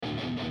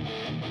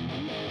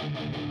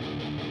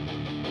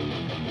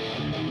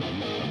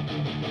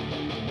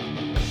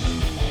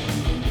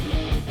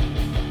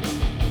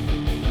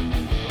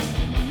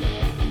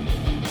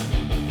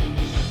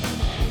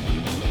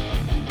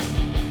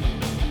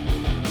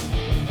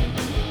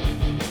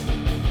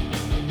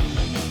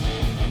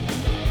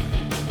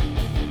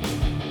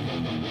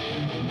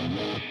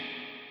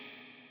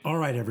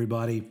right,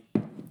 everybody.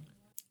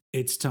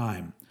 It's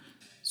time.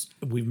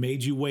 We've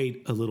made you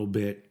wait a little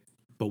bit,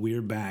 but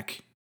we're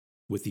back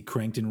with the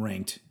Cranked and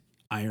Ranked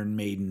Iron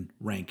Maiden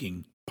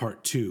ranking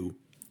part 2,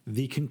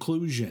 the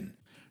conclusion,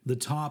 the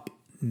top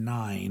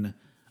 9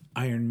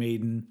 Iron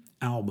Maiden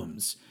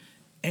albums.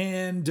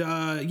 And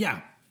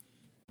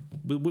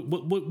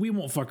we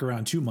won't fuck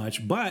around too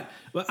much, but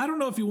I don't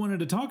know if you wanted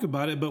to talk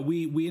about it, but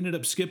we ended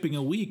up skipping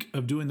a week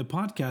of doing the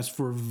podcast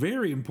for a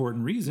very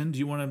important reason. Do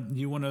you want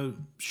to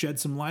shed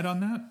some light on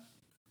that?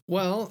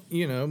 Well,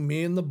 you know,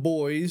 me and the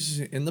boys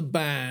in the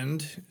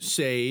band,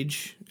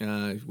 Sage,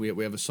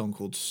 we have a song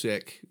called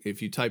Sick.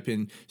 If you type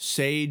in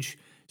Sage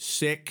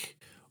Sick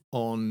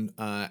on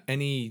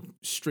any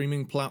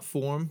streaming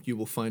platform, you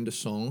will find a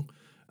song.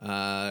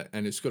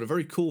 And it's got a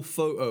very cool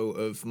photo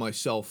of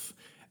myself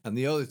and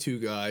the other two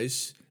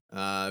guys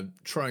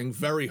trying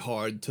very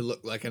hard to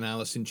look like an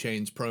Alice in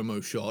Chains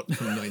promo shot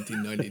from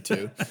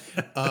 1992.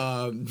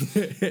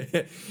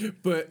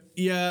 But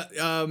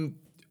yeah,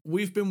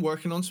 we've been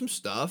working on some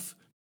stuff,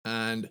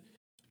 and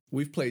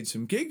we've played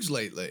some gigs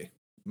lately.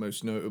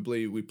 Most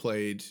notably, we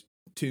played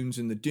Tunes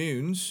in the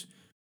Dunes,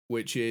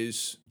 which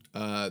is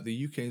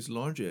the UK's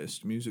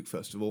largest music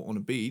festival on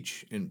a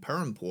beach in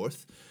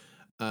Perranporth.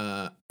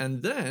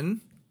 And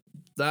then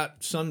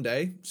that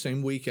Sunday,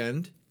 same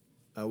weekend,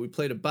 we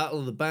played a Battle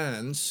of the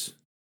Bands,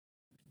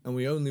 and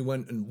we only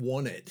went and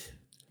won it.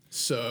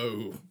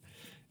 So...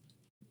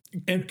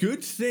 And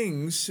good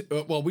things.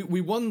 Well, we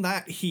won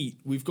that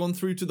heat. We've gone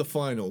through to the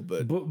final,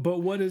 but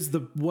what is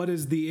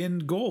the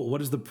end goal?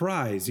 What is the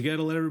prize? You got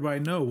to let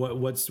everybody know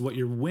what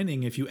you're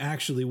winning if you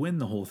actually win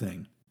the whole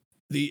thing.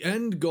 The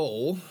end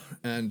goal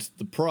and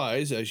the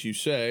prize, as you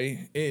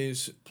say,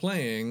 is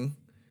playing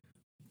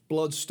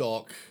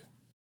Bloodstock,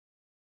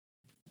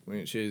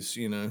 which is,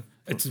 you know,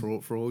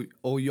 for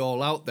all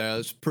y'all out there,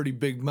 it's a pretty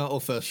big metal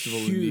festival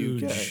in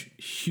the UK.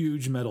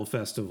 Huge metal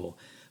festival.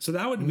 So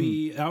that would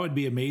be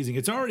amazing.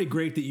 It's already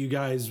great that you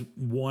guys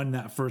won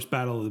that first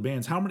Battle of the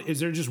Bands. How many? Is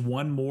there just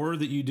one more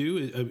that you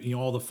do? You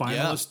know, all the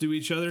finalists do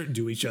each other.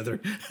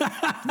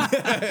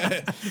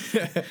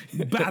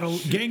 Battle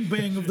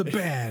gangbang of the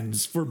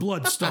bands for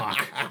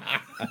Bloodstock.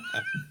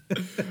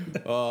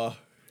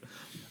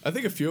 I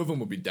think a few of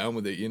them would be down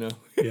with it. You know.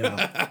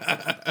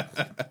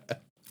 Yeah.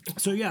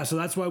 So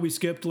that's why we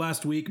skipped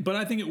last week, but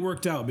I think it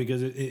worked out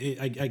because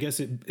I guess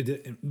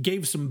it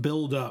gave some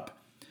build up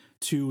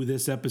to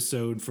this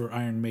episode for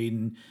Iron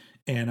Maiden,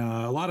 and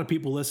a lot of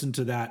people listened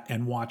to that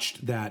and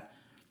watched that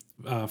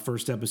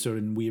first episode,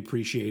 and we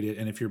appreciate it.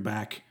 And if you're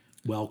back,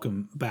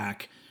 welcome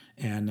back.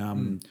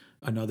 And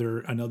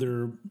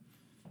another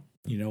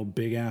you know,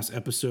 big ass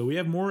episode. We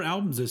have more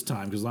albums this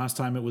time because last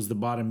time it was the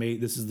bottom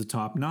 8. This is the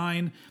top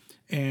 9,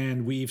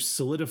 and we've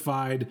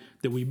solidified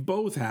that we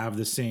both have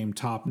the same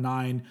top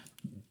 9.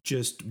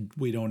 Just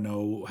we don't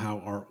know how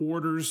our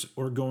orders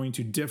are going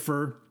to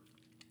differ.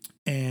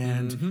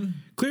 And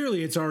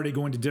clearly it's already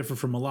going to differ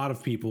from a lot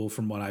of people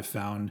from what I've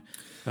found,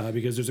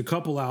 because there's a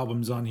couple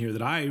albums on here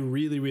that I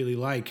really, really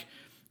like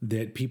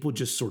that people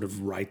just sort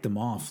of write them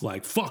off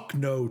like, fuck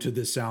no to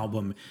this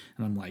album.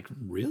 And I'm like,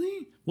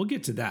 really? We'll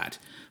get to that.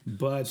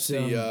 But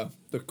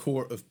the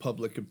court of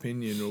public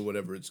opinion or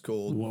whatever it's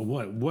called. Well,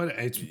 what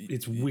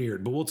it's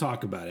weird, but we'll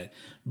talk about it.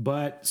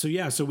 But so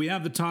we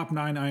have the top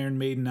 9 Iron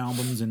Maiden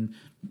albums, and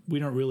we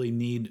don't really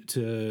need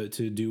to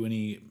do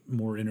any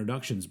more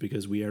introductions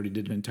because we already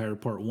did an entire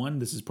part 1.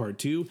 This is part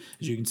 2.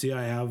 As you can see,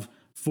 I have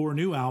 4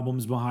 new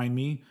albums behind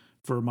me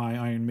for my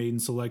Iron Maiden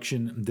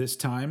selection this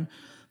time.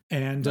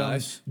 And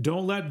nice.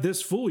 Don't let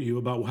this fool you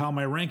about how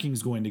my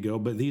ranking's going to go,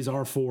 but these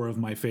are 4 of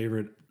my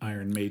favorite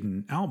Iron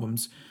Maiden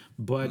albums.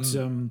 But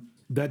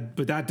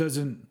that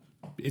doesn't,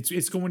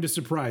 it's going to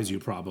surprise you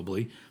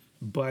probably.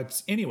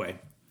 But anyway,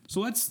 so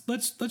let's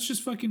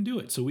just fucking do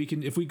it. So we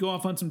can, if we go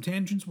off on some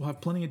tangents, we'll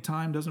have plenty of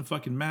time. Doesn't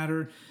fucking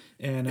matter.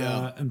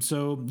 And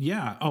so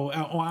yeah. Oh,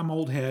 I'm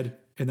old head,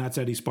 and that's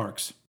Eddie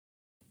Sparks.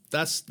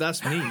 That's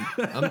me.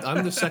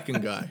 I'm the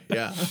second guy.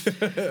 Yeah.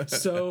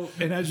 So,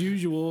 and as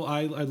usual,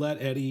 I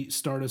let Eddie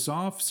start us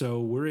off.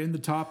 So we're in the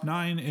top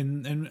 9,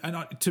 and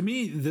to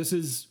me, this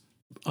is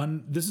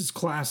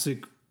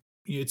classic.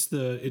 It's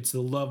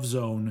the love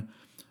zone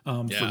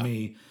for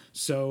me.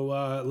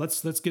 So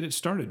let's get it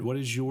started. What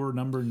is your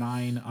number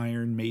 9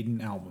 Iron Maiden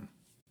album?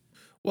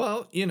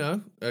 Well, you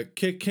know,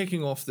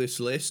 kicking off this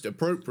list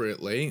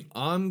appropriately,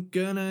 I'm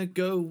gonna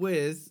go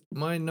with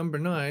my number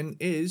 9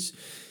 is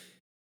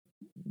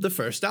the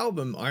first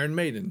album, Iron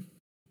Maiden.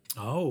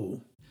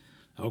 Oh,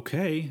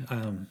 okay.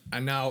 And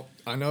now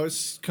I know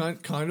it's kind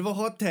of a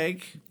hot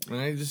take,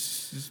 right?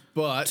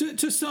 But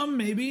to some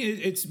maybe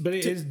it's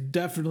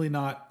definitely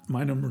not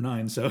my number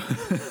 9. So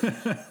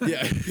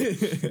yeah.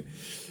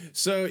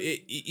 So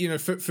you know,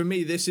 for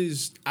me, this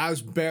is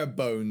as bare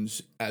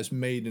bones as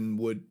Maiden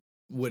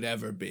would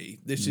ever be.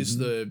 This is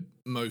the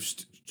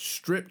most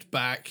stripped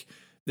back.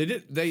 They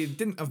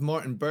didn't have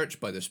Martin Birch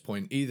by this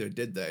point either,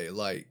 did they?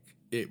 Like,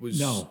 it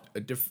was a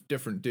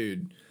different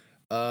dude.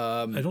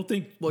 I don't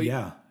think. Well,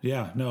 yeah.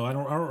 No, I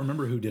don't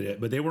remember who did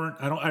it, but they weren't.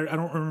 I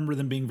don't remember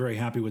them being very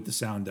happy with the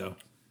sound though.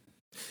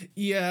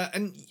 Yeah,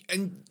 and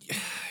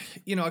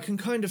you know, I can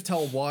kind of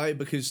tell why,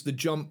 because the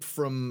jump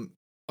from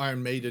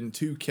Iron Maiden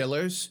to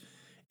Killers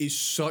is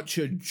such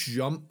a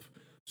jump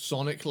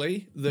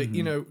sonically that,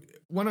 you know,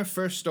 when I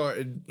first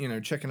started, you know,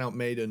 checking out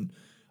Maiden,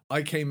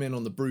 I came in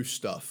on the Bruce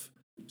stuff.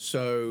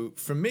 So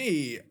for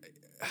me,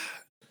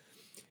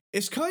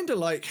 it's kind of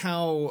like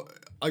how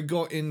I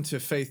got into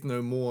Faith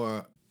No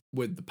More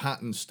with the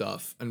Patton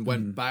stuff and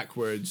went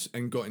backwards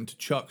and got into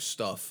Chuck's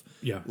stuff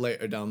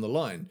later down the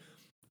line.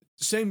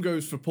 Same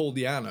goes for Paul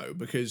Di'Anno,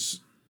 because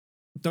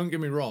don't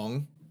get me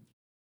wrong,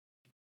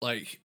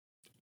 like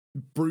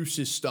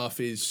Bruce's stuff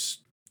is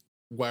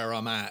where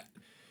I'm at,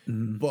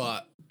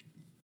 but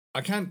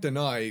I can't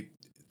deny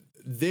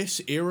this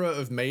era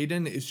of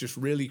Maiden is just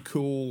really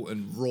cool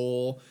and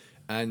raw,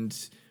 and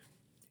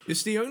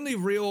it's the only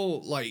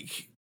real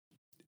like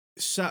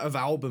set of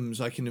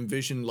albums I can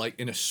envision like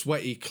in a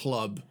sweaty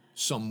club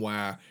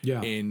somewhere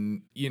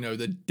in, you know,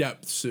 the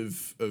depths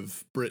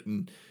of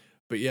Britain.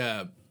 But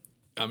yeah,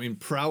 I mean,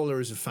 Prowler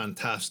is a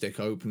fantastic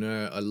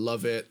opener. I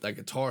love it. That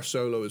guitar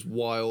solo is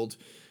wild.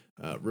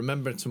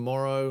 Remember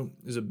Tomorrow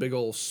is a big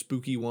old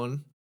spooky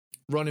one.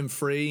 Running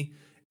Free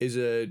is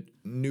a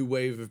new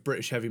wave of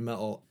British heavy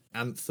metal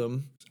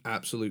anthem.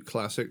 Absolute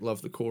classic.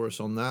 Love the chorus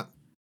on that.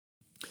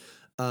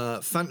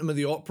 Phantom of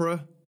the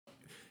Opera.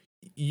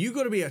 You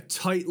got to be a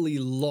tightly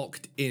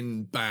locked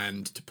in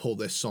band to pull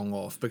this song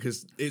off,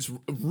 because it's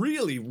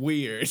really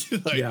weird.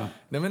 Like,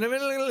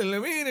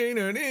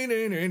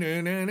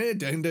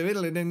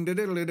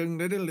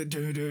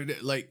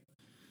 like,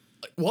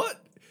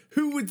 what?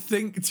 Who would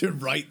think to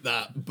write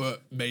that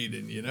but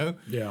Maiden, you know?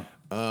 Yeah.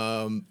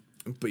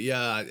 But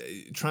yeah,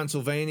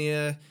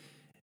 Transylvania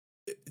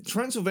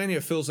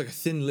feels like a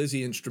Thin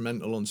Lizzy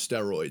instrumental on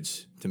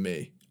steroids to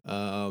me.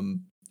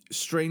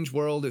 Strange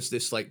World is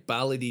this like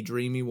ballady,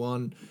 dreamy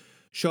one.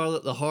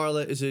 Charlotte the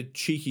Harlot is a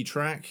cheeky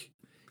track.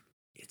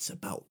 It's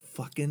about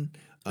fucking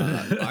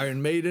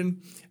Iron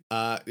Maiden.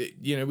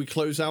 You know, we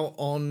close out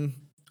on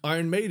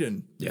Iron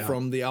Maiden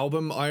from the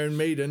album Iron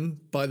Maiden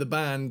by the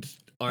band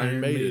Iron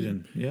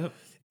Maiden. Yep.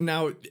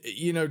 Now,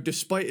 you know,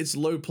 despite its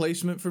low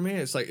placement for me,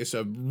 it's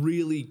a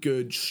really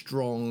good,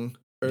 strong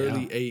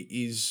early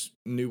 80s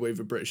new wave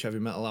of British heavy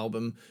metal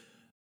album.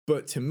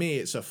 But to me,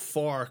 it's a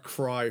far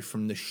cry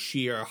from the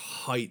sheer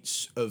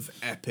heights of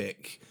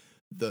epic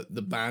that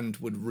the band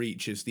would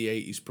reach as the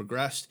 80s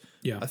progressed.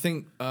 Yeah. I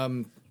think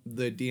the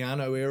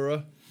Di'Anno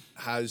era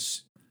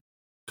has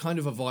kind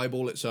of a vibe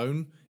all its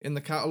own in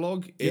the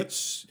catalogue. Yep.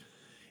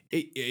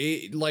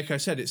 It like I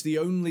said, it's the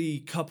only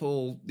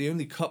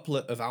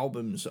couplet of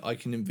albums I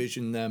can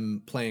envision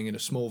them playing in a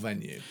small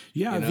venue.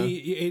 Yeah,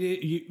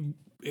 you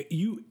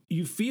know?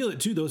 You feel it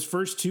too. Those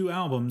first two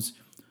albums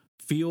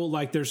feel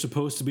like they're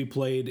supposed to be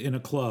played in a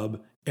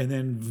club, and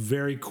then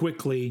very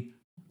quickly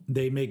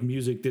they make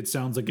music that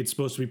sounds like it's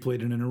supposed to be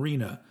played in an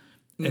arena.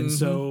 And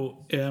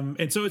so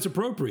it's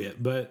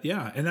appropriate. But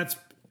yeah, and that's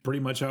pretty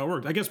much how it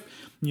worked. I guess,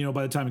 you know,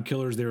 by the time of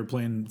Killers, they were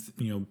playing,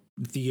 you know,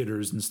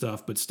 theaters and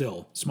stuff, but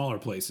still smaller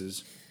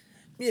places.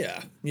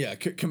 Yeah. Yeah.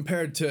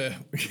 Compared to,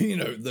 you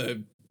know,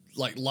 the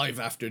like Live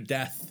After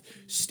Death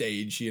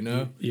stage, you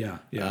know? Yeah.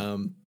 Yeah.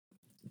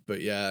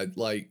 But yeah,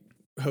 like,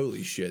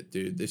 holy shit,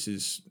 dude, this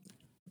is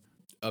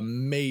a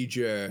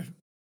major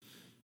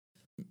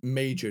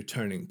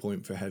turning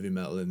point for heavy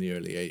metal in the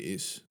early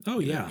 80s. Oh,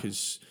 yeah.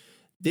 Because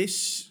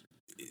this,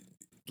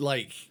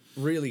 like,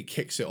 really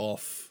kicks it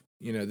off.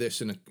 You know,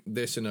 this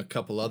and a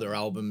couple other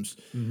albums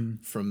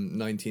from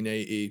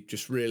 1980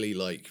 just really,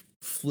 like,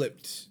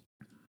 flipped,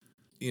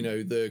 you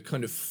know, the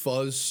kind of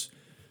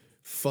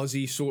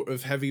fuzzy sort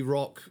of heavy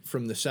rock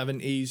from the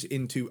 70s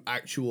into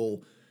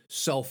actual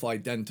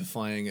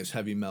self-identifying as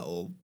heavy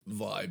metal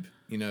vibe.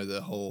 You know,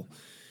 the whole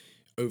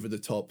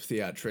over-the-top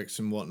theatrics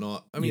and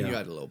whatnot. I mean, you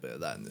had a little bit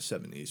of that in the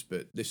 70s,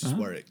 but this is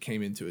where it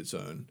came into its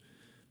own.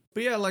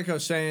 But yeah, like I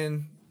was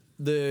saying,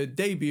 the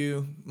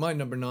debut, my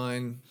number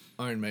 9,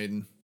 Iron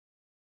Maiden.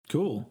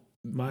 Cool.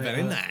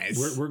 Very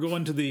nice. We're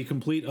going to the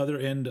complete other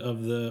end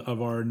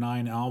of our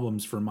 9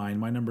 albums for mine.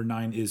 My number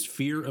 9 is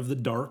Fear of the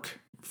Dark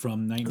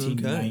from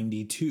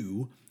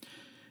 1992. Okay.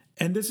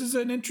 And this is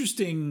an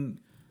interesting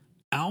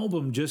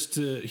album just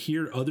to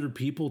hear other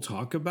people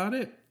talk about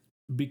it,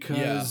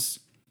 because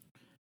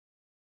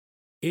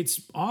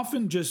it's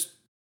often just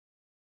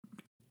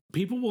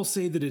people will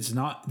say that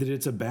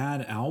it's a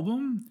bad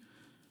album.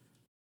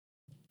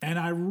 And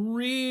I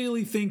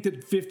really think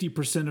that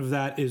 50% of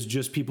that is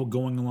just people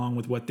going along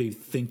with what they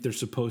think they're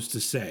supposed to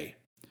say.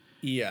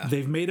 Yeah.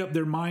 They've made up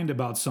their mind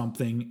about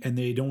something, and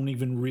they don't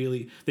even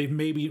really, they've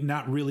maybe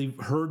not really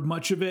heard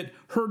much of it,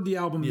 heard the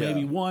album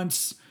maybe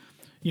once,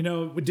 you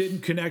know, it didn't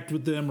connect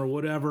with them or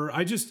whatever.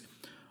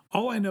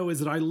 All I know is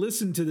that I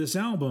listened to this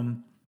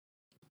album.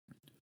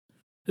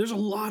 There's a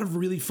lot of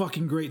really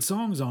fucking great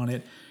songs on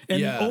it.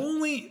 And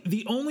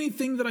the only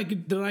thing that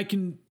I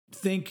can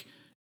think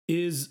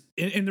is,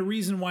 and the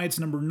reason why it's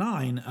number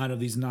 9 out of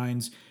these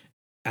 9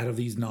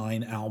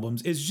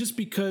 albums is just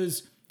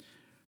because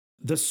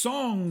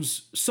some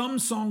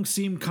songs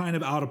seem kind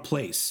of out of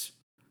place.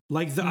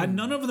 Like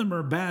none of them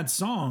are bad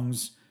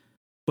songs,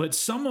 but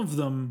some of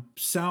them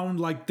sound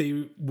like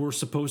they were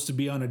supposed to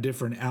be on a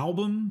different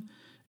album,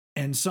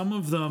 and some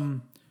of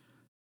them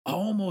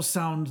almost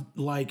sound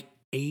like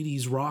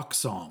 80s rock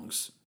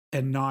songs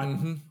and not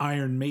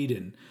Iron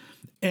Maiden.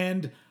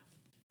 And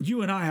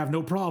you and I have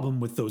no problem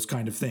with those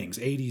kind of things,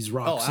 80s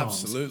rock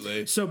songs.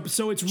 Absolutely.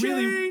 So it's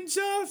really Chains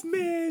of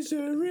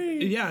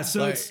Misery. Yeah,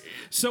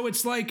 so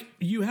it's like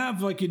you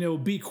have like,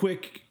 Be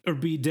Quick or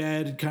Be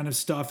Dead kind of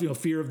stuff,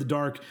 Fear of the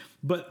Dark,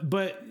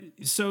 but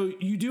so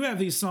you do have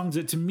these songs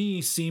that to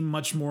me seem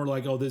much more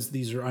like,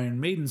 these are Iron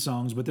Maiden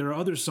songs, but there are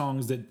other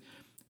songs that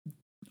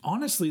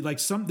honestly, like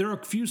there are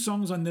a few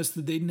songs on this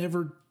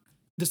that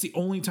that's the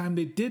only time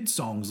they did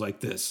songs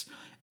like this.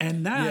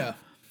 And that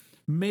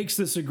makes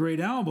this a great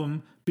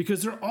album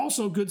because they're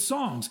also good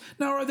songs.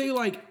 Now, are they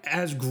like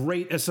as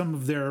great as some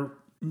of their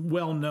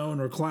well-known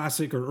or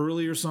classic or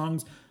earlier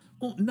songs?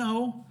 Well,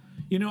 no.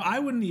 I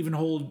wouldn't even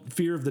hold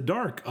Fear of the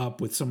Dark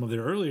up with some of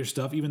their earlier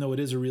stuff, even though it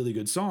is a really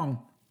good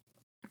song.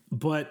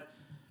 But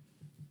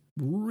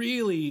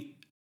really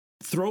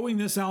throwing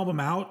this album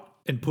out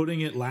and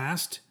putting it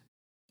last,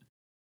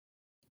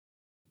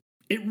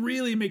 it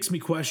really makes me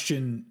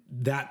question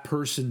that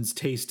person's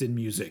taste in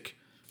music.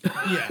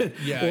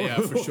 Yeah,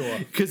 for sure.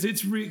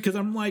 Because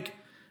I'm like,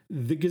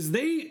 because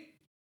they've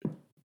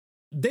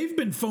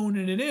been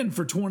phoning it in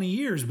for 20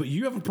 years, but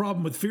you have a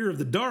problem with Fear of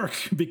the Dark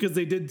because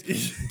they did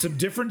some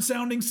different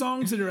sounding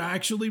songs that are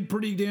actually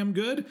pretty damn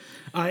good.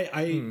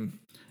 I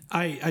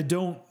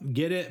don't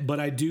get it, but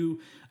I do,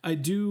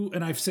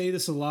 and I say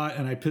this a lot,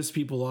 and I piss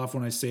people off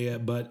when I say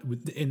it, but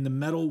in the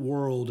metal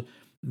world,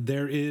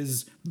 there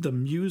is the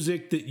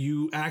music that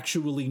you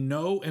actually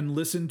know and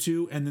listen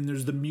to, and then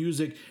there's the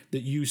music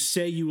that you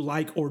say you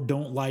like or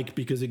don't like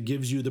because it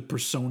gives you the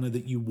persona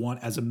that you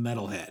want as a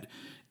metalhead.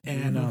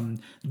 And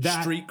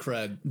that street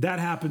cred. That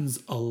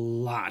happens a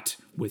lot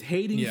with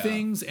hating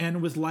things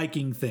and with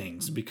liking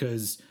things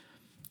because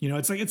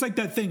it's like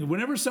that thing.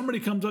 Whenever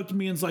somebody comes up to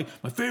me and is like,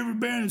 my favorite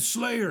band is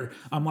Slayer,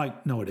 I'm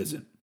like, no, it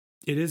isn't.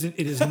 It isn't.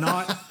 It is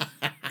not.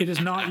 It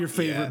is not your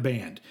favorite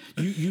band.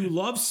 You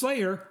love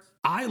Slayer.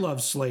 I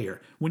love Slayer.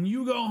 When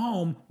you go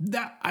home,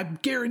 that I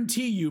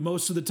guarantee you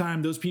most of the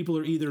time those people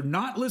are either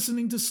not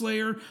listening to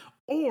Slayer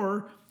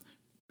or,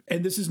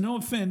 and this is no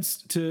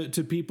offense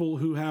to people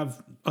who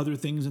have other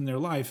things in their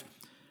life,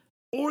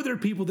 or they're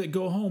people that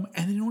go home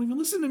and they don't even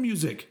listen to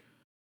music.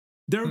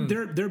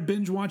 They're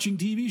binge watching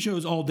TV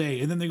shows all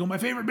day, and then they go, my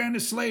favorite band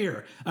is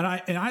Slayer. And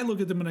I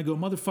look at them and I go,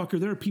 motherfucker,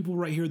 there are people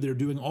right here that are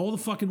doing all the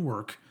fucking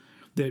work,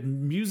 that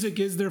music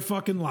is their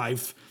fucking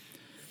life.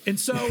 And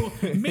so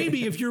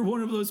maybe if you're one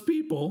of those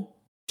people,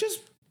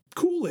 just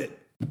cool it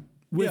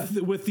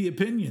with the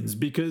opinions,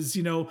 because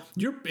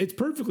it's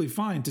perfectly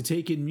fine to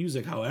take in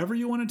music however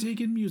you want to take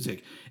in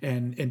music,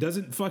 and it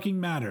doesn't fucking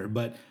matter.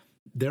 But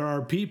there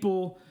are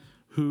people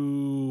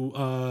who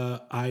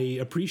I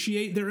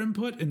appreciate their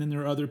input, and then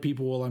there are other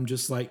people. Well, I'm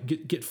just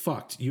like, get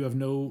fucked. You have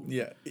no.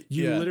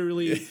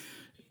 Literally,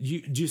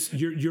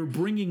 you're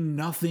bringing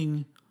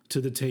nothing to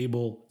the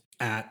table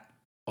at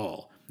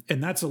all.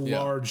 And that's a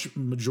large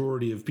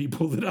majority of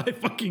people that I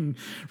fucking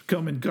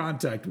come in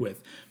contact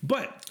with.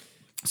 But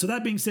so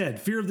that being said,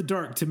 Fear of the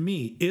Dark to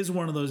me is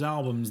one of those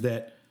albums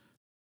that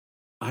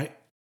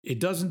it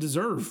doesn't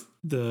deserve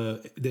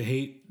the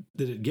hate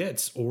that it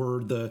gets,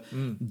 or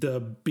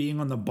the being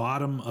on the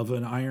bottom of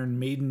an Iron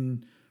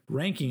Maiden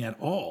ranking at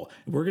all.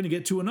 We're going to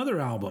get to another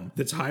album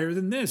that's higher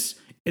than this.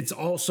 It's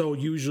also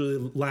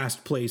usually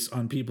last place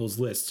on people's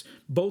lists,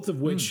 both of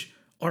which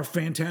are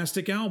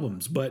fantastic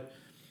albums, but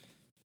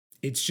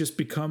it's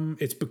become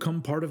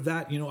part of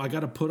that. I got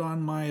to put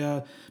on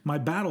my my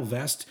battle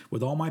vest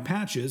with all my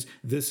patches.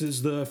 This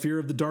is the Fear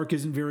of the Dark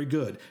isn't very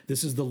good.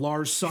 This is the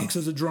Lars sucks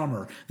as a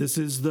drummer. This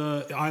is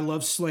the I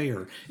love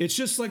Slayer. It's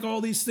just like all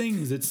these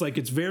things. It's like,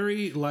 it's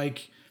very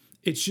like,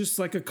 it's just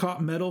like a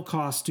metal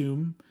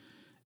costume,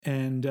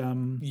 and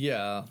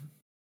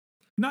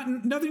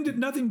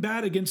nothing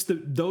bad against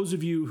those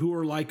of you who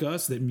are like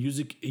us, that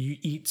music, you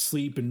eat,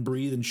 sleep, and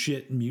breathe and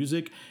shit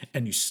music,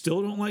 and you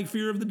still don't like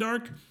Fear of the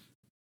Dark.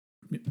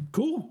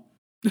 Cool.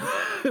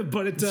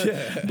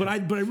 but I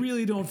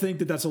really don't think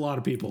that that's a lot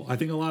of people. I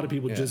think a lot of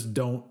people just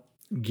don't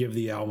give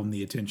the album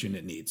the attention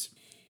it needs.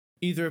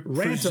 Either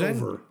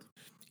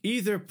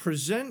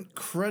present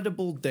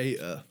credible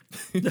data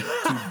to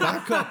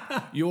back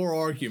up your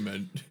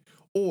argument,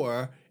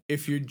 or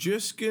if you're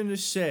just gonna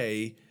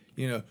say,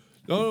 I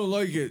don't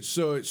like it,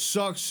 so it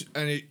sucks,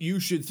 and you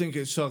should think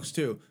it sucks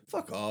too.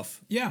 Fuck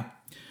off. Yeah.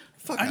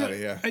 Fuck out of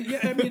here.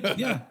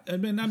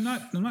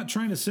 I'm not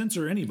trying to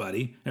censor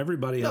anybody.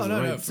 Everybody has the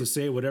right to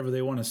say whatever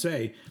they want to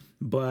say,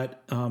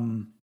 but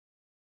you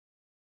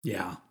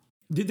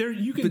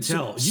can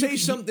tell. Say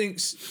something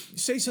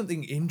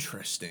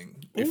interesting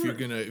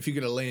if you're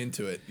gonna lay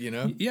into it.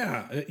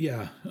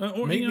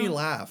 Or make me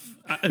laugh.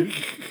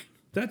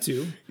 That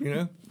too.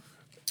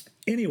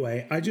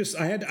 Anyway, I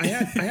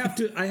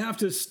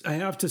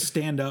have to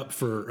stand up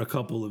for a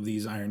couple of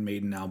these Iron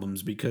Maiden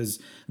albums, because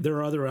there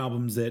are other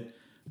albums that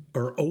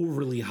are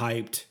overly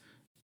hyped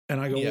And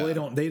I go,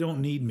 well, they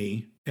don't need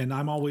me. And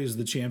I'm always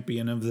the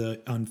champion of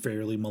the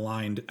unfairly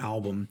maligned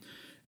album.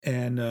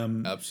 And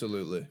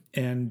absolutely.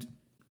 And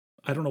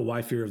I don't know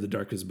why Fear of the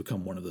Dark has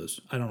become one of those.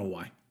 I don't know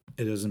why.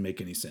 It doesn't make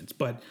any sense.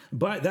 But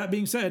that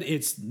being said,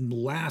 it's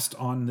last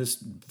on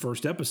this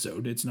first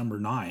episode. It's number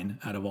 9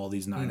 out of all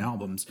these 9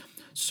 albums.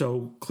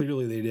 So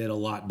clearly they did a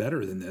lot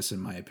better than this, in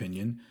my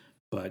opinion.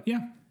 But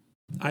yeah,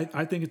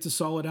 I think it's a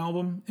solid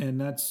album,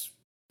 and that's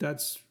all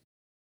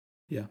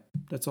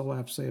I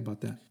have to say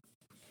about that.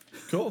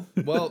 Cool.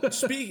 Well,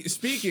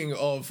 speaking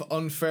of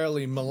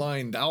unfairly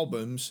maligned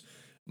albums,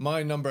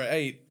 my number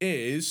 8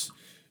 is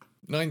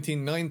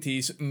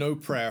 1990's No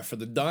Prayer for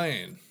the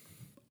Dying.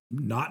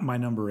 Not my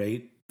number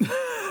 8.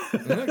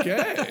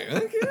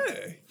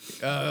 Okay.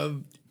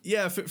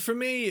 Yeah, for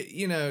me,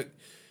 you know,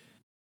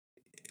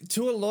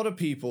 to a lot of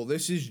people,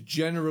 this is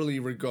generally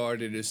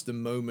regarded as the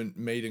moment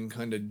Maiden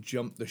kind of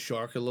jumped the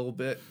shark a little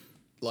bit.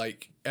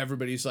 Like,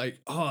 everybody's like,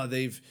 oh,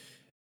 they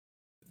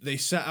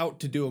set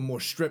out to do a more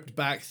stripped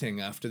back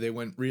thing after they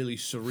went really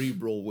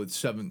cerebral with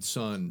Seventh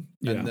Son.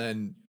 Yeah. And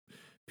then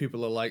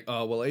people are like,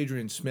 oh, well,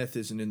 Adrian Smith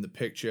isn't in the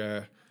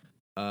picture,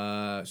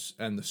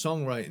 and the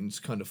songwriting's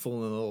kind of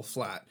falling a little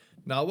flat.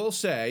 Now, I will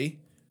say,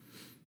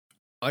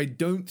 I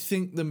don't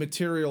think the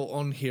material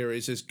on here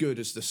is as good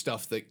as the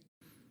stuff that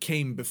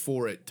came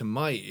before it to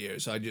my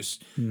ears. I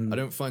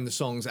don't find the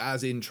songs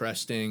as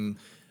interesting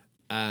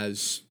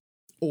as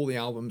all the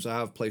albums I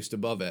have placed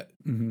above it.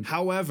 Mm-hmm.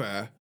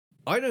 However,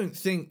 I don't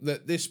think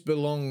that this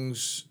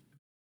belongs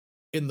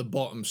in the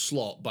bottom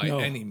slot by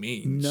any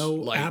means. No,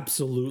 like,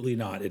 absolutely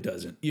not. It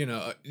doesn't.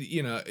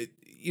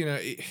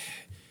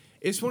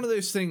 It's one of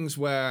those things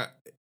where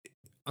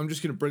I'm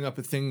just going to bring up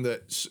a thing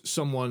that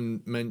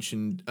someone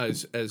mentioned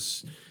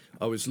as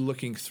I was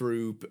looking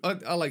through.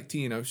 I like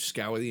to,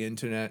 scour the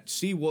internet,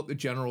 see what the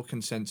general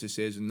consensus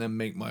is, and then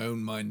make my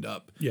own mind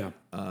up. Yeah.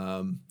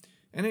 And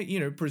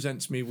it,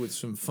 presents me with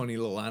some funny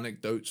little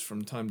anecdotes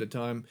from time to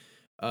time.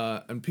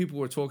 And people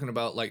were talking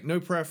about, like, No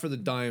Prayer for the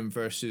Dying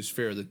versus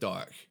Fear of the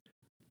Dark.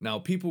 Now,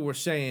 people were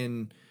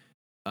saying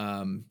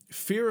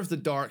Fear of the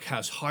Dark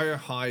has higher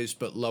highs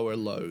but lower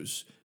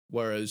lows,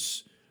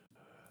 whereas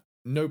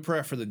No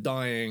Prayer for the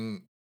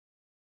Dying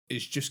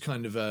is just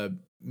kind of a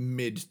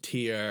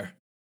mid-tier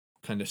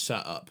kind of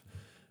setup.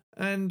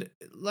 And,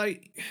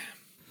 like,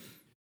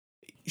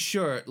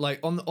 sure, like,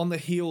 on the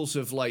heels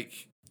of,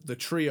 like, the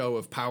trio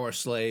of Power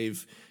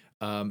Slave,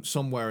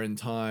 Somewhere in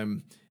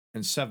Time,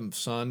 and Seventh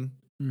Son,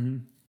 mm-hmm.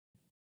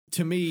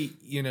 To me,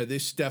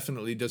 this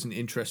definitely doesn't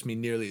interest me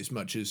nearly as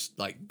much as,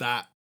 like,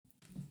 that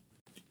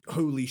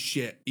holy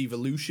shit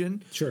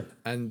evolution. Sure.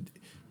 And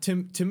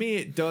to me,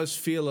 it does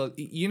feel,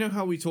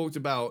 how we talked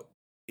about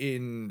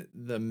in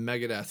the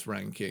Megadeth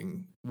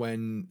ranking,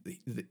 when,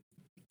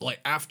 like,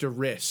 after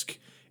Risk,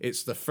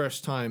 it's the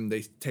first time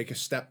they take a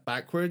step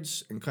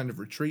backwards and kind of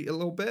retreat a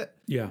little bit.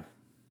 Yeah.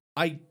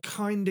 I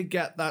kind of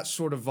get that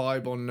sort of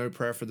vibe on No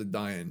Prayer for the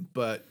Dying,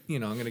 but I'm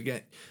gonna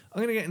get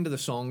into the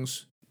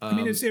songs.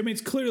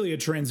 It's clearly a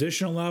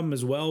transitional album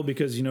as well,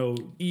 because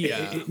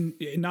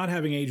not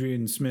having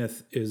Adrian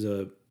Smith is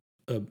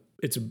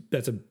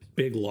that's a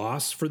big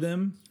loss for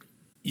them.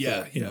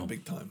 Yeah, but,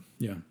 big time.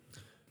 Yeah,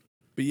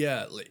 but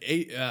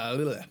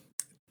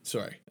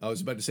sorry, I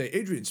was about to say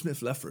Adrian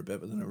Smith left for a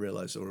bit, but then I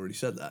realized I already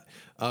said that.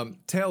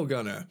 Tail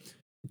Gunner.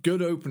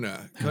 Good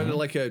opener, kind of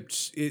like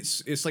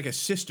it's like a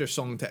sister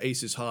song to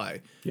Aces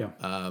High. Yeah.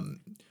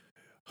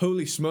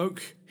 Holy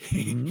smoke,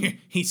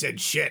 he said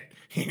shit.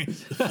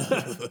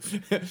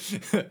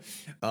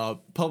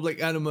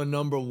 Public Enema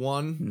number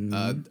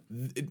 1.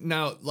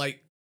 Now,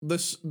 like the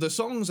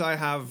songs I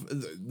have,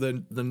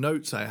 the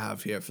notes I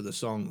have here for the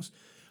songs,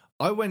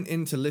 I went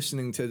into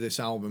listening to this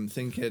album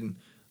thinking,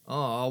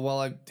 oh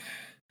well,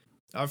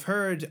 I've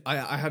heard,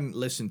 I hadn't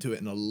listened to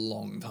it in a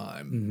long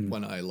time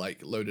when I,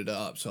 like, loaded it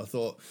up. So I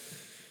thought,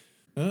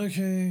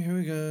 okay, here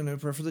we go. No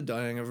Prayer for the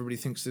Dying. Everybody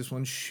thinks this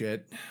one's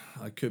shit.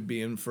 I could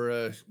be in for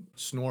a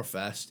snore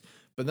fest.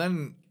 But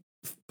then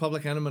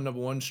Public Enema number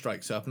 1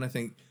 strikes up, and I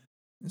think,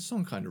 this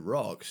song kind of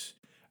rocks.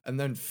 And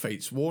then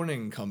Fate's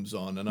Warning comes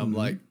on, and I'm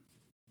like,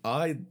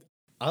 I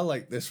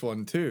like this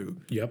one too.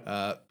 Yep.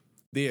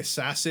 The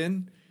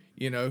Assassin,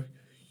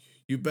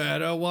 you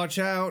better watch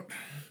out.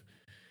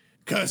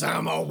 'Cause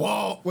I'm a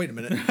wall. Wait a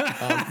minute.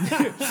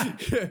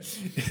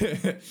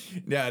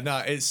 Yeah, no,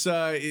 it's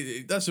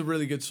that's a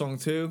really good song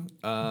too.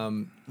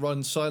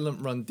 Run Silent,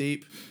 Run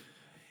Deep.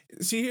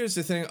 See, here's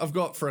the thing. I've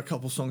got for a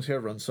couple songs here.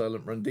 Run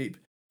Silent, Run Deep.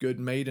 Good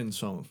Maiden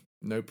song.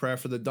 No Prayer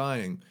for the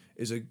Dying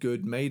is a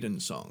good Maiden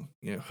song.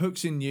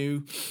 Hooks in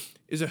You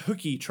is a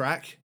hooky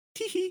track.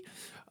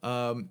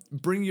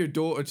 Bring Your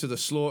Daughter to the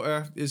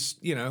Slaughter is,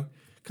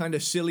 kind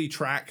of silly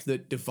track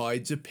that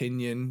divides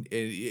opinion.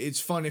 It's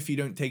fun if you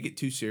don't take it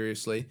too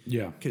seriously.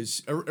 Yeah.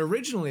 Because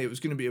originally it was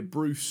going to be a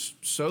Bruce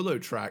solo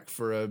track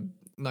for a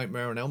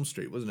Nightmare on Elm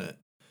Street, wasn't it?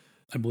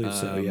 I believe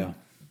so, yeah.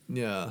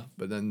 Yeah,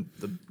 but then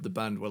the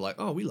band were like,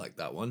 oh, we like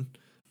that one.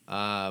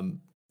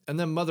 And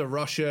then Mother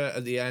Russia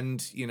at the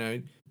end,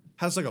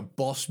 has like a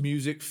boss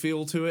music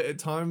feel to it at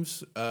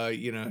times.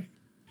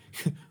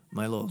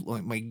 my little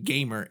like my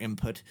gamer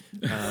input.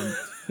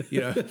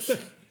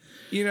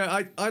 You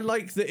know, I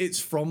like that it's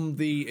from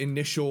the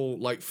initial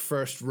like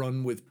first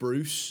run with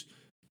Bruce,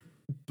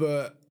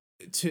 but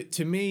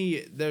to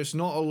me, there's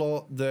not a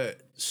lot that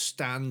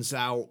stands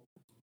out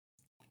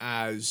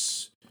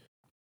as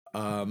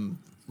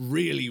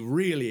really,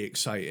 really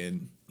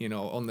exciting,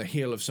 on the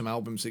heel of some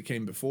albums that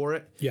came before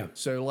it. Yeah.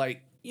 So,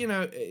 like,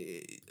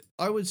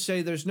 I would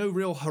say there's no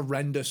real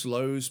horrendous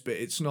lows, but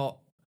it's not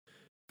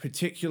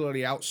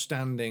particularly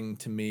outstanding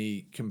to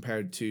me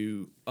compared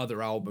to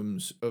other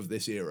albums of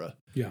this era.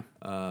 Yeah.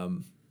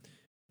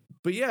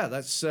 But yeah,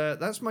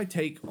 that's my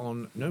take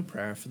on No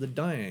Prayer for the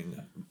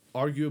Dying.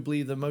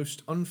 Arguably the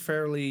most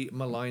unfairly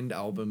maligned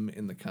album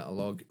in the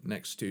catalog,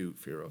 next to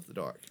Fear of the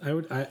Dark.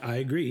 I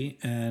agree,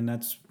 and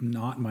that's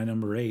not my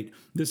number 8.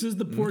 This is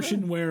the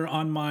portion where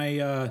on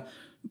my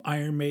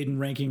Iron Maiden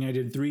ranking I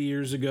did 3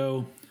 years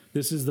ago,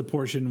 this is the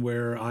portion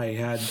where I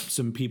had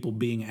some people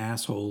being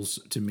assholes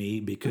to me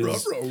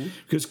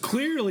because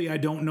clearly I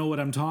don't know what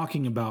I'm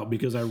talking about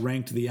because I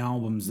ranked the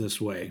albums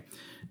this way.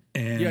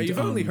 And yeah, you've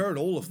only heard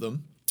all of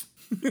them.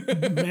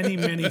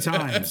 many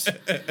times,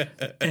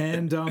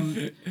 and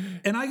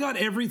I got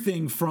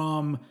everything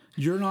from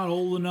you're not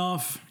old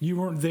enough, you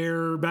weren't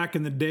there back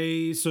in the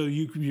day, so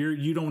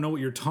you don't know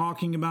what you're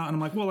talking about. And I'm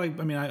like, well,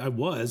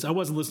 I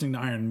wasn't listening to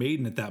Iron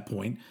Maiden at that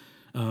point,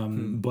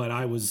 but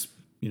I was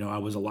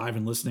alive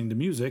and listening to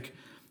music,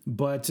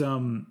 but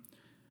and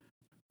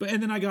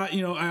then I got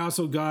I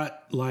also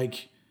got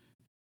like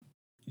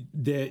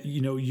that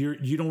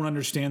you don't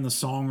understand the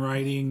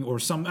songwriting or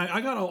some I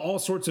got all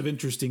sorts of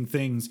interesting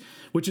things,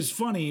 which is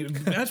funny.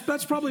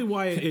 That's probably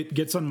why it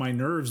gets on my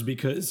nerves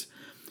because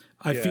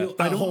I feel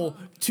I don't.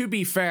 To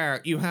be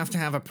fair, you have to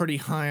have a pretty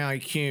high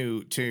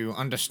IQ to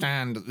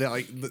understand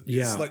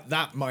it's like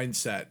that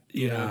mindset.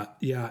 Yeah,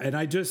 and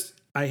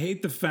I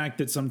hate the fact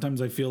that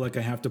sometimes I feel like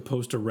I have to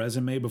post a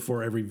resume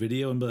before every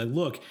video and be like,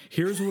 look,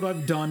 here's what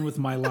I've done with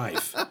my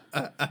life.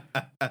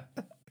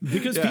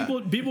 Because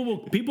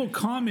people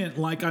comment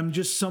like I'm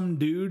just some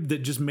dude that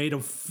just made a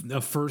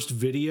first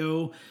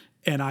video,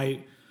 and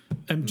I'm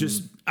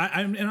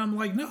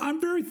like, no,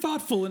 I'm very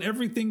thoughtful in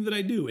everything that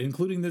I do,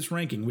 including this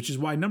ranking, which is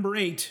why number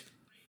 8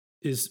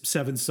 is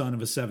Seventh Son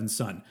of a Seventh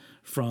Son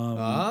from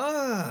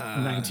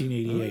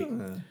 1988.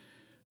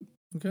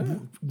 Okay,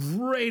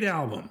 great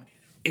album.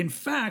 In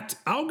fact,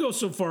 I'll go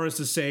so far as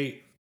to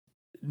say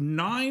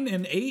 9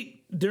 and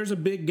 8. There's a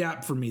big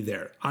gap for me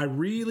there. I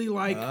really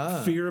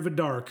like Fear of a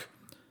Dark.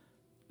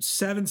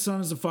 Seventh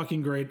Son is a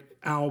fucking great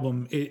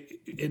album,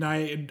 and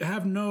I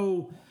have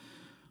no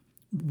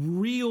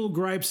real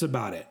gripes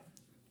about it.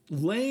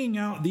 Laying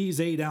out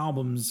these 8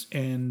 albums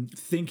and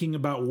thinking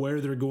about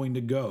where they're going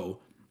to go,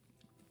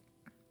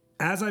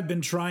 as I've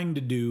been trying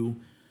to do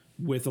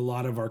with a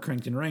lot of our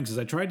Cranked In Ranks, is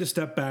I tried to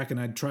step back and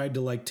I tried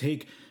to like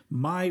take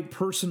my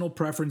personal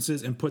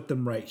preferences and put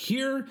them right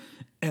here,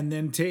 and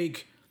then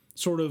take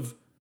sort of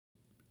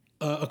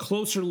a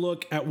closer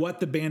look at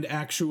what the band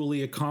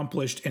actually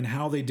accomplished and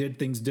how they did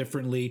things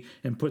differently,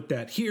 and put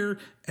that here,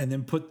 and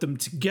then put them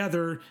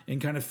together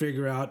and kind of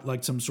figure out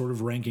like some sort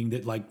of ranking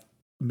that like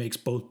makes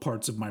both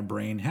parts of my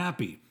brain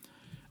happy.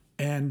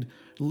 And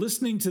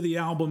listening to the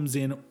albums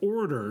in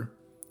order,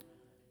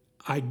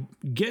 I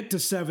get to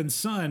Seventh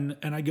Son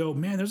and I go,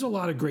 man, there's a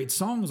lot of great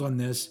songs on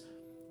this,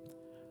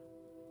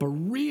 but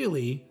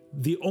really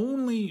the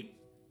only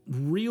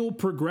real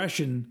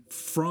progression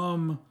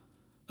from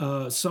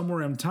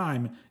Somewhere in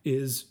Time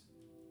is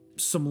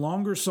some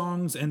longer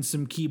songs and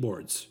some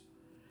keyboards.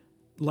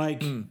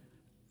 Like,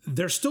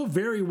 they're still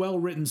very well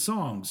written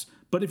songs,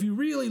 but if you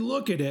really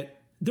look at it,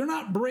 they're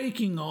not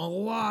breaking a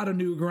lot of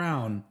new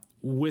ground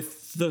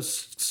with the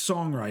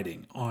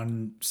songwriting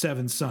on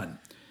Seventh Son.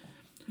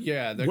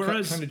 Yeah, they're kind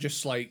of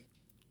just like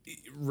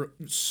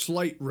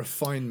slight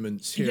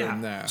refinements here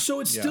and there. So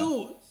it's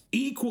still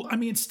equal. I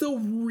mean, it's still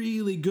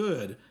really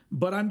good.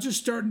 But I'm just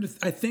starting to,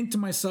 I think to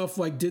myself,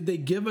 like, did they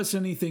give us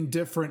anything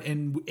different?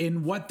 And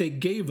in what they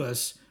gave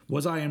us,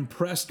 was I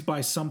impressed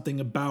by something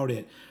about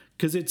it?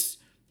 Because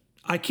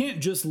I can't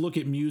just look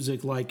at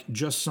music like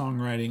just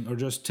songwriting or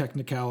just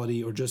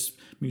technicality or just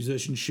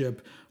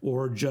musicianship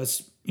or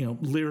just,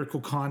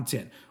 lyrical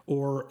content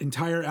or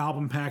entire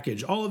album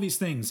package. All of these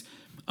things.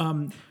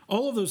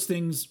 All of those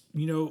things,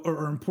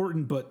 are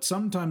important, but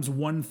sometimes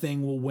one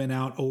thing will win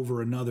out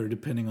over another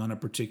depending on a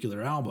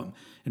particular album.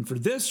 And for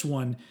this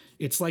one,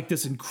 it's like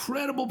this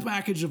incredible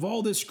package of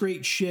all this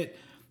great shit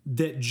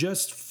that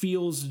just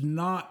feels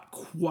not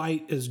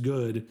quite as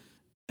good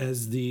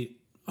as the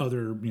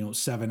other,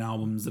 7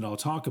 albums that I'll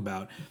talk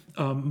about.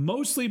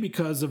 Mostly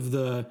because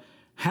of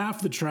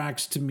half the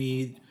tracks to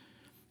me,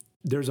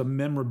 there's a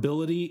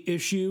memorability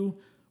issue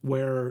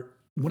where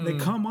when they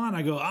come on,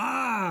 I go,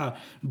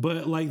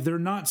 but like, they're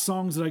not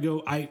songs that I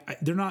go,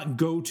 they're not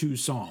go-to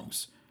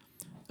songs.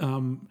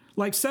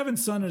 Like Seventh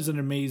Son is an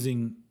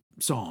amazing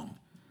song.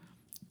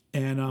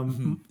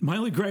 And my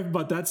only gripe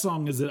about that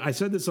song is that I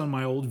said this on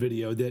my old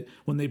video, that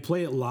when they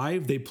play it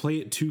live, they play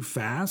it too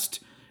fast.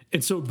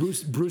 And so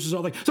Bruce is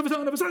all like, son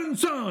of a son,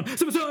 son of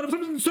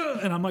a son.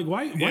 And I'm like,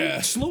 why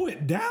slow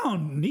it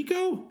down,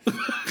 Nico?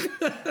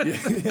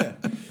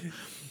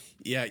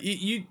 Yeah,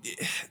 you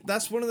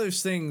that's one of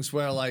those things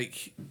where,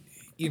 like,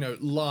 you know,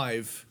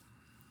 live,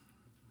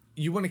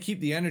 you want to keep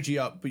the energy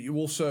up, but you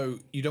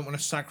don't want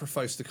to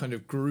sacrifice the kind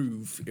of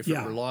groove if it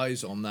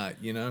relies on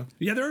that, you know?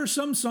 Yeah, there are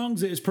some songs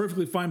that it's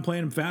perfectly fine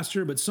playing them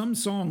faster, but some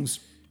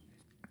songs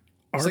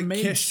it's like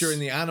Kiss during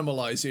the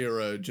Animalize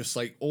era, just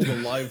like all the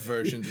live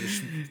versions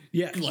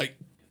are like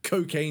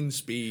cocaine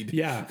speed.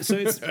 Yeah, so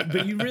it's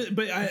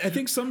but I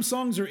think some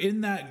songs are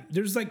in that.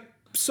 There's like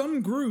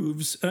some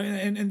grooves,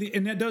 and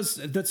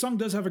that song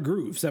does have a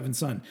groove, Seventh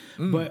Son,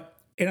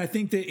 and I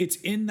think that it's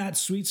in that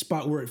sweet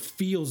spot where it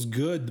feels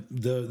good,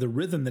 the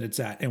rhythm that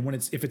it's at, and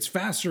if it's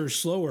faster or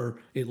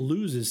slower, it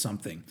loses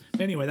something.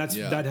 Anyway,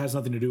 that has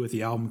nothing to do with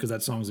the album because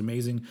that song is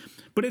amazing,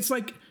 but it's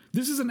like.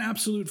 This is an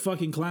absolute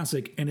fucking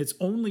classic, and it's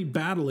only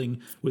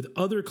battling with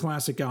other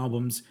classic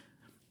albums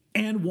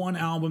and one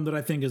album that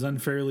I think is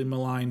unfairly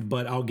maligned,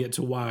 but I'll get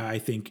to why I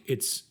think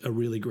it's a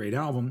really great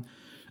album.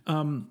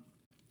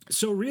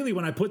 So really,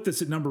 when I put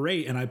this at number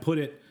 8 and I put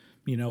it,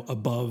 you know,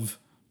 above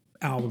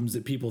albums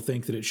that people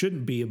think that it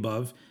shouldn't be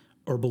above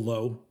or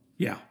below,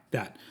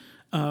 that.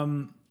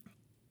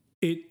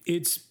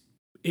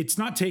 It's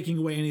not taking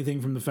away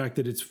anything from the fact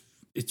that it's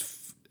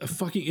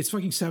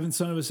fucking Seventh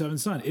Son of a Seventh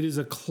Son. It is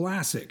a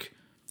classic,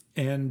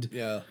 and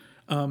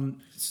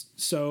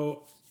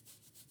so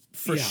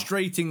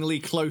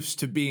frustratingly close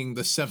to being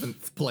the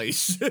 7th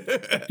place.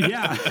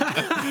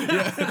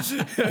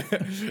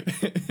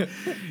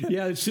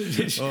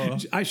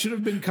 I should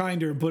have been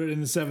kinder and put it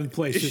in the 7th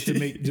place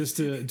just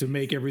to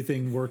make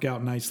everything work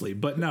out nicely.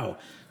 But no,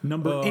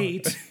 number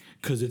 8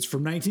 because it's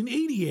from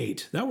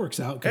 1988. That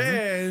works out.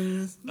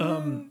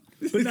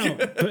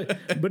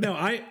 But no,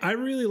 I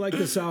really like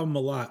this album a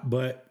lot,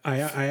 but I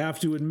have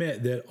to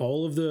admit that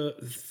all of the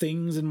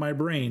things in my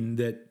brain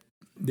that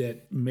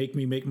make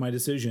me make my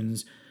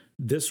decisions,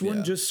 this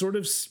one just sort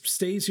of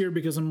stays here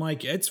because I'm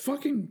like, it's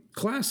fucking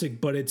classic,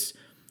 but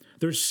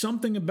there's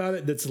something about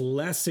it that's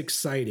less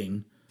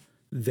exciting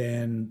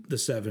than the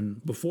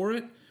 7 before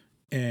it.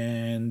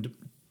 And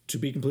to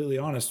be completely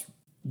honest,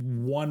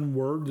 one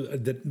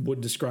word that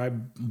would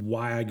describe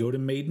why I go to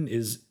Maiden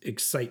is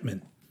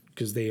excitement,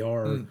 because they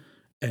are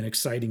an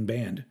exciting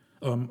band,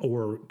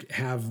 or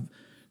have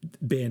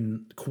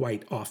been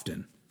quite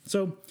often.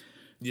 So,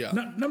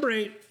 number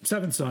 8,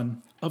 Seventh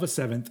Son of a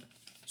Seventh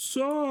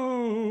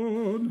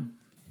Son.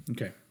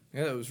 Okay.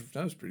 Yeah,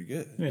 that was pretty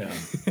good. Yeah.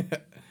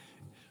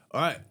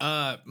 All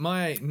right.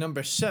 My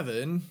number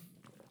 7.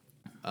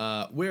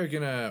 We're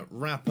gonna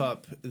wrap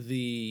up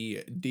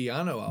the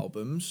Di'Anno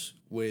albums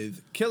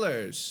with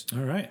Killers.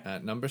 All right.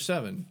 At number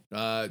 7.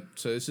 So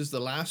this is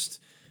the last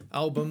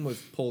album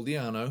with Paul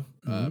Di'Anno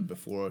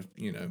before,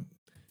 you know,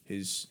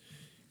 his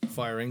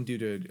firing due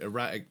to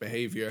erratic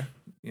behavior,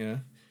 you know.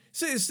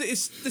 So it's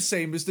the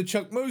same as the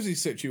Chuck Mosley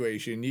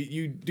situation.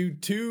 You do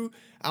 2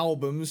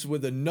 albums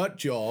with a nut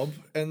job,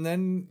 and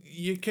then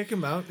you kick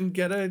him out and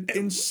get an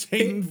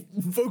insane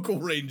vocal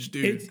range,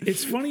 dude.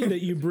 It's funny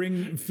that you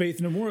bring Faith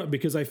No More up,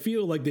 because I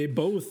feel like they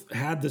both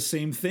had the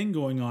same thing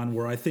going on,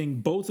 where I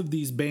think both of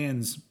these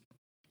bands,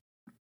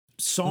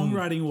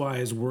 songwriting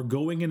wise, were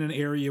going in an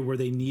area where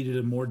they needed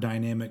a more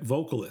dynamic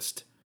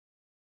vocalist.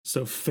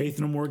 So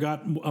Faith No More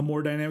got a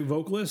more dynamic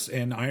vocalist,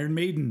 and Iron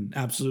Maiden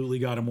absolutely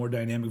got a more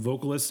dynamic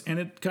vocalist, and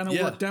it kind of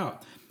worked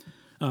out.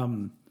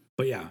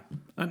 But yeah,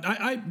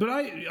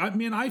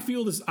 I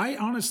feel this. I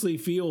honestly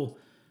feel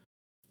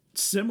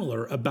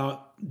similar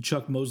about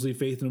Chuck Mosley,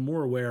 Faith No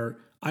More, where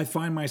I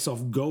find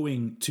myself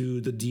going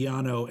to the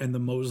Di'Anno and the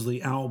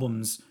Mosley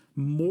albums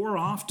more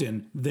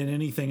often than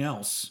anything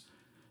else.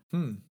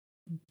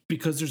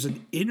 Because there's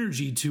an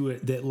energy to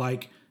it that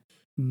like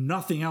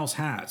nothing else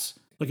has.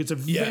 Like it's a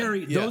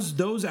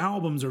those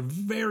albums are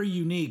very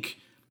unique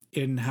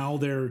in how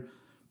they're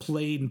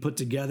played and put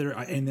together,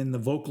 and then the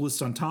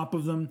vocalists on top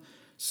of them.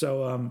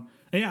 So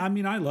I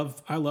mean, I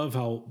love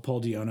how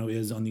Paul Di'Anno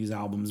is on these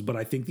albums, but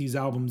I think these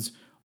albums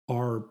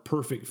are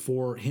perfect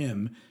for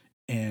him,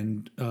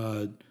 and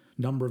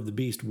Number of the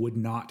Beast would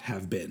not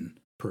have been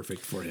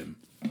perfect for him.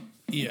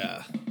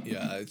 Yeah,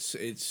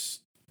 it's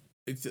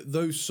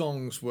those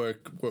songs were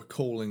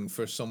calling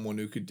for someone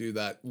who could do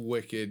that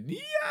wicked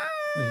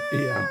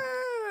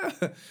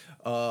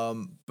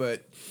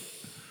but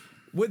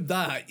with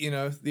that, you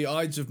know, the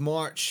Ides of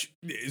March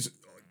is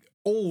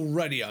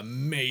already a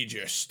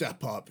major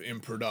step up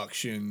in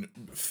production.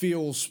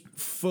 Feels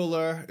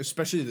fuller,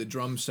 especially the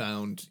drum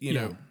sound. You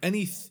know,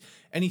 any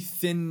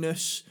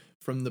thinness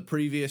from the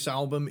previous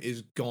album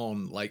is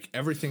gone. Like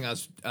everything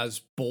has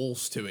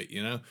balls to it.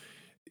 You know,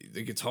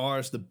 the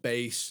guitars, the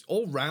bass,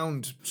 all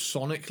round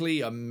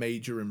sonically a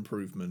major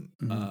improvement.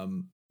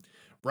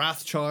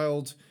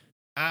 Wrathchild,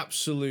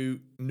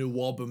 absolute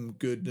Nuwobum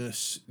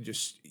goodness.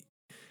 Just,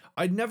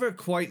 I'd never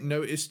quite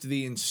noticed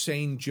the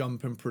insane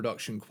jump in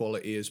production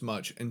quality as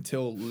much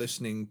until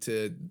listening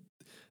to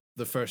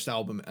the first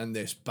album and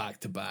this back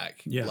to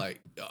back. Yeah.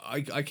 Like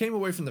I came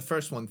away from the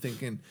first one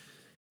thinking,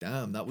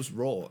 damn, that was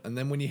raw. And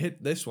then when you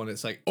hit this one,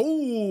 it's like,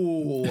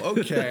 oh,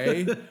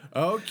 okay,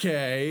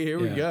 okay, here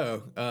we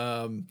go.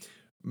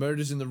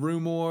 Murders in the Rue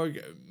Morgue,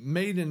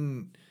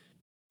 Maiden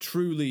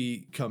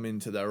truly come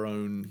into their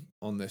own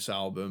on this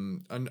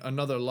album.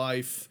 Another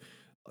Life,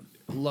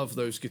 love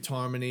those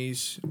guitar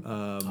harmonies.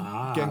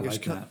 Genghis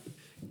like Khan. that.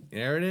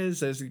 There it is.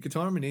 There's the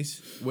guitar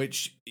harmonies,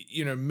 which,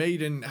 you know,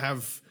 Maiden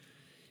have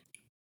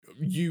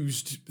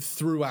used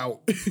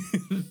throughout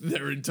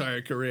their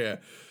entire career.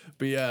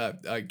 But yeah,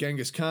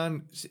 Genghis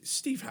Khan,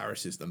 Steve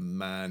Harris is the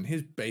man.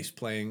 His bass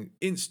playing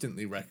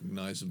instantly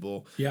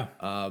recognizable. Yeah.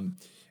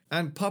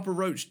 And Papa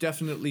Roach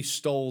definitely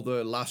stole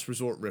the Last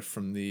Resort riff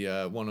from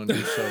the one on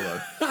his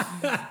solo.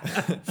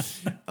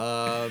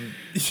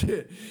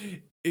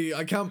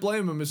 I can't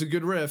blame him. It's a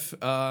good riff.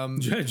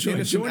 Join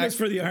us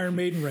for the Iron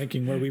Maiden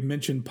ranking where we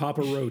mentioned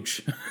Papa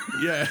Roach.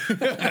 Yeah.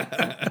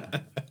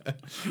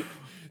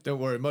 Don't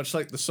worry. Much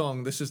like the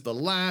song, this is the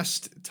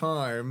last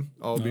time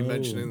I'll be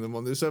mentioning them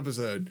on this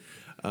episode.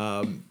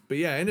 But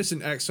yeah,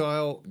 Innocent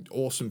Exile,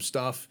 awesome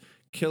stuff.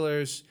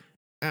 Killers,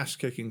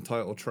 ass-kicking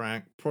title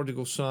track.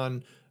 Prodigal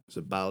Son, it's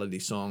a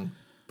ballady song.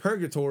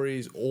 Purgatory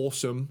is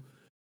awesome.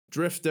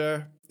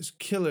 Drifter, there's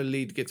killer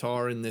lead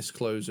guitar in this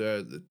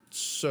closer. The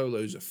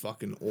solos are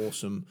fucking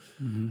awesome.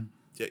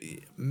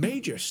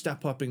 Major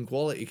step up in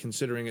quality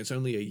considering it's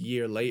only a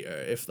year later,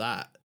 if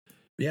that.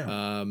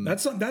 Yeah,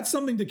 that's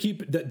something to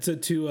keep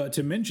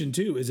to mention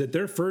too. Is that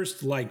their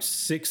first like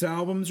 6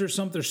 albums or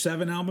something, or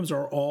 7 albums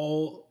are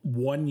all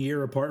 1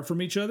 year apart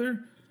from each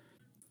other.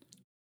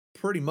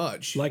 Pretty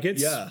much, like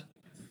it's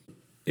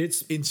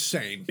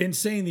insane.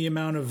 Insane the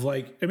amount of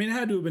like. I mean, it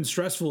had to have been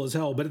stressful as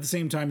hell, but at the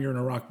same time, you're in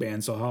a rock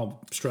band, so how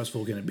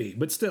stressful can it be?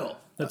 But still,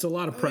 that's a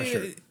lot of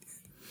pressure.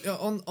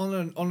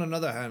 On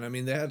another hand, I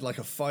mean, they had like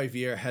a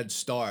 5-year head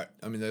start.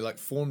 I mean, they like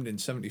formed in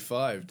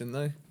 75, didn't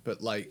they?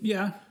 But like,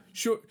 yeah.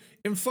 Sure,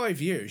 in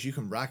 5 years, you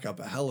can rack up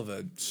a hell of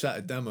a set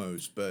of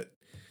demos, but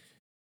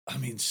I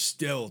mean,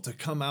 still, to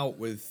come out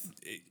with...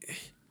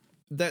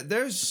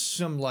 There's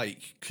some,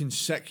 like,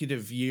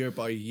 consecutive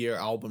year-by-year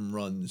album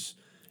runs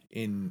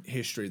in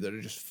history that are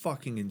just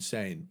fucking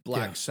insane.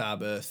 Black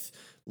Sabbath,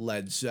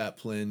 Led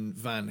Zeppelin,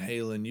 Van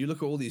Halen. You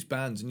look at all these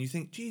bands and you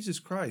think, Jesus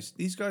Christ,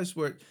 these guys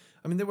were...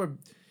 I mean,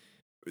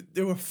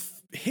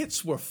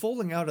 hits were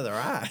falling out of their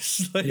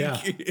ass. Like, yeah.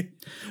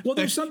 Well,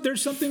 there's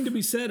something to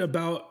be said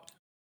about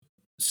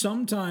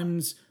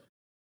sometimes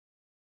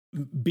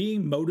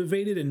being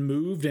motivated and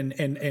moved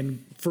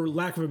and for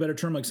lack of a better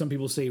term, like some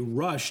people say,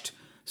 rushed.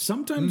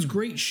 Sometimes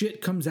great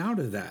shit comes out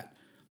of that.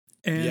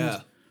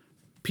 And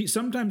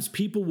sometimes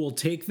people will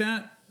take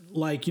that.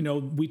 Like, you know,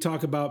 we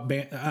talk about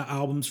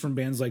albums from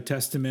bands like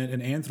Testament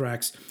and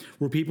Anthrax,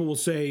 where people will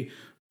say,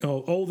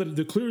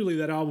 clearly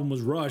that album was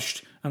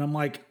rushed. And I'm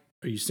like,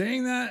 are you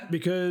saying that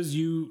because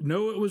you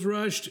know it was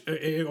rushed,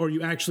 or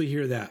you actually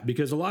hear that?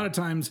 Because a lot of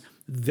times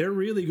they're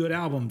really good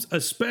albums,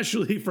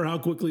 especially for how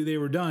quickly they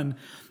were done.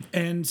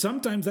 And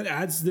sometimes that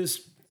adds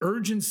this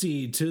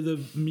urgency to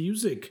the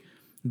music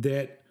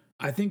that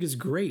I think is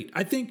great.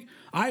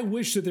 I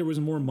wish that there was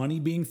more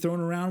money being thrown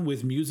around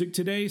with music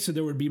today, so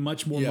there would be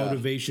much more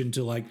motivation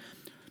to like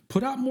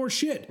put out more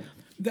shit.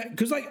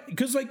 Because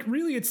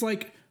really it's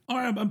like, all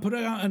right, I'm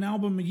putting out an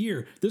album a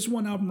year. This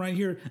one album right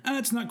here,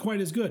 it's not quite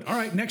as good. All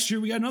right, next year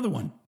we got another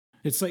one.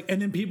 It's like,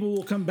 and then people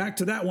will come back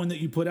to that one that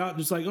you put out.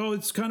 Just like, oh,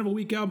 it's kind of a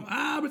weak album.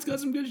 But it's got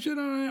some good shit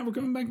on it. We're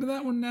coming back to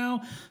that one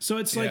now. So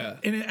it's like,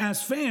 and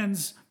as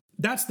fans,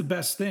 that's the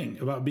best thing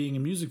about being a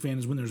music fan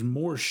is when there's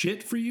more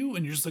shit for you,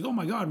 and you're just like, oh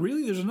my God,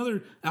 really? There's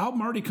another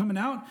album already coming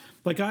out?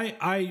 Like,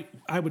 I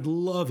would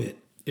love it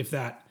if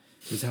that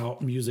is how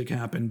music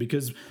happened,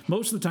 because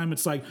most of the time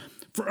it's like,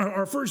 for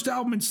our first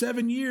album in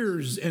 7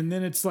 years, and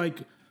then it's like,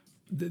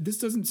 this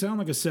doesn't sound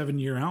like a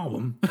 7-year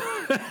album.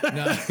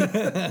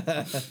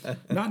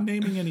 Not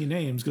naming any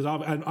names, because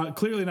I'm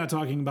clearly not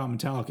talking about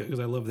Metallica, because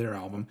I love their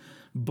album.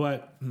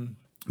 But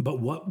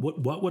what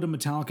would a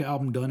Metallica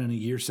album done in a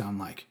year sound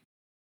like?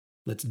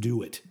 Let's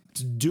do it.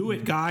 Let's do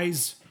it,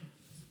 guys.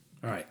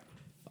 All right.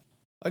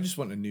 I just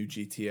want a new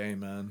GTA,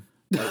 man.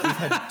 Like,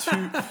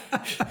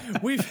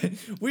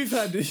 we've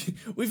had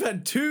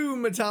two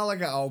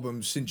Metallica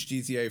albums since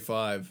GTA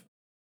 5.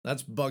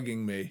 That's bugging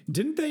me.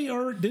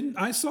 Didn't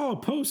I saw a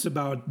post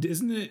about,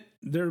 isn't it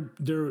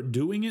they're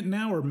doing it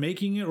now or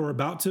making it or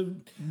about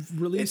to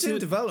release it? It's in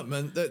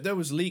development. There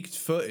was leaked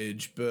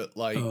footage, but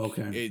like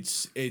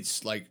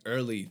it's like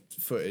early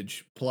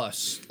footage,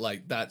 plus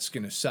like that's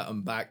going to set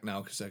them back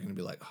now because they're going to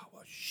be like, oh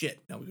well, shit,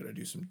 now we got to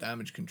do some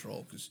damage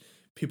control because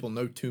people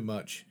know too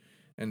much.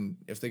 And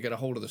if they get a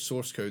hold of the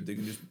source code, they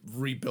can just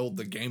rebuild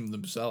the game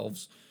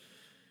themselves.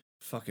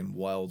 Fucking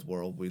wild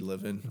world we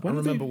live in. I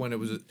remember when it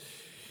was...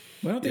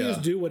 Why don't they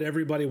just do what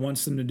everybody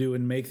wants them to do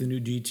and make the new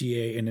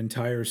GTA an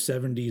entire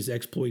 70s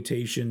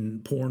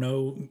exploitation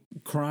porno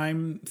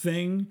crime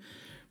thing?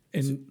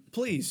 And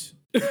please.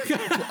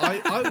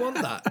 I want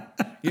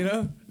that. You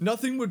know?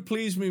 Nothing would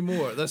please me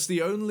more. I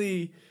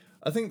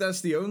think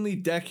that's the only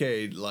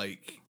decade,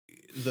 like...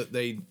 that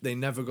they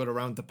never got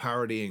around to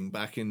parodying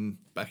back in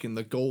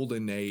the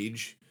golden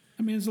age.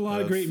 I mean, there's a lot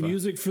of great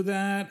music for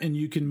that, and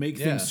you can make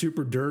things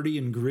super dirty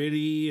and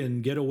gritty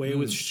and get away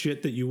with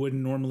shit that you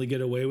wouldn't normally get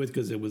away with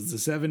because it was the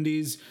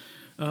 70s.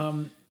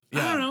 I don't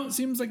know. It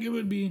seems like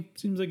it'd be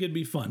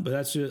fun, but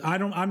that's just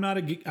I'm not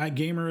a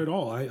gamer at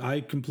all. I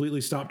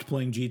completely stopped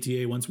playing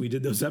GTA once we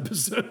did those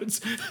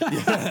episodes.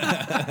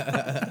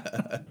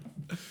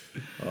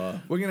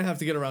 We're gonna have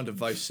to get around to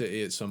Vice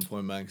City at some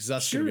point, man, because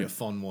that's gonna be a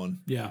fun one.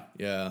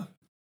 Yeah.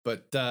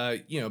 But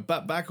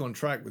back on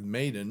track with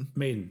Maiden.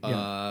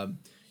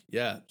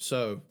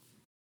 So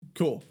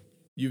cool.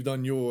 You've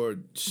done your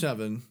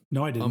 7.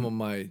 No, I didn't. I'm on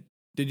my.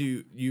 Did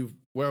you?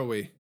 Where are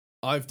we?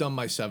 I've done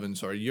my 7.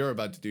 Sorry, you're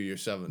about to do your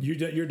 7.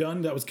 You're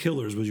done. That was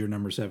Killers. Was your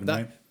number 7,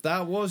 right?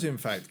 That was in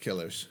fact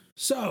Killers.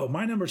 So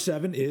my number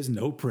 7 is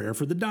No Prayer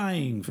for the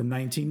Dying from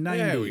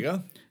 1990. There we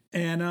go.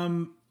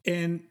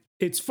 And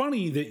it's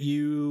funny that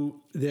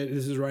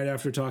this is right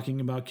after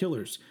talking about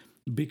Killers,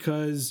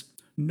 because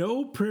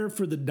No Prayer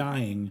for the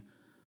Dying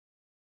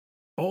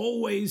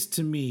always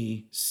to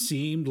me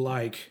seemed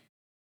like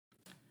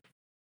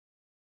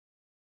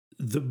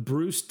the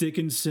Bruce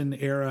Dickinson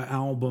era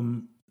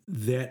album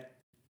that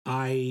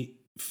I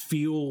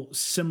feel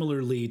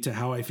similarly to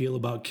how I feel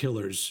about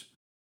Killers.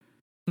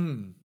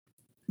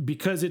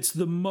 Because it's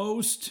the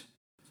most...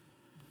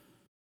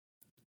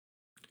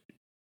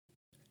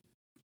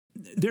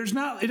 There's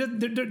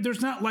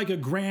not like a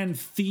grand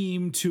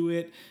theme to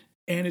it,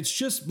 and it's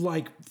just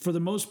like, for the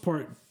most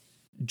part,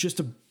 just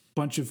a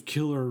bunch of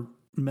killer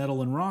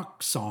metal and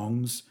rock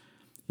songs,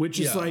 which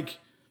is like,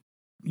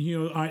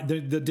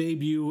 the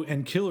debut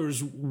and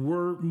Killers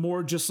were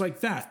more just like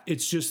that.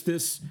 It's just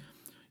this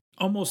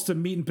almost a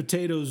meat and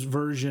potatoes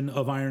version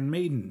of Iron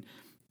Maiden.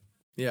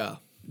 Yeah.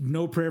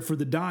 No Prayer for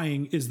the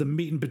Dying is the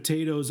meat and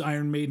potatoes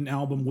Iron Maiden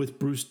album with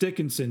Bruce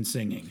Dickinson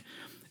singing.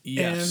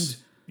 Yes. And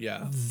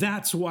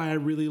that's why I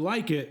really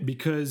like it,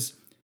 because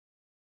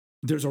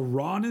there's a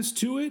rawness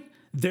to it.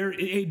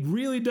 It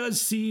really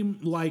does seem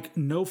like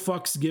no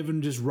fucks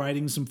given, just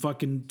writing some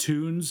fucking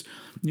tunes.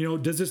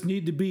 Does this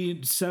need to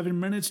be 7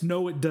 minutes?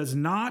 No, it does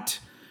not.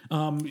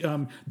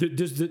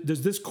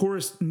 Does this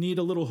chorus need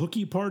a little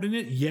hooky part in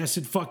it? Yes,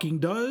 it fucking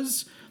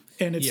does.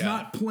 And it's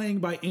not playing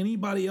by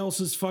anybody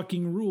else's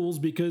fucking rules,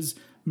 because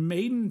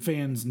Maiden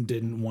fans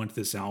didn't want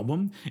this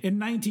album. In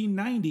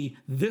 1990,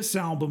 the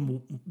sound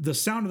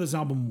of this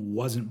album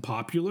wasn't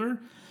popular.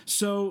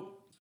 So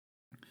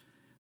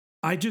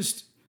I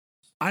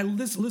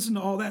listen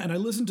to all that, and I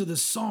listen to the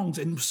songs,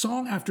 and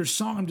song after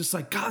song, I'm just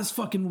like, God, this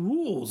fucking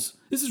rules.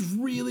 This is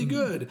really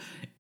good.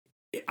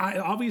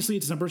 Obviously,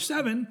 it's number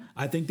 7.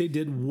 I think they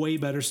did way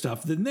better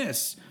stuff than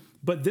this.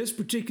 But this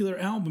particular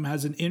album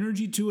has an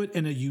energy to it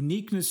and a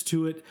uniqueness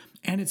to it,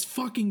 and it's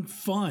fucking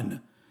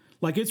fun.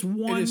 Like, it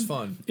is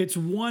fun. It's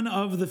one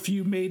of the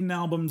few Maiden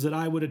albums that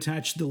I would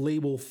attach the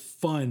label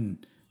fun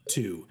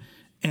to.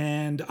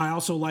 And I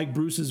also like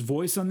Bruce's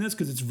voice on this,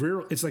 because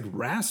it's like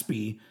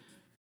raspy,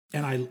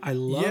 and I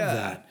love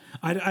that.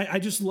 I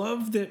just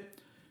love that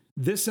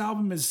this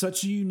album is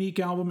such a unique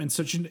album and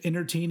such an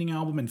entertaining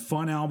album and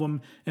fun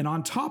album. And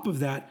on top of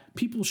that,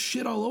 people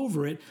shit all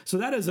over it. So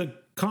that is a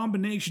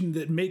combination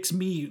that makes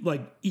me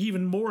like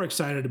even more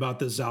excited about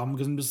this album,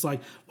 because I'm just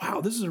like, wow,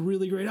 this is a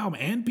really great album,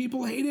 and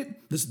people hate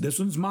it. This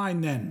one's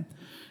mine then.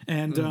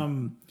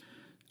 And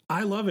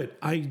I love it.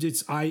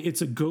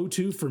 It's a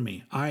go-to for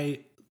me.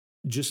 I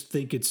just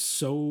think it's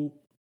so...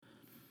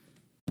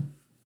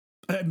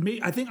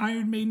 I think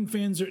Iron Maiden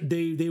fans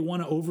they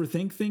want to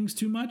overthink things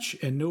too much,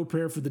 and No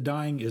Prayer for the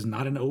Dying is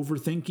not an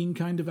overthinking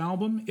kind of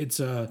album. It's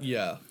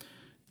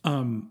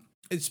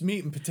it's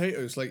meat and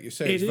potatoes, like you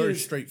say. It's very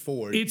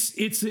straightforward.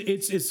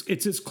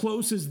 It's as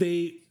close as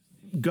they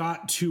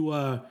got to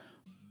a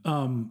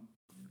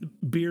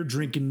beer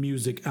drinking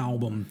music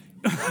album.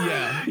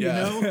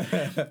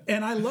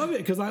 And I love it,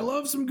 because I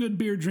love some good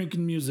beer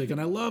drinking music,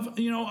 and I love,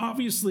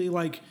 obviously,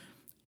 like,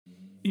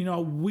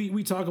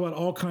 we talk about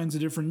all kinds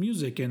of different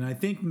music, and I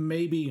think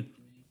maybe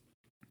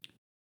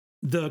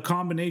the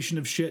combination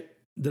of shit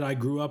that I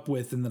grew up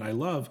with and that I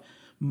love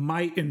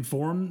might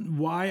inform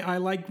why I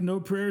like No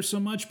Prayer so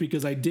much,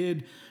 because I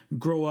did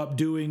grow up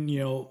doing,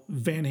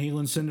 Van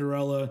Halen,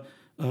 Cinderella,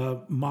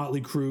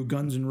 Motley Crue,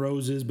 Guns N'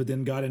 Roses, but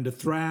then got into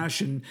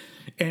thrash, and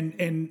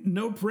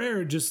No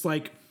Prayer, just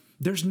like,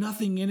 there's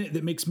nothing in it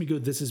that makes me go,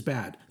 this is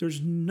bad. There's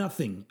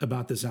nothing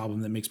about this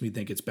album that makes me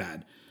think it's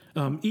bad.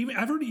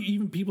 I've heard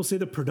even people say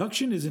the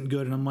production isn't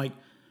good, and I'm like,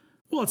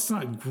 well, it's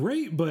not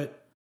great,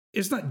 but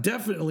it's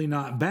definitely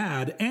not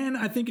bad, and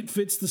I think it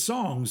fits the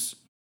songs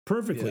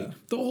perfectly. Yeah.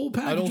 The whole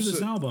package of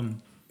this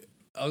album.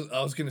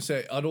 I was going to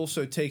say, I'd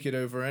also take it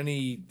over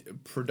any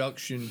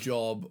production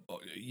job,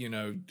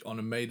 on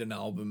a Maiden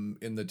album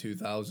in the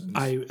 2000s.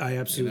 I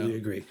absolutely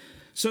agree.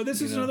 So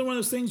this is another one of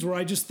those things where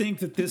I just think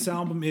that this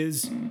album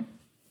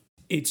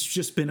it's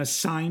just been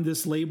assigned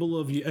this label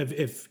of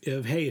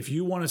hey, if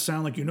you want to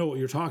sound like you know what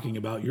you're talking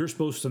about, you're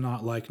supposed to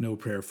not like No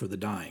Prayer for the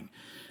Dying.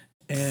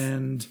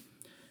 And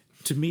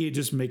to me, it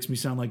just makes me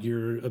sound like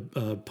you're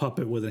a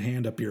puppet with a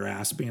hand up your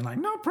ass being like,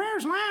 no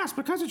prayers last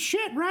because it's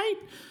shit, right?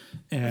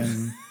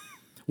 And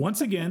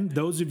Once again,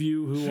 those of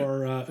you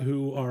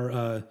who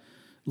are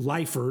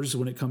lifers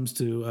when it comes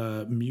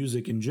to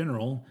music in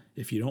general,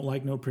 if you don't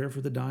like No Prayer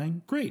for the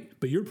Dying, great.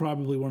 But you're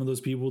probably one of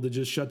those people that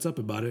just shuts up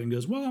about it and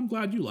goes, well, I'm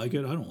glad you like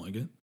it. I don't like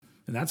it.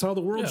 And that's how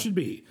the world should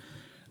be.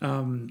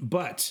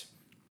 But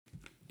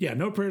yeah,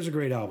 No Prayer is a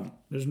great album.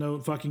 There's no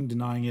fucking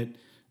denying it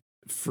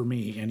for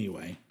me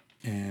anyway.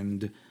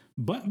 And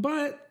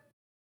but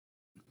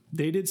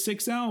they did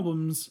 6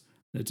 albums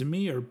that to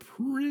me are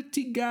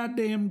pretty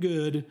goddamn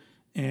good.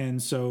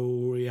 And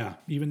so, yeah,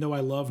 even though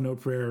I love No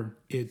Prayer,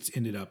 it's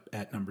ended up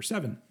at number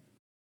 7.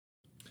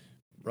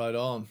 Right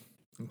on.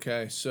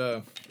 Okay,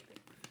 so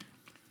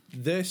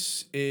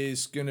this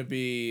is going to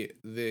be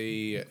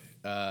the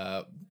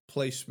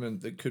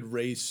placement that could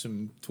raise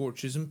some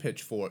torches and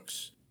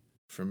pitchforks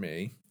for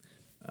me.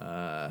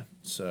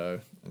 So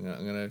I'm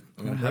gonna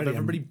have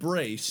everybody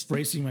braced.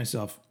 Bracing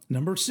myself.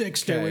 Number 6,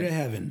 Stairway to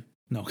Heaven.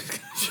 No.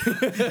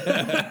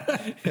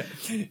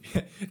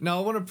 Now,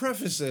 I want to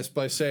preface this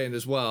by saying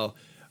as well,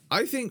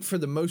 I think for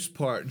the most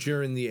part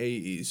during the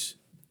 80s,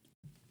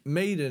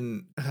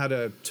 Maiden had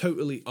a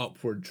totally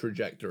upward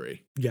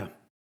trajectory. Yeah.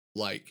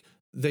 Like,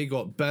 they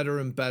got better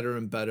and better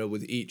and better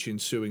with each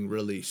ensuing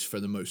release for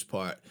the most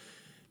part.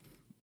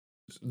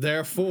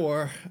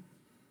 Therefore,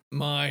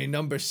 my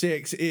number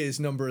 6 is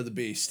Number of the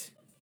Beast.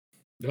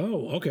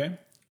 Oh, okay.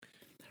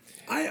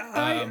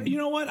 I you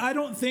know what? I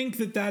don't think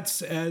that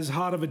that's as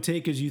hot of a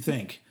take as you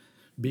think,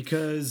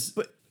 because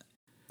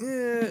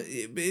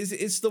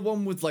it's the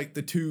one with like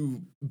the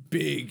 2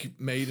 big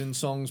Maiden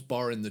songs,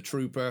 barring the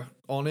Trooper,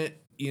 on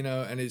it, you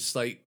know, and it's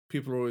like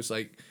people are always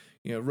like,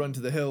 you know, Run to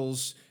the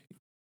Hills,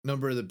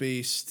 Number of the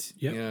Beast,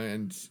 you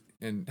know,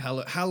 and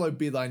Hallowed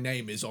Be Thy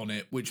Name is on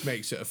it, which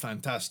makes it a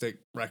fantastic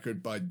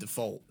record by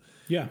default.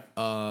 Yeah.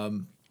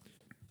 But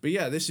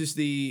yeah, this is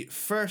the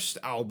first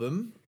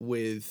album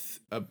with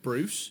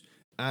Bruce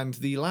and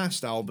the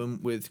last album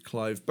with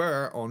Clive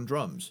Burr on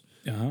drums.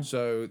 Uh-huh.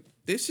 So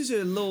this is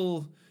a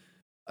little...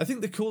 I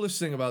think the coolest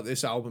thing about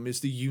this album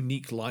is the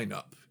unique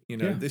lineup. You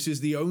know, this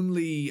is the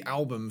only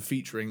album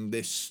featuring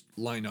this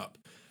lineup.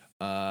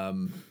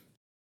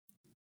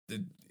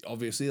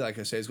 Obviously, like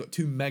I say, it's got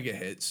 2 mega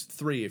hits,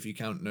 3 if you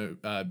count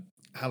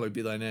Hallowed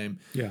Be Thy Name.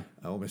 Yeah.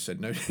 I almost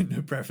said no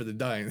Prayer for the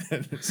Dying,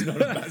 then it's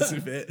not a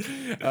massive hit.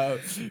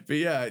 But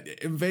yeah,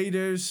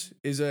 Invaders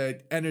is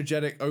an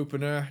energetic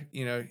opener,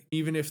 you know,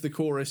 even if the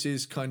chorus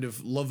is kind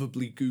of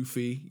lovably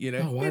goofy, you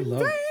know. Oh, I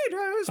love it.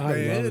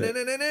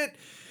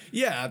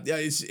 Yeah,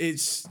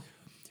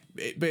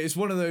 but it's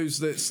one of those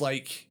that's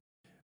like,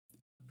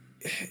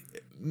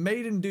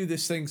 Maiden do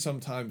this thing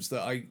sometimes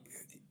that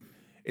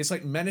it's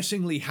like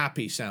menacingly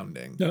happy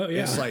sounding. Oh,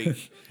 yeah.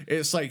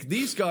 It's like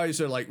these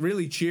guys are like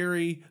really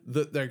cheery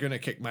that they're gonna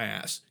kick my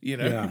ass. You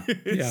know, yeah.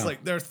 It's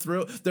like they're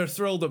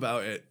thrilled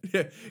about it.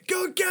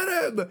 Go get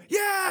him!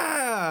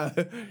 Yeah,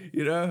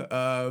 you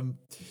know.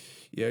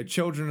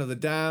 Children of the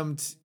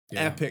Damned,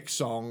 epic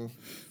song,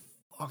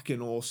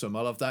 fucking awesome.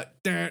 I love that.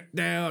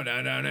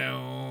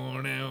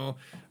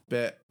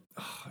 But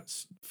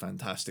it's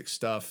fantastic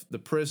stuff. The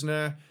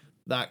Prisoner.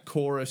 That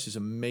chorus is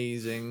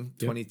amazing.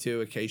 22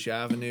 Acacia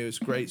Avenue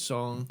is a great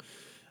song.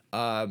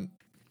 And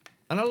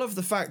I love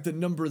the fact that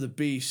Number of the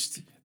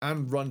Beast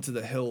and Run to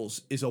the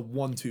Hills is a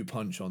 1-2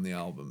 punch on the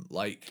album.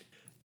 Like,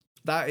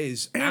 that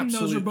is absolute And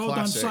those are both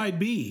classic. on side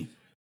B.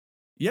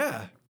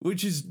 Yeah,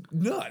 which is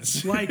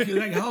nuts. like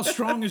how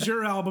strong is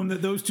your album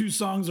that those 2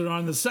 songs are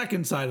on the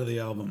second side of the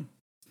album?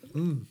 I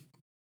mean,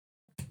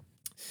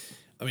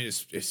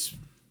 it's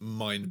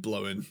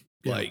mind-blowing.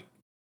 Yeah. Like...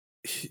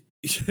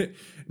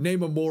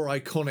 Name a more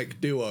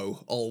iconic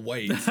duo, I'll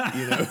wait,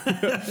 you know.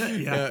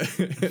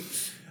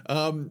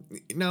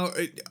 Now,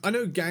 I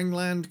know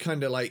Gangland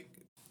kind of like,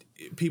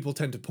 people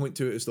tend to point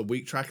to it as the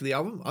weak track of the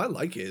album. I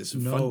like it. It's a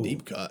fun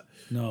deep cut.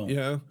 No. You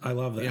know? I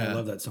love that. I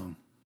love that song.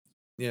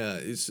 Yeah,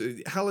 it's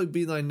Hallowed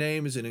Be Thy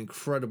Name is an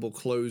incredible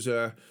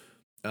closer.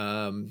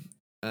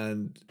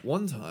 And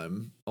one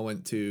time I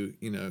went to,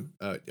 you know,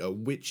 a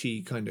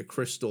witchy kind of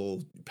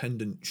crystal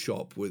pendant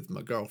shop with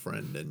my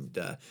girlfriend, and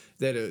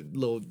they had a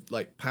little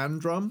like pan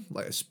drum,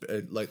 like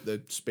like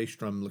the space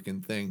drum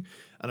looking thing.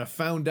 And I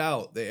found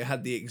out that it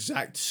had the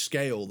exact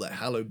scale that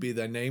Hallowed Be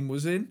Thy Name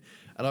was in.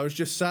 And I was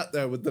just sat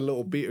there with the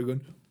little beater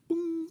going,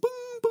 boom,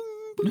 boom,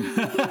 boom,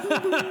 boom,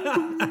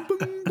 boom, boom,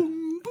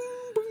 boom,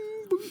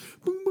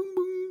 boom,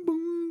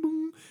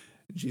 boom.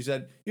 And she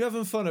said, "You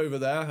having fun over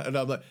there?" And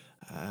I'm like,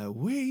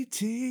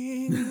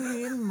 waiting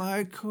in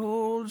my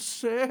cold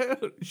cell.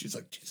 She's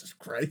like, Jesus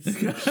Christ.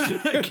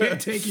 I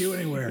can't take you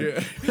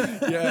anywhere.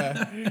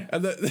 Yeah.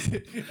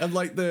 And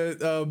like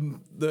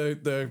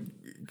the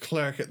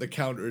clerk at the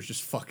counter is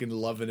just fucking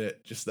loving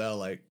it. Just there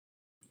like,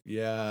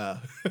 yeah.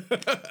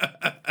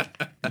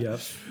 Yep.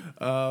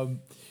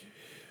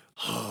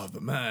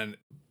 But man,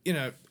 you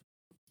know,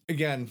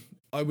 again,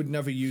 I would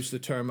never use the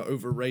term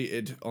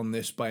overrated on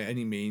this by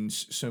any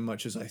means, so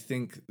much as I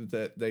think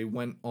that they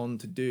went on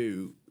to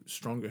do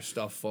stronger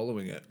stuff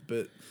following it.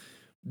 But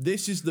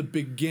this is the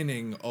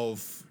beginning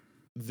of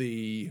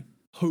the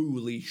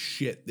holy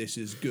shit, this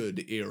is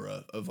good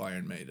era of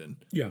Iron Maiden.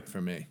 Yeah.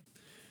 For me.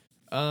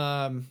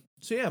 So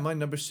yeah, my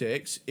number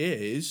 6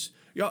 is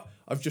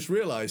I've just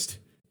realized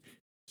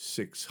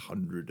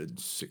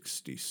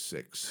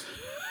 666.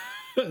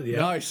 Yeah.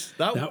 Nice.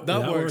 That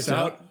works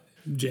out.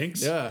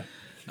 Jinx. Yeah.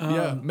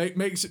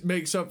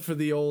 Makes up for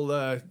the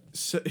old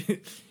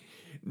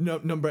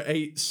number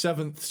 8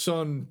 seventh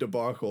son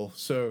debacle.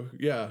 So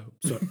yeah.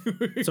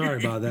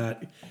 Sorry about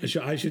that. I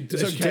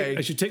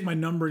should take my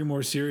numbering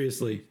more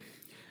seriously.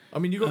 I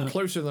mean, you got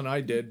closer than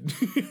I did.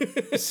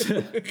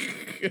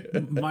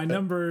 My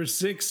number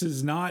 6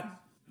 is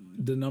not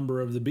the number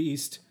of the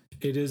beast.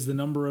 It is the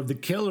number of the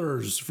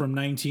Killers from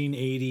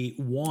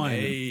 1981.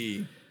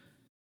 Hey.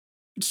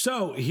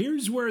 So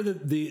here's where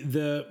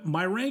the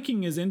my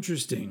ranking is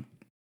interesting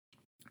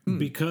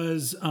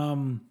because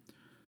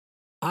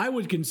I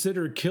would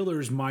consider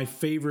Killers my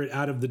favorite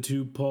out of the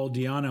 2 Paul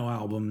Di'Anno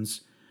albums,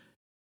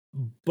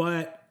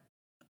 but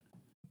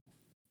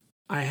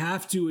I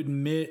have to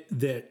admit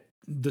that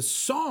the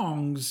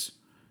songs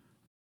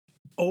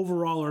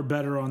overall are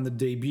better on the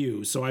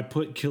debut. So I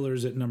put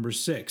Killers at number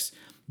 6.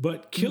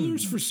 But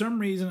Killers, for some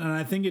reason, and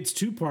I think it's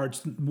 2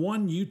 parts.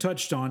 One you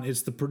touched on,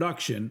 it's the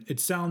production. It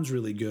sounds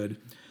really good.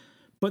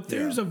 But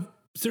there's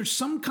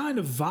some kind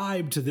of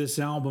vibe to this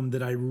album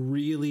that I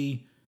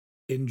really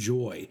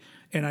enjoy.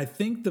 And I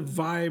think the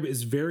vibe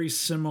is very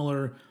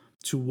similar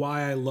to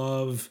why I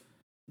love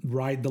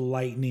Ride the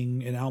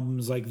Lightning and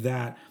albums like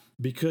that,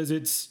 because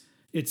it's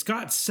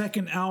got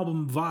second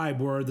album vibe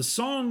where the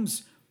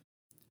songs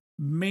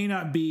may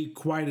not be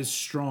quite as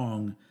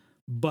strong,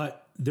 but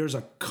there's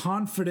a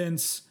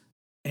confidence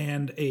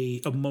and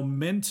a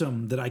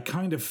momentum that I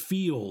kind of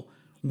feel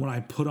when I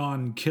put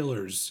on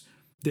Killers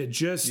that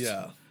just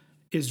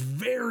is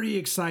very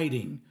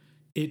exciting.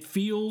 It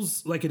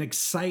feels like an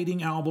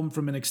exciting album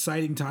from an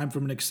exciting time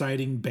from an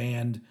exciting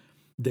band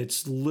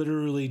that's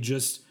literally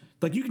just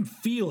like you can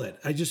feel it.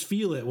 I just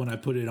feel it when I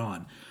put it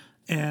on.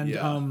 And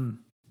and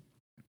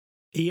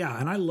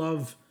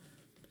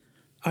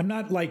I'm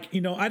not like,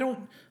 I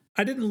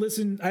haven't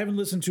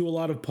listened to a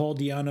lot of Paul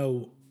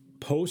Di'Anno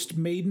post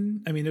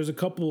Maiden. I mean, there's a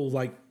couple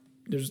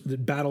there's the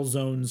Battle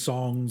Zone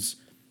songs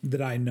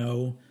that I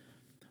know,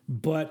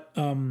 but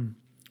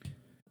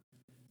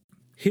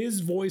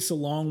his voice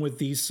along with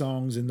these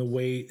songs and the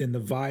way and the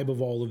vibe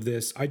of all of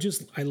this, I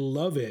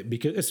love it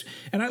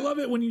and I love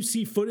it when you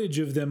see footage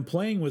of them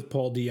playing with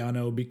Paul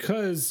Di'Anno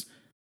because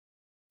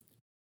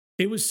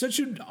it was such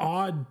an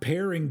odd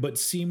pairing, but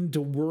seemed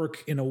to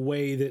work in a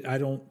way that I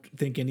don't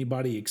think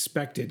anybody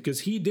expected. Because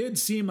he did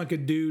seem like a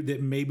dude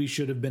that maybe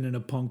should have been in a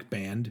punk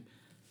band.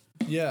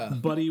 Yeah.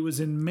 But he was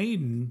in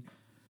Maiden.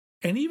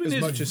 And even as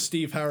much as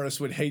Steve Harris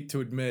would hate to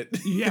admit.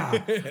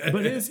 Yeah.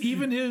 But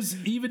even his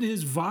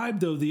vibe,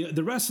 though,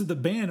 the rest of the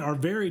band are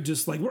very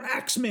just like, we're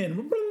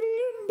Axemen.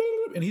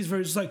 And he's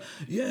very just like,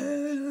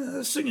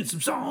 yeah, singing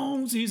some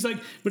songs. He's like,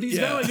 but he's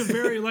got like a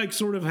very like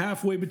sort of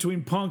halfway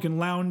between punk and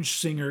lounge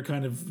singer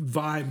kind of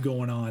vibe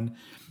going on.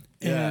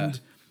 Yeah. And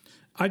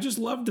I just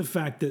love the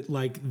fact that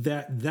like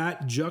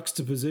that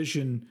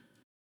juxtaposition,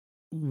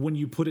 when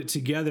you put it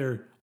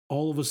together,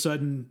 all of a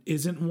sudden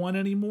isn't one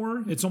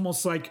anymore. It's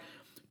almost like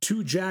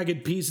 2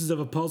 jagged pieces of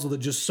a puzzle that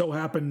just so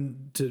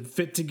happen to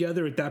fit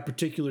together at that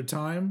particular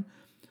time.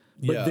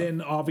 But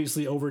then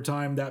obviously over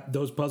time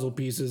those puzzle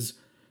pieces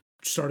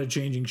started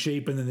changing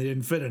shape and then they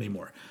didn't fit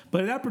anymore. But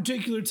at that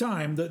particular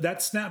time,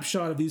 that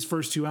snapshot of these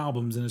first 2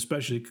 albums, and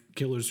especially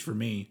Killers for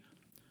me,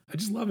 I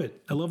just love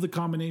it. I love the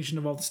combination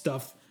of all the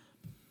stuff.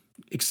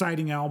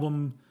 Exciting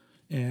album,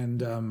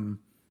 and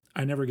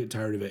I never get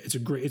tired of it. It's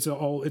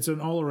an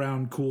all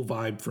around cool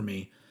vibe for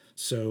me.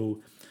 So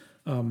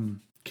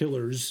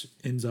Killers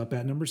ends up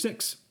at number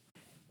 6.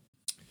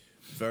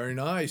 Very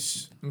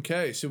nice.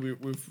 Okay, so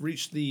we've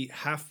reached the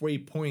halfway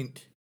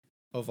point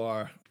of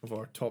our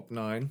top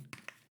 9.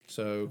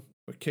 So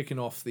we're kicking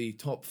off the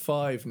top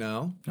 5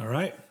 now. All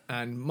right.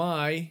 And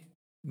my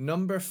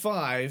number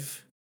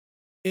 5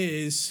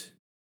 is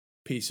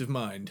Peace of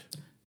Mind.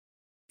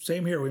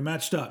 Same here. We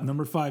matched up.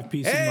 Number 5,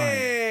 Peace of Mind.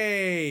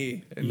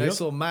 Hey! A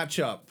nice little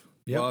matchup.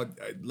 Yep. Well,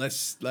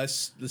 let's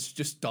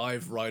just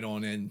dive right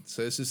on in.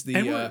 So this is the...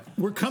 And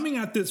we're coming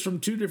at this from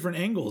 2 different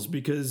angles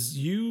because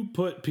you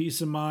put Peace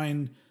of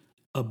Mind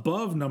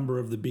above Number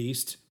of the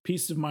Beast.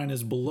 Peace of Mind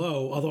is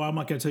below, although I'm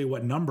not going to tell you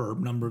what number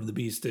of the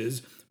Beast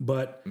is,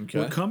 but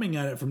we're coming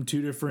at it from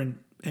 2 different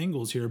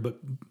angles here, but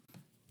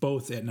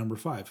both at number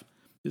 5.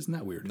 Isn't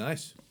that weird?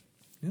 Nice.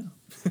 Yeah.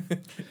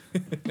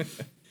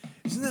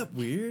 Isn't that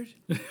weird?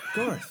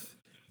 Garth,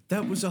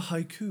 that was a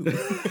haiku.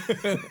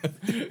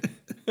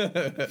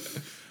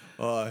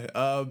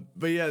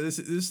 But yeah, this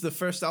is the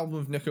first album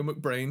of Nico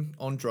McBrain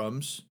on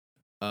drums,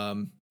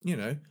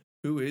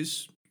 who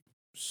is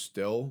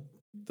still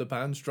the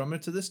band's drummer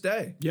to this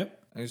day. Yep.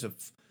 And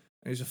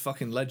he's a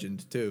fucking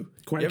legend too.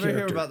 Quite you a ever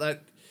character. hear about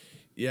that?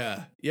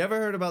 Yeah. You ever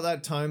heard about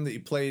that time that he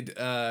played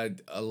a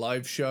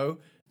live show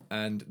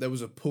and there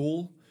was a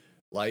pool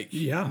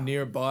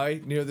nearby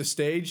near the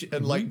stage,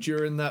 and like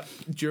during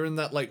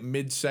that like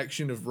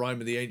midsection of Rime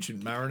of the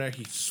Ancient Mariner,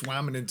 he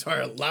swam an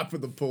entire lap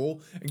of the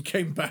pool and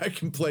came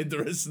back and played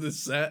the rest of the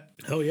set.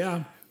 Oh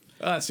yeah.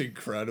 That's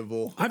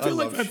incredible. I feel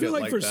like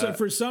for that.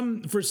 for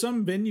some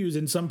venues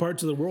in some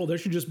parts of the world, there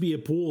should just be a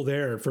pool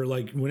there for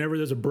like whenever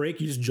there's a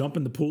break, you just jump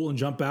in the pool and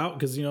jump out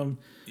because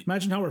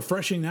imagine how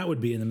refreshing that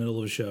would be in the middle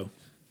of a show.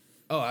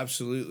 Oh,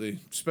 absolutely,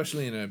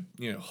 especially in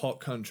a hot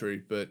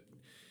country. But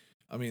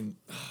I mean,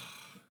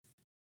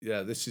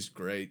 yeah, this is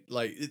great.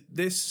 Like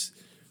this.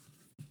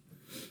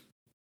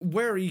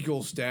 Where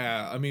Eagles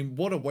Dare, I mean,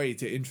 what a way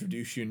to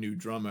introduce your new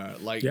drummer.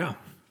 Like, yeah.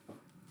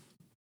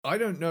 I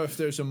don't know if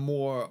there's a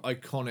more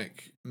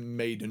iconic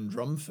Maiden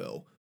drum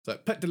fill. It's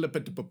like, I mean,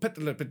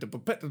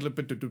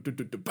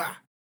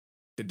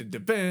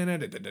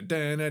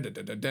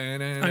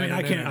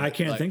 I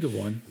can't think of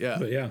one. Yeah.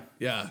 But yeah.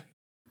 Yeah.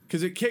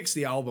 Because it kicks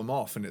the album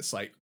off and it's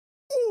like,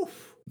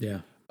 oof.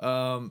 Yeah.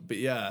 But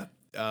yeah,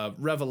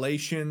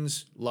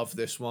 Revelations, love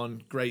this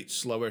one. Great,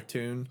 slower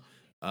tune.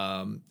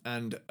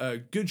 And a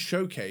good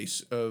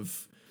showcase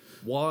of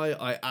why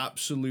I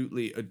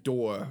absolutely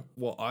adore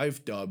what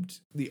I've dubbed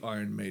the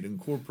Iron Maiden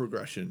chord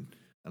progression.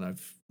 And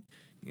I've,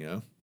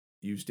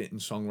 used it in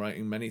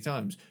songwriting many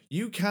times.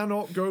 You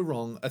cannot go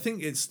wrong. I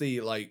think it's the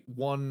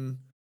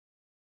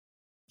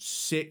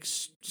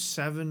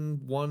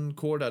 1-6-7-1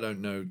 chord. I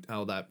don't know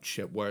how that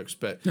shit works,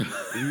 but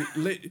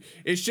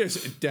it's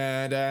just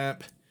da-da,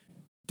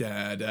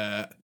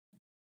 da-da,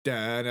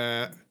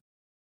 da-da,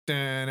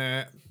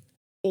 da-da.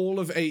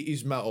 All of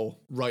 80s metal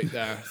right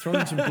there. Throw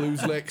in some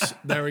blues licks.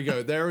 There we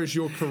go. There is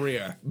your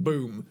career.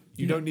 Boom.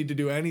 You don't need to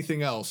do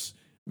anything else.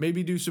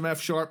 Maybe do some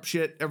F-sharp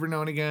shit every now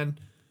and again.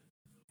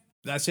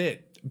 That's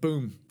it.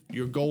 Boom.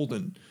 You're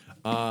golden.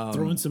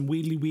 Throw in some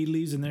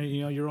wheedlies in there,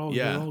 you're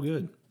all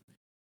good.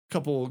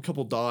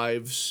 Couple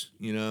dives,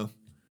 You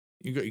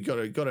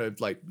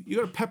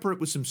gotta pepper it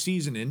with some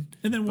seasoning.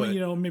 And then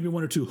maybe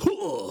one or two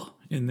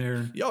in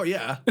there. Oh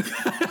yeah.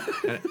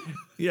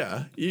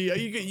 Yeah,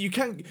 you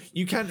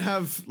can't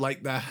have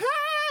like the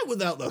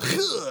without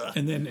the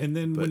and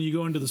then when you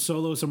go into the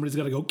solo, somebody's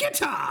got to go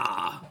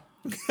guitar.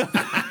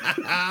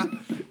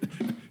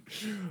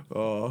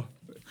 Oh,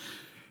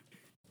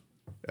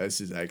 this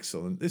is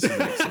excellent. This is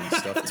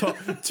excellent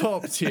stuff.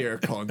 Top tier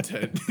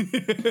content.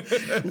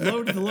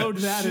 load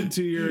that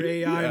into your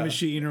AI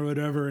machine or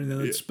whatever, and then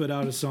it spit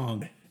out a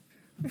song.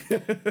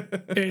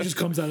 And it just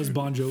comes out as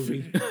Bon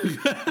Jovi.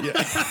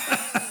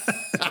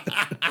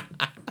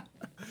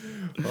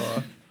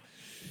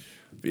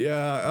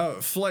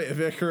 Flight of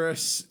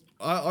Icarus.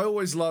 I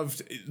always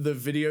loved the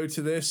video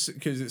to this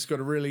because it's got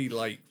a really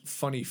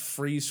funny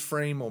freeze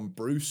frame on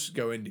Bruce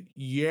going,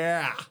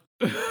 yeah.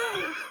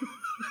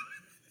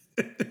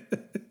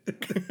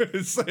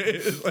 it's like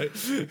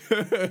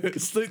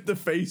the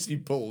face he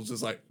pulls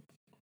is like.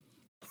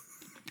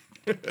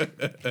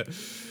 But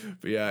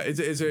yeah,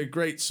 it's a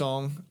great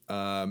song.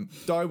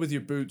 Die with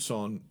Your Boots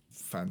On,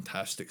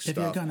 fantastic stuff.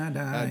 If you're gonna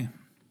die.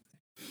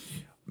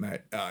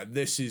 Mate,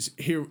 this is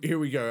here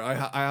we go. I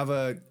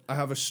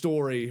have a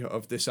story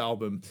of this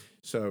album.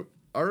 So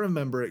I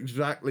remember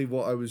exactly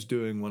what I was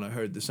doing when I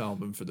heard this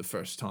album for the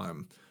first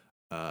time.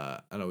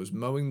 And I was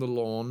mowing the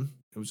lawn.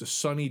 It was a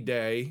sunny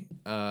day.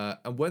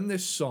 And when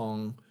this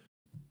song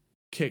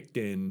kicked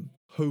in,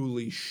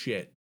 holy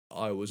shit,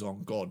 I was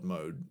on God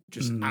mode.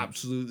 Just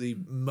absolutely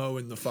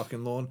mowing the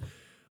fucking lawn.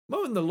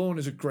 Mowing the lawn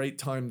is a great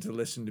time to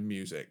listen to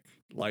music.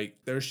 Like,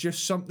 there's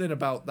just something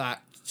about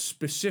that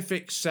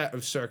specific set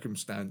of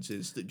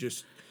circumstances that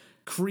just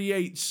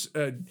creates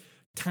a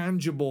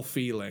tangible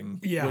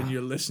feeling when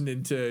you're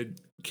listening to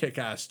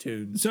kick-ass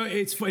tunes. So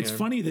it's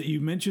funny that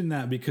you mentioned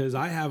that because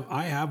I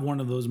have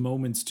one of those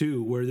moments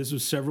too where this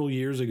was several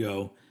years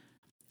ago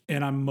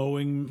and I'm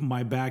mowing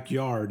my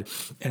backyard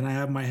and I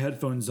have my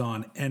headphones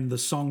on and the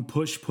song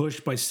Push Push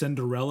by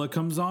Cinderella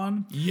comes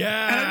on.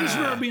 Yeah. And I just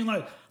remember being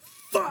like,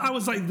 fuck, I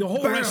was like the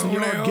whole rest of the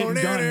yard getting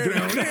done.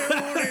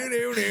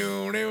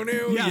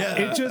 Yeah,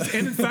 it just,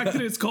 and in fact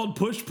that it's called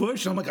Push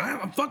Push. I'm like,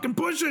 I'm fucking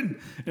pushing.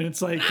 And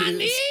it's like, I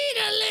need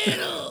a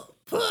little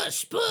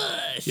push.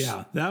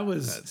 Yeah, that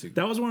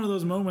was one of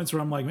those moments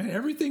where I'm like, man,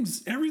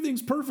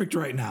 everything's perfect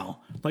right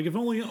now. Like if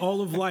only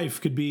all of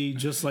life could be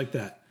just like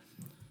that.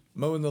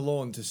 Mowing the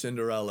lawn to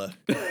Cinderella.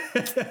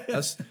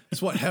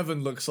 That's what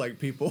heaven looks like,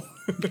 people.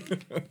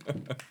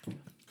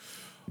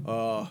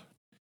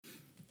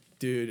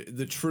 Dude,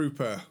 The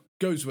Trooper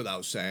goes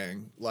without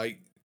saying. Like,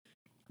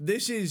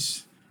 this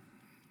is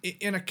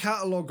in a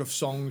catalogue of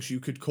songs you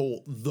could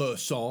call the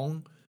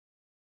song.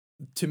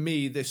 To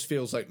me, this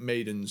feels like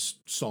Maiden's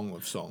Song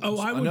of Songs. Oh,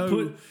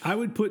 I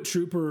would put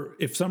Trooper,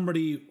 if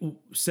somebody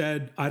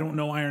said, I don't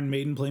know Iron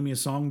Maiden, play me a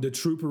song, The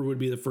Trooper would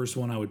be the first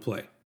one I would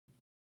play.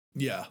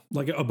 Yeah.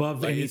 Like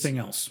above anything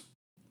else.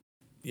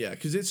 Yeah,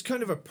 because it's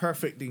kind of a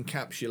perfect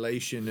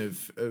encapsulation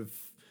of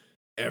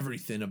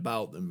everything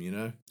about them, you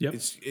know? Yep.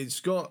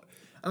 It's got,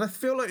 and I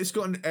feel like it's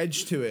got an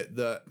edge to it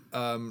that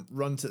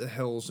Run to the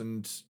Hills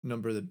and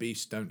Number of the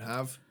Beast don't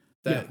have.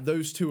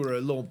 Those two are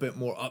a little bit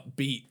more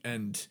upbeat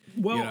and,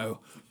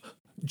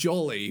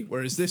 jolly,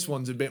 whereas this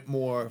one's a bit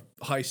more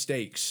high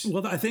stakes.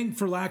 Well, I think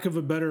for lack of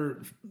a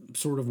better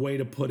sort of way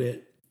to put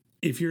it,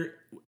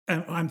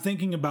 I'm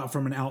thinking about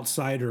from an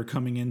outsider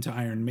coming into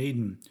Iron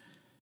Maiden.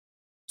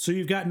 So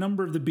you've got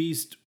Number of the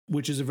Beast,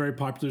 which is a very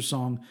popular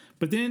song,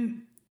 but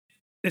then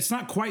it's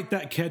not quite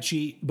that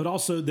catchy, but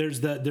also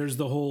there's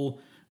the whole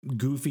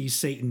goofy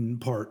Satan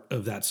part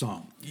of that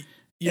song.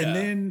 Yeah. And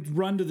then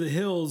Run to the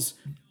Hills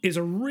is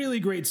a really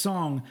great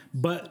song,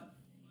 but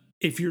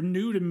if you're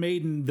new to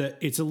Maiden, that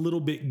it's a little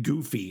bit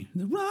goofy.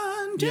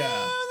 Run to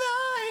the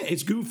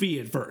it's goofy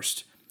at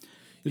first.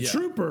 The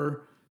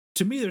Trooper,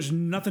 to me, there's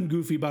nothing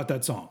goofy about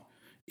that song.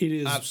 It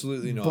is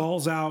absolutely not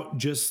balls out,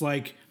 just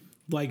like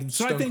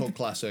so. Stone Cold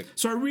classic.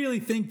 So I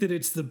really think that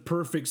it's the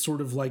perfect sort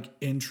of like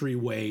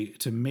entryway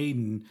to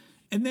Maiden,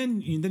 and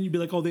then you'd be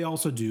like, oh, they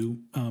also do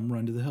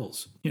Run to the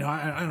Hills. You know,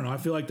 I don't know. I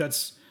feel like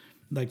that's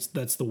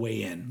the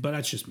way in, but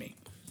that's just me.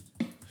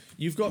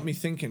 You've got me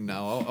thinking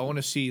now. I want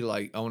to see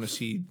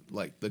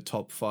the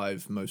top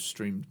 5 most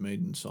streamed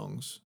Maiden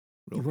songs.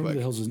 Run to the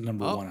Hills is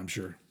number 1, I'm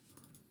sure.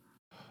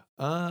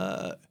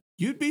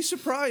 You'd be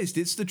surprised.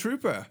 It's the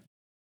Trooper.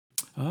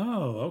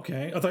 Oh,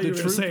 okay. I thought you were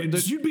going to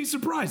say, you'd be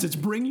surprised. It's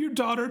Bring Your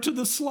Daughter to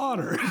the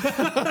Slaughter.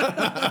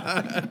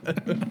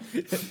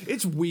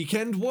 It's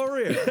Weekend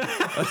Warrior.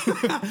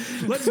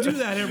 Let's do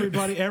that,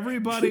 everybody.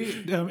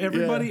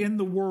 Everybody in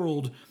the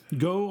world,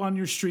 go on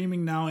your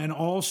streaming now and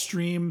all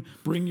stream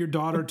Bring Your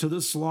Daughter to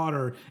the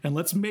Slaughter, and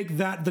let's make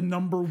that the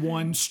number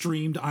 1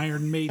 streamed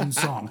Iron Maiden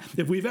song.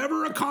 If we've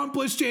ever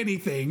accomplished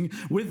anything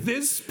with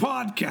this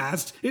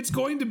podcast, it's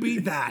going to be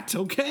that,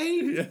 okay?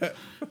 Yeah.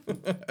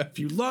 If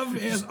you love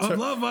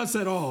us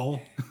at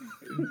all.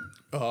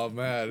 Oh,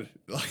 man.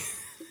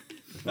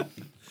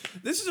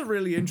 This is a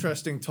really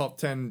interesting top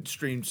 10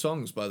 streamed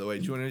songs, by the way.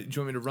 Do you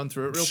want me to run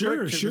through it real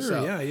quick?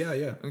 Sure.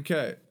 Yeah.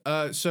 Okay.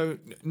 So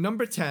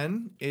number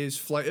 10 is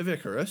Flight of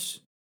Icarus.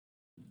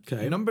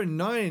 Okay. Number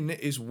 9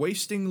 is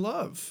Wasting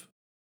Love.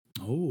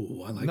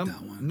 Oh, I like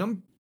that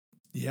one.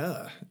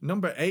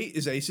 Number 8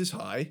 is Aces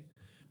High.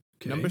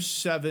 Okay. Number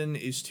 7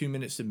 is 2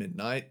 Minutes to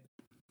Midnight.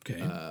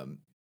 Okay.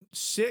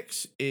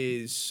 6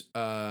 is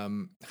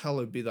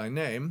Hallowed Be Thy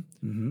Name.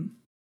 Mm-hmm.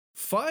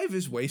 5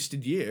 is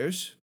Wasted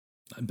Years.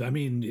 I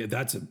mean, it's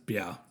a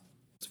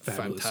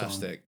fabulous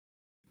fantastic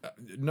song.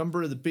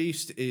 Number of the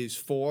Beast is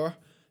 4.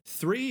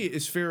 3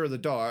 is Fear of the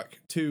Dark.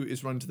 2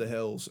 is Run to the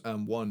Hills,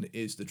 and 1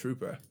 is The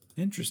Trooper.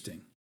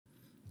 Interesting.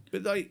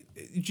 But do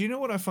you know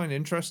what I find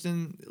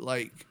interesting?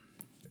 And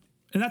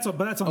that's on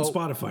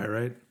Spotify,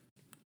 right?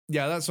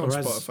 Yeah, that's on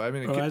Spotify. I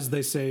mean, as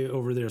they say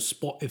over there,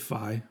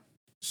 Spotify.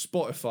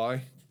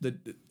 Spotify.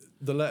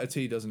 The letter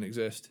T doesn't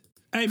exist.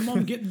 Hey,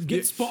 Mom, get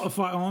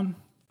Spotify on.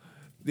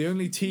 The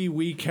only tea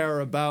we care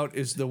about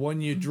is the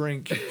one you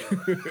drink.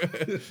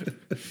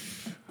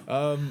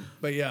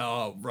 But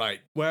yeah, right.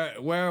 Where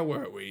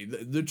were we?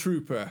 The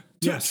Trooper.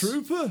 Yes.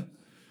 Trooper?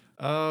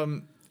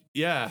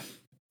 Yeah.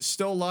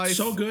 Still Life.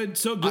 So good.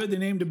 They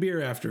named a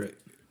beer after it.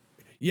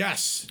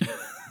 Yes.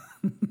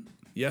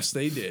 Yes,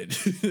 they did.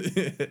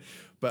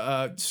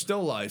 But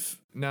Still Life.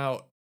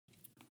 Now,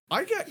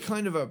 I get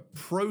kind of a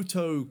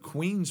proto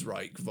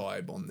Queensryche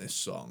vibe on this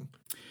song.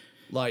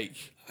 I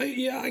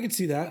can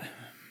see that.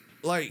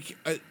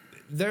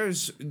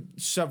 There's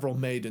several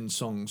Maiden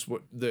songs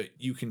that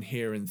you can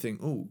hear and think,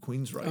 oh,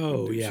 Queensryche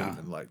would do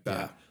something like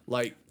that.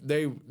 Yeah.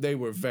 They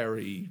were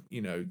very,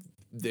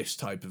 this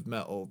type of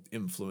metal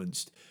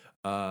influenced.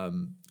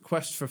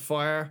 Quest for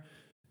Fire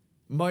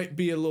might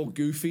be a little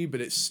goofy,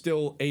 but it's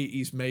still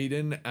 80s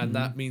Maiden, and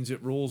that means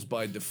it rules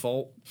by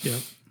default. Yeah.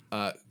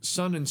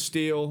 Sun and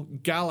Steel,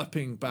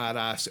 galloping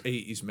badass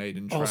 80s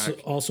Maiden track.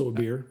 Also a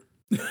beer.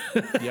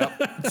 Yep.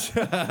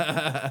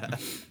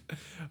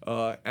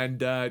 And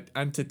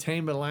To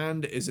Tame a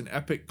Land is an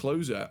epic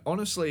closer.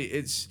 Honestly,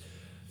 it's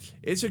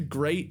a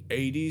great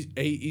 80s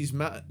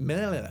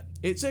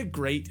it's a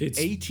great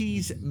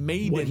 80s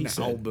Maiden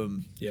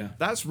album. Yeah.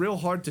 That's real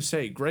hard to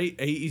say. Great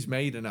 80s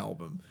Maiden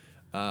album.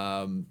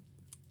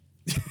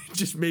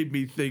 Just made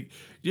me think.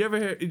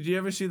 Did you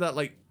ever see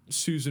that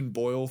Susan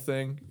Boyle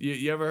thing?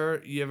 You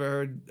ever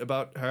heard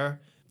about her?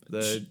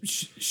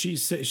 She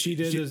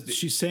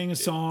sang a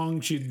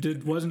song. She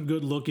wasn't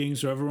good looking,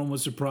 so everyone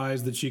was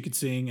surprised that she could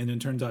sing, and it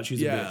turns out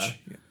she's a bitch.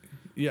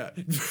 Yeah.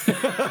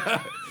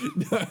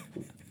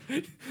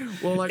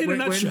 Well, in a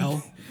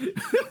nutshell.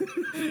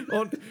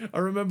 I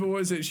remember, what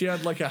was it? She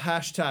had a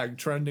hashtag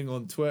trending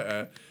on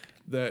Twitter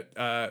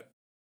that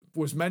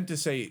was meant to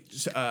say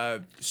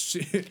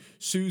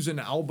Susan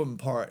album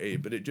party,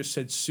 but it just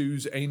said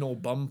Sue's anal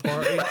bum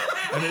party,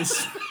 and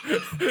it's.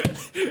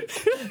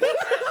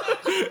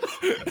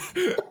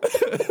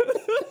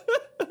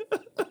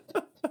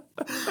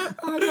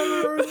 I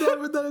never heard that,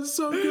 but that is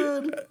so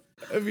good.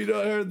 Have you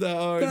not heard that?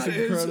 Oh, it's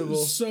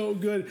incredible. Is so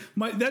good.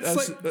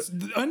 That's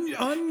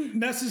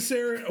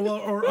unnecessary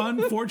or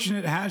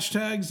unfortunate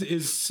hashtags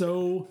is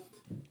so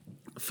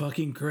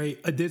fucking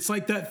great. It's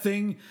like that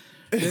thing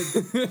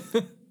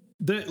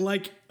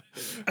that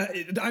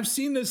I've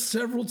seen this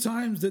several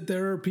times, that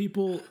there are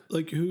people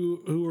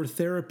who are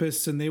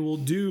therapists, and they will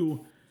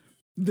do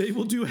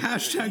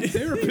hashtag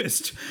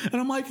therapist, and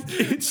I'm like,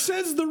 it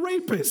says the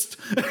rapist.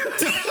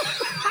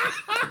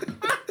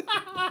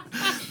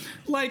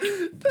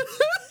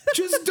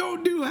 Just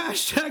don't do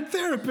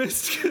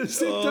 #therapist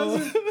because it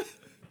doesn't.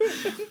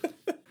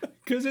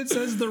 Because it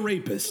says the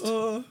rapist.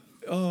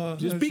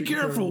 Just be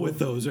careful with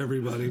those,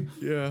 everybody.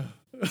 Yeah.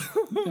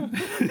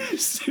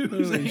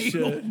 Sue's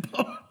anal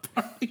bum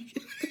party.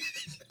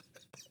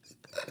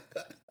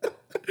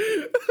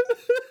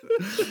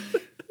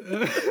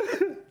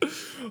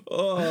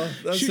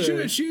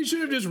 She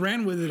should have just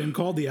ran with it and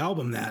called the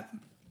album that.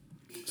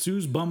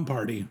 Sue's Bum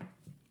Party.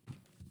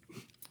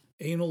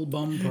 Anal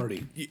bum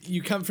party.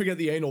 You can't forget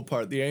the anal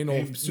part. The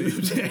anal.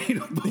 The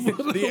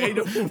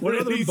anal. What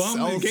other bum?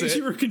 In case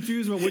you were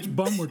confused about which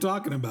bum we're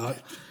talking about,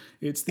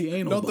 it's the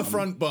anal. Not bum. the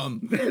front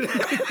bum.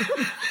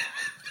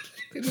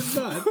 It is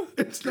not.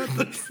 It's not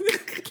the.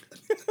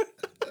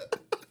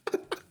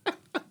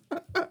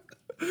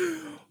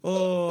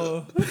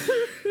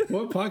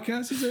 What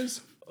podcast is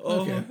this?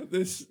 Okay.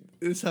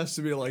 This has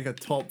to be like a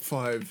top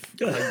 5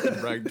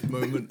 ranked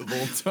moment of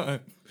all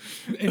time.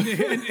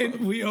 And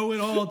we owe it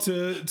all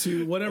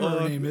to whatever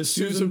her name is,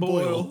 Susan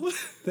Boyle.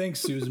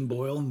 Thanks, Susan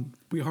Boyle.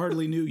 We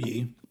hardly knew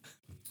ye.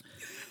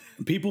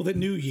 People that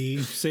knew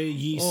ye say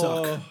ye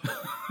suck.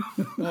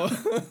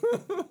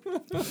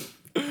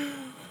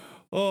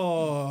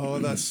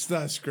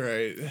 That's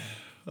great.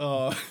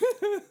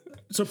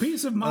 So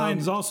Peace of Mind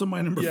is also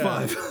my number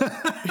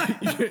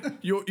 5.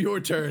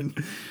 your turn.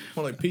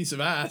 More like piece of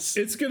ass.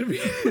 It's gonna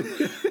be.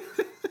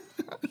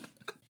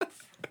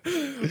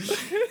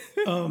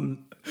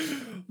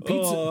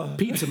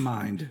 Pizza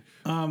Mind.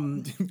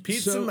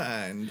 Pizza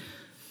Mind.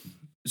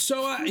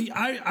 So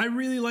I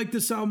really like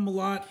this album a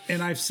lot,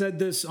 and I've said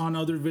this on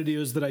other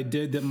videos that I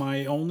did, that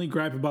my only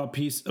gripe about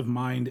Peace of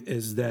Mind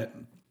is that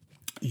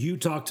you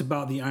talked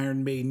about the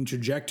Iron Maiden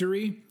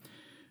trajectory,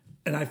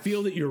 and I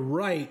feel that you're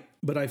right,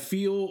 but I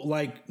feel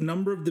like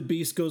Number of the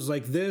Beast goes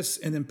like this,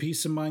 and then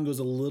Peace of Mind goes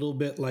a little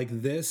bit like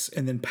this,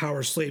 and then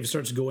Power Slave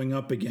starts going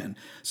up again.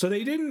 So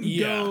they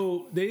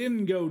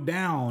didn't go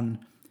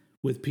down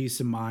with Peace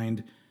of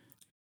Mind.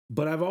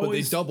 But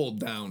they doubled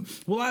down.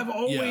 Well, I've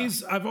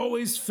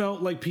always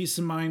felt like Peace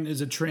of Mind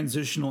is a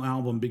transitional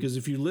album, because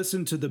if you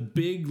listen to the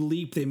big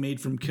leap they made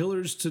from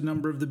Killers to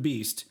Number of the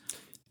Beast,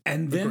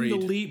 and then the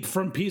leap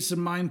from Peace of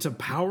Mind to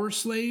Power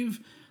Slave,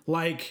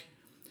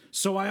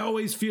 so I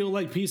always feel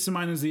like Peace of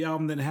Mind is the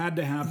album that had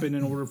to happen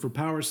in order for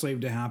Power Slave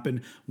to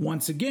happen.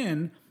 Once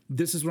again,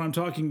 this is what I'm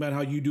talking about,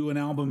 how you do an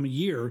album a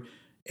year,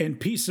 and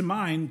Peace of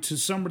Mind, to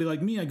somebody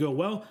like me, I go,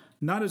 well,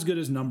 not as good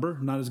as Number,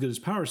 not as good as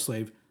Power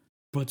Slave,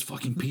 but it's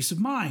fucking Peace of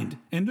Mind.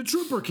 And The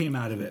Trooper came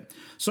out of it.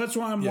 So that's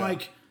why I'm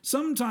like,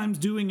 sometimes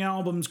doing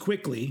albums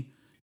quickly,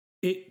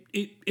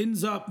 it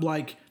ends up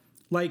like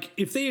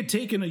if they had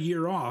taken a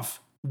year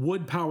off,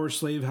 would Power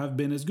Slave have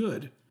been as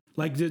good?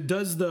 Like,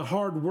 does the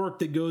hard work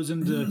that goes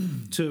into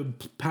to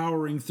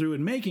powering through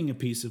and making a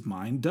Peace of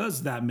Mind,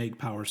 does that make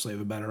Power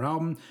Slave a better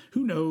album?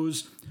 Who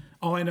knows?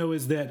 All I know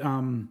is that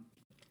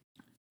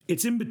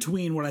it's in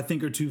between what I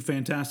think are two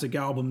fantastic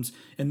albums,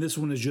 and this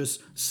one is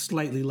just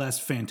slightly less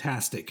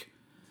fantastic.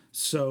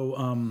 So,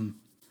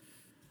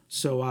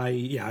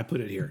 I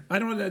put it here. I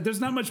don't know. There's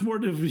not much more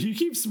to. You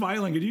keep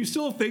smiling. Are you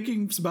still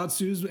thinking about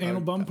Sue's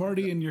anal bum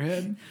party in your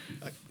head?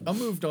 I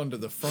moved on to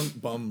the front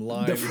bum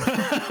line.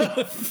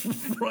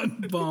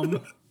 Front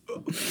bum.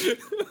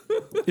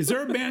 Is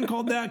there a band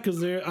called that?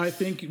 Because I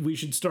think we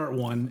should start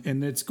one,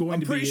 and it's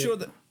going to be.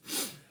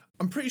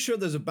 I'm pretty sure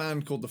there's a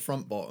band called the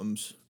Front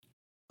Bottoms.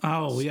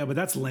 Oh yeah, but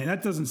that's lame.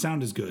 That doesn't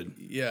sound as good.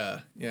 Yeah.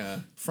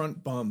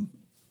 Front bum.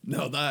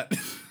 No, that.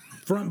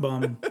 Front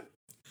bum.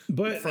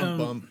 But front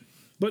bum.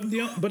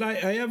 But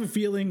I have a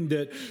feeling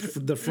that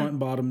the Front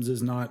Bottoms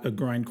is not a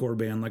grindcore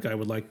band like I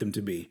would like them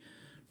to be.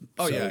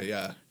 Oh, so,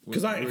 yeah.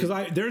 Because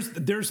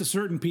there's a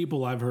certain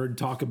people I've heard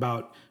talk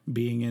about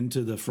being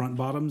into the Front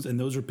Bottoms, and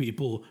those are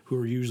people who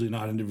are usually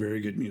not into very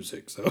good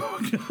music. So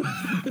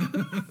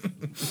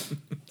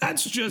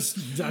that's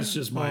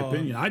just my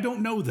opinion. I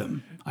don't know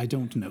them,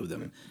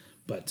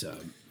 but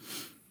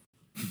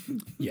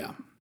yeah.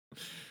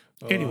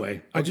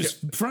 Anyway,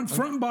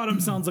 Front Bottom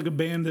sounds like a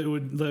band that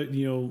would,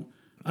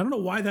 I don't know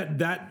why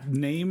that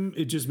name,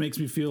 it just makes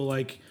me feel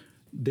like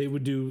they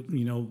would do,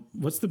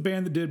 what's the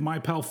band that did My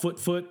Pal Foot?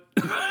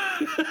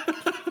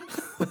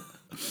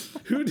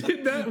 Who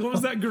did that? What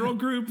was that girl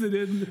group that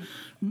did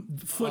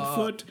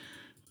Foot?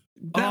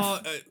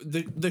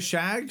 The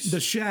Shags? The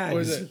Shags. Or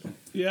is it?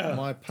 Yeah.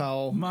 My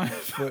Pal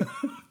Foot.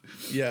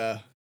 Yeah.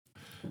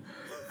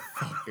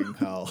 Fucking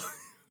hell.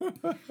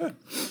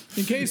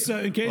 In case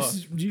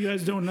you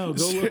guys don't know,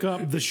 go look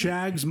up The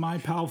Shags, My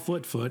Pal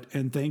Foot,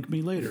 and thank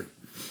me later.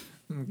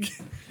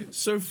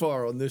 So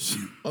far on this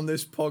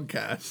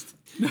podcast,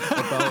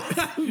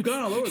 about we've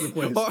gone all over the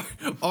place.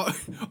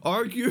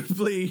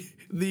 Arguably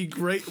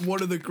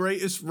one of the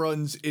greatest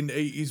runs in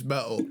 80s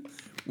metal.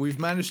 We've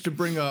managed to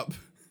bring up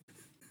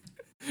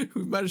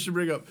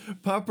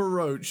Papa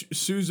Roach,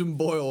 Susan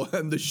Boyle,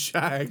 and the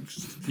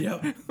Shags.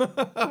 Yep.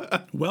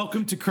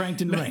 Welcome to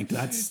Cranked and Ranked.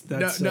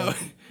 That's no.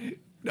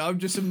 I'm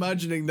just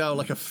imagining now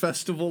like a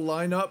festival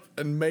lineup,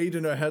 and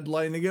Maiden are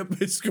headlining it,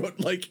 but it's got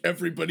like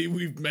everybody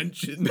we've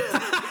mentioned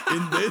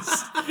in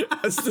this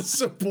as the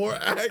support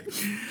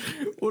act.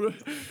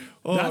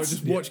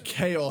 Just watch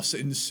chaos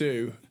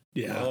ensue.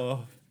 Yeah.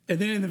 Oh. And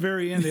then in the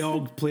very end, they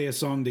all play a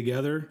song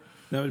together.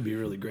 That would be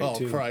really great,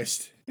 too. Oh,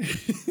 Christ.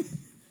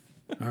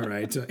 All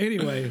right.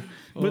 Anyway,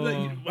 but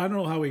I don't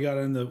know how we got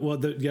in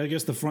I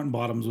guess the front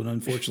bottoms would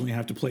unfortunately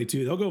have to play,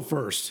 too. They'll go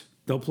first.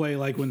 They'll play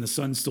like when the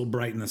sun's still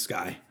bright in the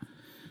sky.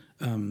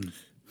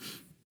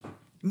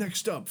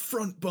 Next up,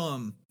 front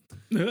bum.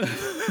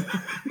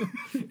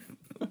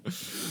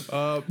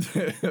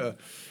 Okay.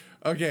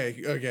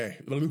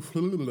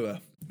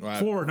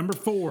 Right. Number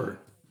four.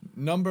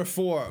 Number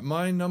four.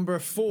 My number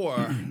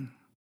four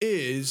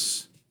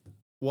is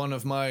one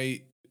of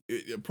my,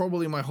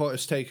 probably my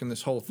hottest take in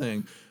this whole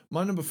thing.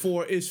 My number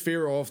four is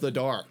Fear of the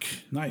Dark.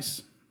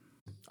 Nice.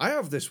 I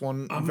have this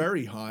one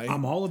very high.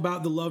 I'm all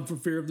about the love for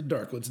Fear of the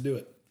Dark. Let's do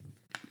it.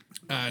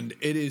 And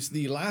it is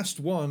the last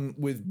one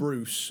with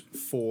Bruce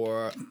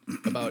for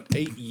about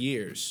 8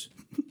 years.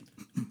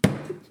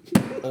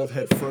 Old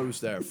head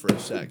froze there for a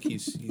sec.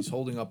 He's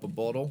holding up a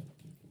bottle.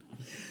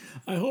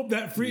 I hope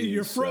that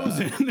you're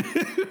frozen.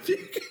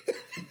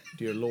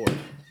 Dear Lord,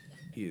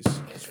 he's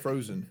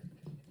frozen.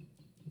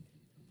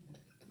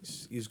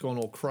 He's gone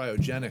all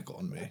cryogenic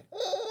on me.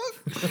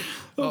 Okay.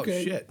 Oh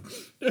shit!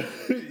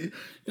 I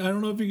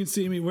don't know if you can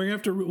see me. We'll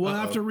have to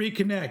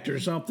reconnect or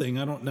something.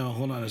 I don't know.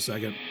 Hold on a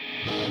second.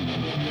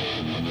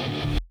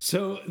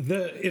 So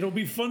it'll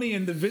be funny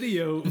in the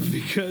video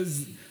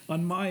because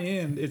on my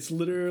end it's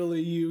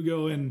literally you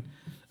going.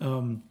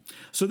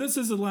 So this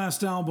is the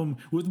last album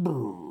with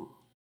brrr.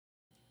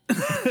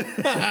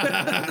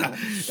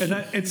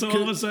 and so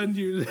all of a sudden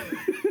you.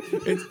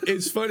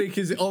 It's funny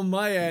because on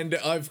my end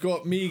I've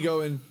got me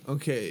going.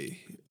 Okay,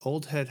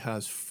 old head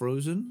has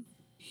frozen.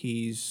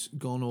 He's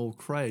gone all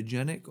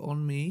cryogenic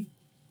on me.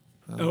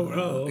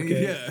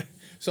 Okay. Yeah.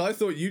 So I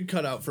thought you'd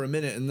cut out for a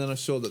minute, and then I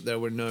saw that there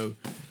were no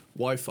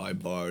Wi-Fi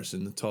bars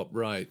in the top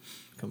right.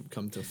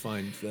 Come to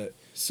find that.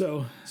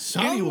 So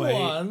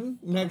Someone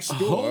next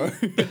door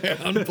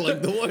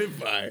unplugged the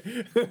Wi-Fi.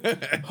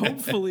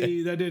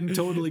 Hopefully that didn't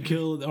totally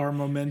kill our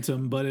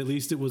momentum, but at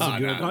least it was a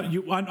good.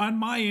 No. On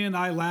my end,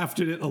 I laughed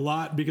at it a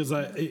lot because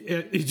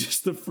it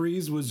just the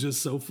freeze was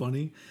just so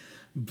funny.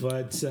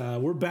 But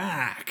we're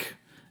back.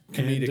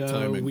 Comedic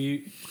timing.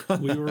 We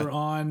were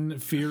on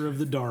Fear of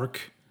the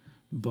Dark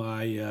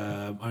by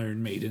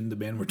Iron Maiden, the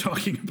band we're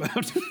talking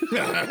about.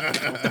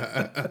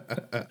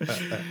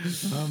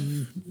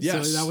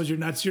 Yes. So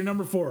that's your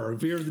number four,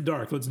 Fear of the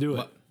Dark. Let's do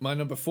it. My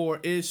number four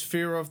is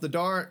Fear of the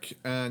Dark,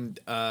 and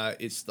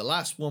it's the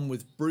last one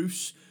with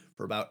Bruce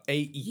for about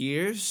 8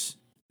 years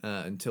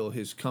until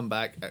his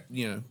comeback,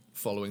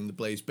 following the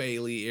Blaze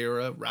Bayley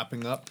era,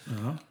 wrapping up.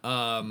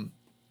 Uh-huh.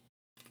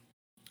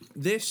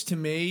 This, to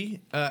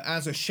me,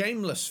 as a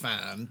shameless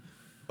fan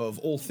of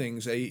all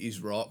things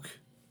 80s rock,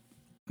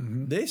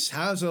 this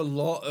has a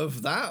lot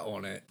of that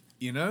on it,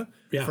 Yeah.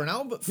 For an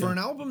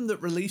album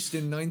that released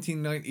in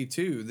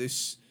 1992,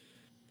 this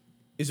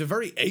is a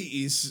very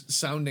 80s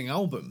sounding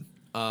album.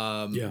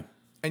 Yeah.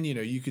 And,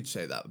 you could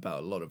say that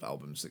about a lot of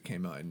albums that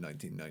came out in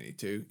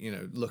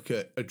 1992. Look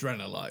at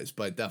Adrenalize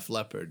by Def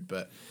Leppard.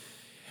 But,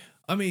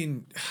 I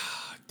mean,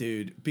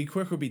 dude, Be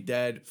Quick or Be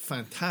Dead,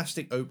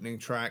 fantastic opening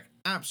track.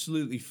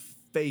 Absolutely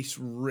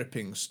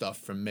face-ripping stuff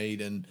from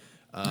Maiden.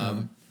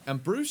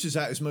 And Bruce is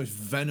at his most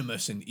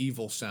venomous and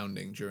evil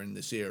sounding during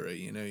this era.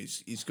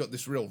 He's got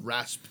this real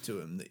rasp to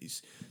him that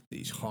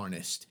he's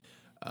harnessed.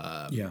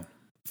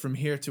 From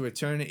Here to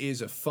Eternity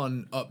is a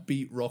fun,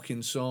 upbeat,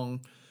 rocking song.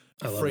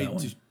 I love that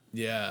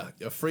one.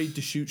 Afraid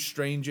to Shoot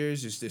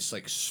Strangers is this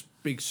like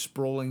big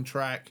sprawling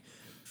track.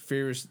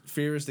 Fear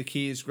is the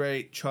Key is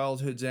great.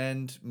 Childhood's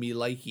End, Me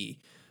Likey.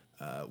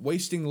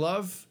 Wasting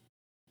Love,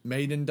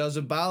 Maiden does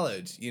a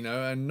ballad,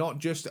 and not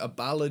just a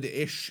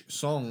ballad-ish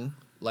song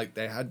like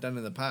they had done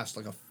in the past,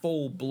 like a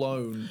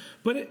full-blown...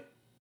 But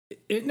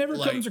it never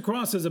comes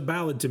across as a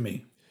ballad to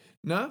me.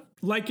 No?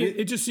 Like,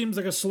 it just seems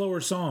like a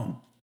slower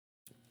song.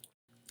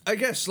 I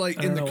guess, like,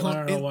 I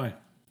don't know why.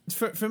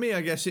 For me,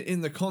 I guess, in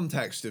the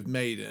context of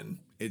Maiden,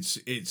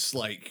 it's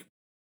like,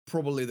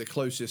 probably the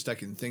closest I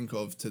can think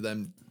of to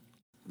them,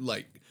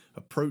 like,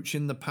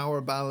 approaching the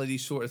power ballady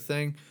sort of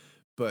thing.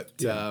 But,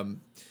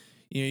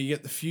 you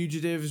get The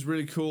Fugitive is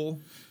really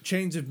cool.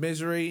 Chains of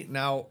Misery.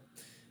 Now,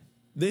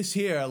 this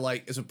here,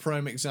 like, is a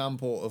prime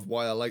example of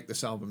why I like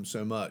this album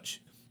so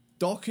much.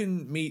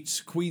 Dokken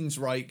meets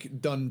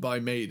Queensryche done by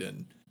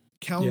Maiden.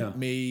 Count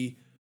me,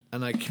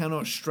 and I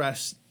cannot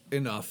stress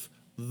enough,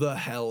 the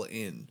hell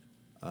in.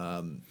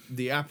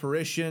 The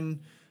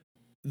Apparition.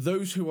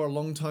 Those who are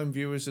longtime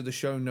viewers of the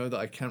show know that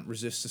I can't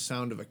resist the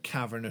sound of a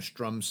cavernous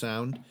drum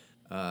sound.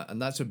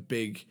 And that's a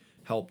big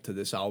help to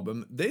this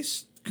album.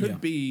 This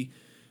could be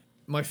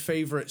my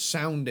favorite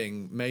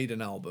sounding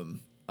Maiden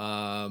album.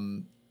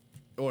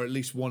 Or at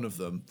least one of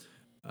them.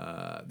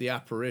 The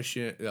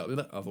Apparition.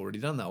 I've already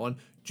done that one.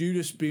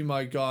 Judas Be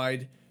My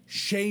Guide.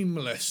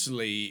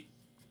 Shamelessly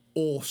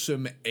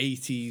awesome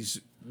 80s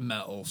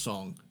metal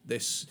song.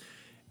 This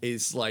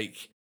is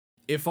like,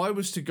 if I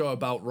was to go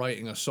about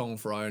writing a song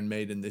for Iron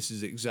Maiden, this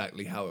is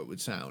exactly how it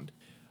would sound.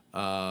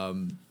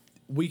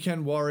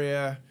 Weekend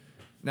Warrior.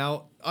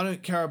 Now, I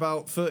don't care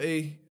about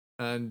Footy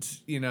and,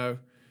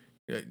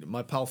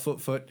 my pal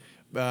Foot.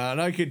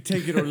 And I could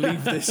take it or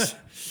leave this.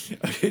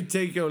 I could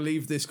take it or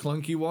leave this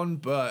clunky one,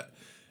 but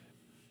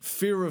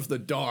Fear of the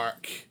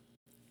Dark,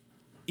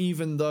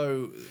 even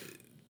though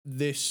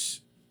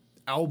this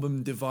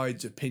album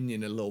divides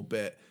opinion a little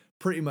bit,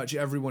 pretty much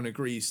everyone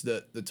agrees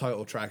that the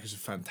title track is a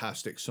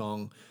fantastic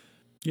song.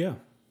 Yeah.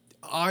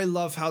 I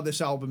love how this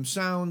album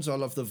sounds. I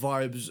love the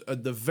vibes,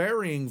 the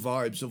varying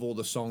vibes of all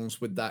the songs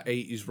with that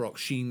 80s rock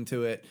sheen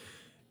to it.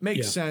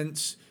 Makes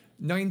sense.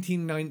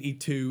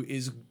 1992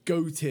 is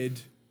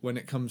goated when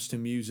it comes to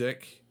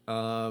music.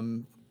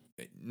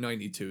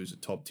 92 is a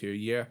top tier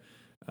year.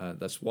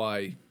 That's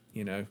why,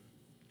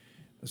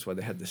 that's why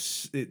they had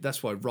this.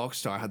 That's why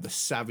Rockstar had the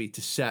savvy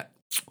to set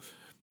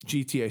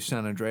GTA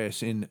San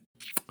Andreas in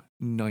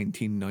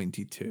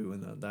 1992,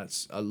 and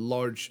that's a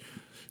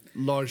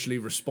largely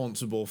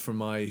responsible for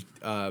my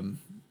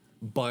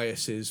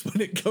biases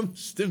when it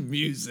comes to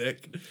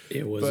music.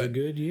 It was a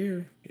good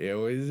year. It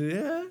was,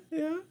 yeah.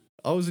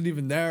 I wasn't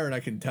even there, and I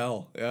can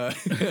tell.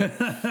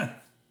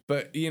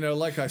 But,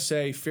 like I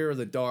say, Fear of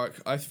the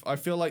Dark, I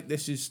feel like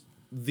this is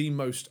the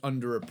most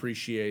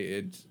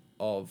underappreciated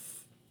of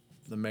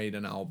the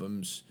Maiden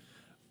albums.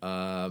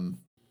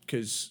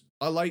 Because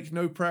I like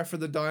No Prayer for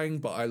the Dying,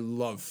 but I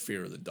love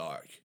Fear of the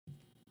Dark.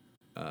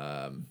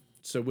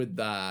 So with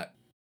that,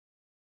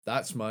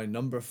 that's my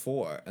number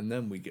 4, and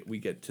then we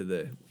get to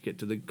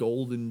the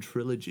Golden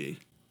Trilogy.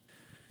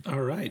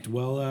 All right.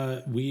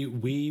 Well, we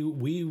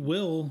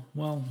will.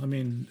 Well, I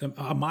mean,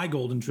 my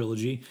Golden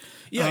Trilogy.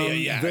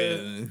 Yeah.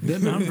 The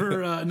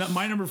number,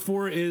 my number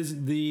 4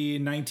 is the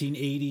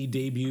 1980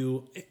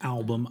 debut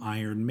album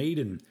Iron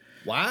Maiden.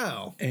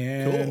 Wow.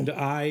 And cool.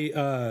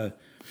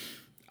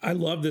 I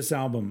love this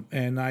album,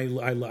 and I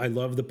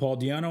love the Paul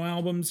Di'Anno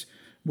albums.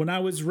 When I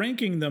was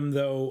ranking them,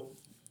 though,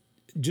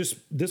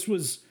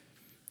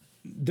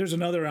 there's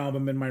another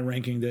album in my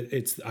ranking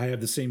that I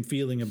have the same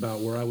feeling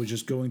about, where I was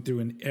just going through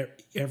and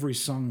every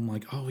song I'm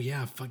like, oh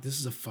yeah, fuck, this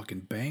is a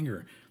fucking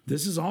banger.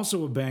 This is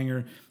also a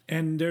banger.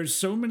 And there's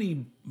so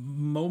many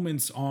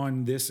moments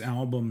on this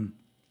album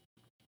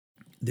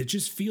that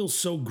just feel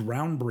so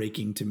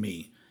groundbreaking to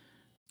me.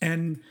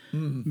 And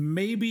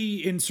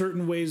maybe in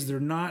certain ways they're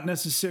not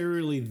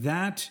necessarily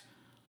that.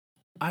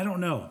 I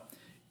don't know.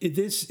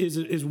 This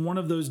is one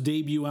of those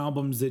debut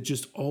albums that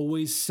just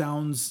always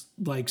sounds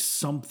like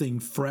something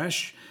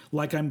fresh,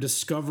 like I'm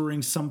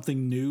discovering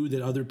something new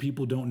that other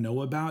people don't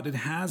know about. It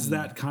has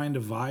that kind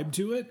of vibe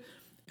to it,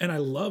 and I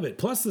love it.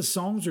 Plus, the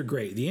songs are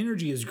great. The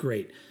energy is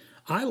great.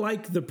 I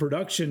like the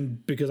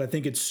production because I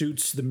think it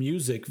suits the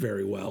music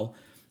very well.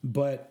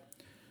 But,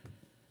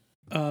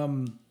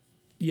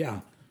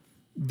 yeah.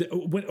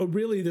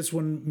 Really, this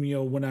one,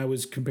 when I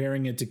was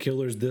comparing it to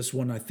Killers, this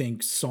one, I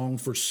think song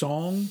for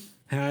song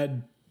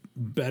had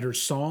better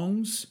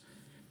songs,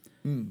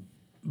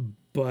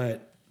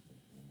 but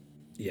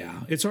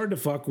yeah, it's hard to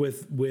fuck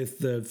with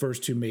the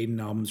first 2 Maiden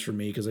albums for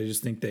me, because I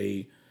just think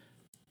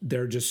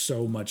they're just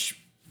so much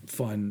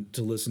fun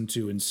to listen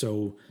to, and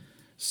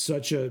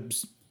such a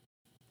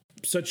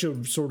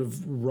sort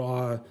of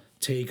raw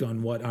take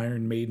on what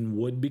Iron Maiden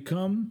would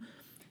become.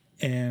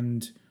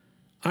 And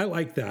I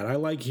like that. I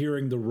like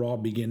hearing the raw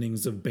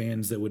beginnings of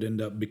bands that would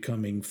end up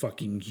becoming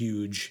fucking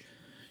huge.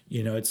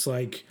 It's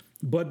like,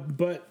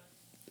 but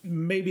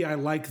maybe I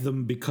like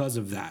them because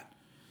of that.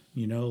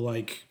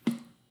 Like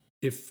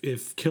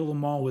if Kill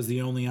 'Em All was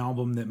the only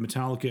album that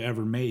Metallica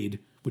ever made,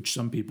 which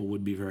some people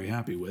would be very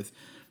happy with,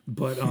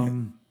 but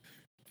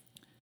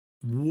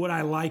would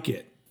I like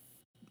it?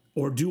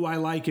 Or do I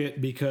like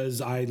it because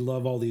I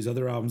love all these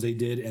other albums they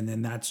did, and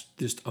then that's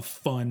just a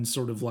fun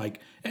sort of like,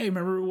 hey,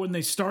 remember when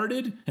they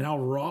started and how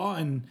raw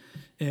and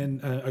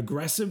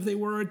aggressive they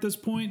were at this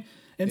point?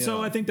 And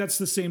so I think that's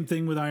the same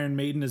thing with Iron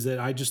Maiden, is that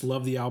I just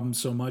love the album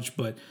so much,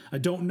 but I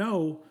don't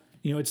know,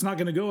 it's not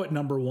going to go at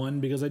number 1,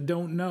 because I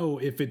don't know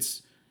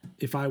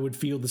if I would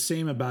feel the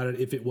same about it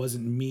if it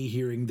wasn't me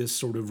hearing this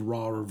sort of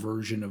rawer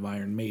version of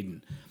Iron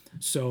Maiden.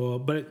 So,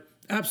 but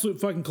absolute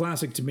fucking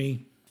classic to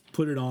me.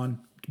 Put it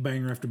on,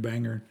 banger after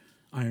banger.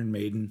 Iron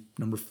Maiden,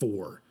 number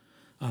 4.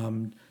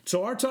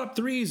 So our top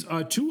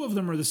 3s, 2 of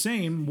them are the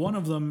same. One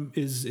of them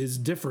is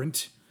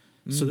different.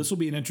 So this will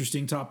be an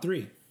interesting top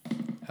 3.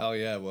 Hell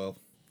yeah, well,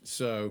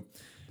 so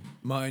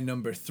my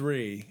number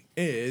 3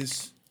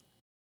 is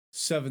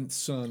Seventh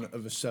Son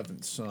of a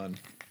Seventh Son.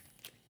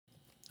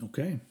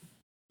 Okay.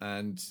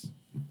 And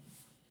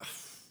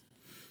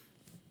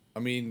I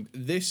mean,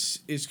 this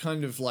is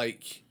kind of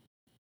like,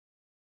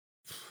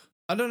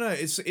 I don't know,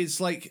 it's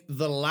like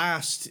the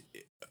last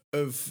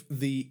of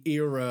the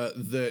era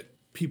that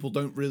people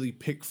don't really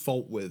pick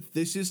fault with.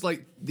 This is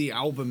like the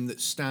album that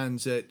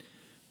stands at,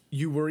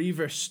 you were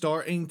either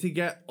starting to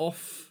get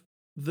off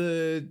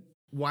the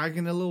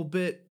wagon a little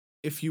bit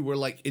if you were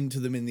like into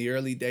them in the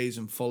early days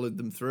and followed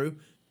them through.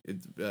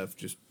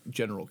 Just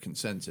general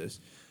consensus.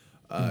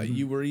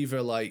 You were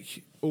either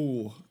like,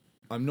 oh,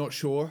 I'm not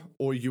sure,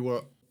 or you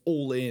were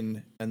all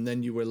in and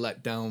then you were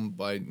let down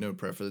by No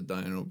Prayer for the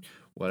Dying or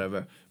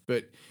whatever.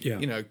 But,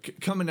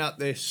 coming at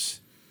this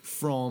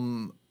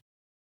from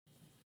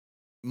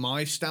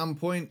my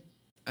standpoint,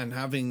 and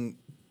having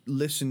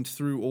listened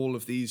through all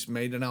of these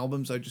Maiden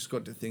albums, I just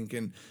got to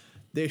thinking,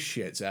 this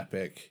shit's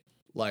epic.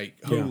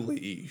 Like,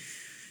 holy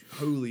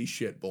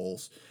shit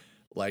balls.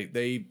 Like,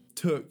 they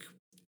took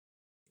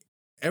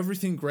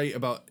everything great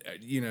about,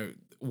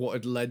 what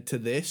had led to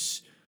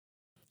this,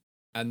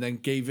 and then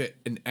gave it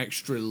an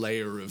extra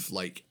layer of,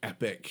 like,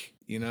 epic,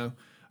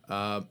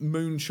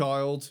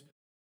 Moonchild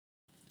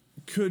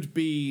could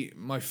be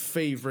my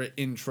favorite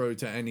intro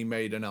to any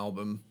Maiden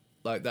album.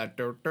 Like that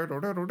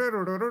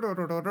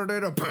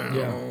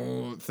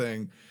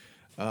thing.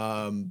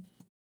 I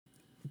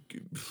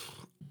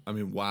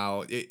mean,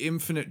 wow.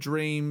 Infinite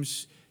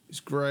Dreams is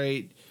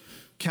great.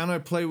 Can I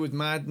Play with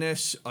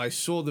Madness? I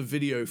saw the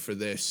video for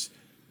this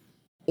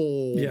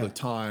all the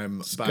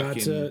time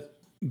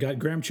got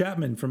Graham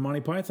Chapman from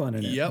Monty Python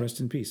in it. Yep. Rest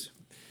in peace.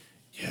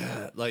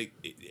 Yeah, like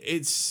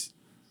it's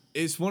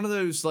one of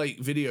those like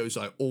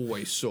videos I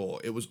always saw.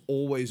 It was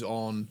always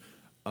on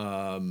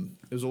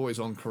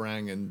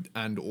Kerrang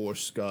and or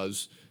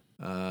Scuzz.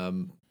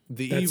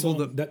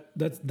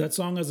 That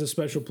song has a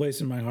special place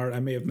in my heart. I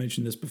may have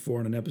mentioned this before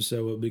in an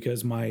episode,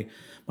 because my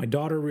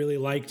daughter really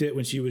liked it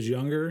when she was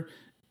younger,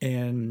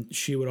 and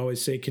she would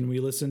always say, "Can we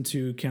listen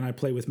to Can I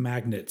Play with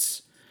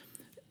Magnets?"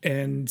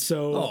 And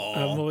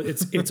so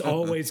it's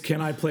always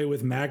 "Can I Play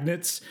with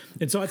Magnets?"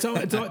 And so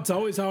it's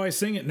always how I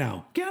sing it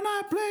now. Can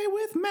I play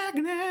with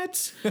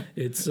magnets?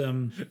 It's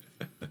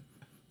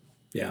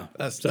yeah.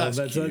 That's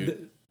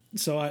cute.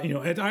 So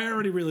I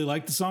already really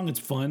like the song. It's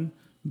fun,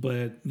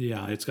 but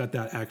yeah, it's got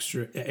that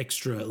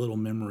extra little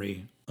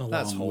memory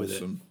along with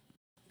it.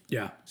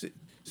 Yeah. See,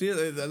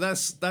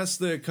 that's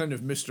the kind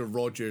of Mr.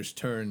 Rogers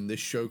turn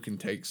this show can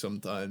take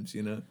sometimes,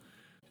 Oh.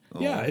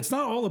 Yeah, it's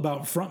not all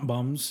about front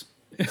bums.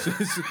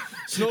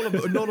 It's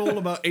not all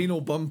about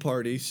anal bum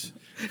parties.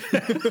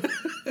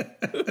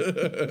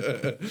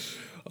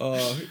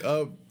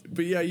 But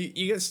yeah,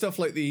 you get stuff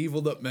like The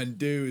Evil That Men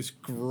Do is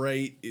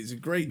great. It's a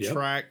great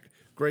track,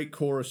 great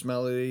chorus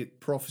melody.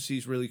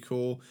 Prophecy's really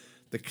cool.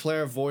 The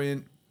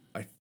Clairvoyant,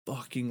 I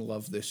fucking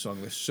love this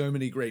song. There's so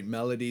many great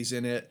melodies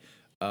in it.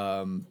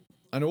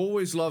 And I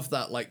always love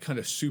that like kind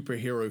of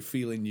superhero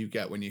feeling you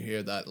get when you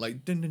hear that,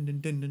 like dun dun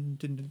dun dun dun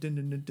dun dun dun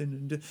dun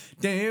dun dun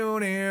down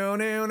down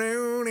down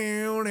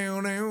down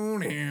down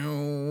down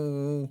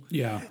down.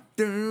 Yeah.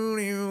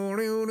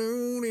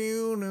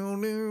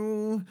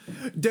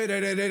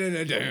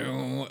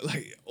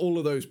 Like all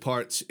of those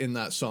parts in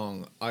that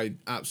song, I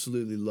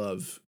absolutely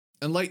love.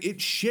 And like it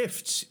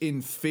shifts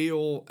in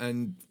feel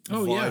and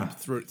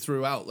vibe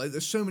throughout. Like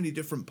there's so many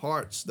different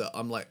parts that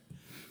I'm like,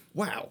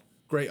 wow,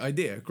 great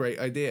idea.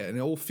 And it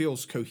all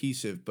feels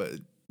cohesive, but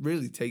it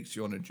really takes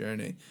you on a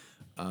journey.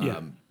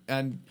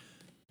 And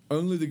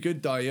Only the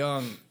Good Die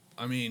Young,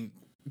 I mean,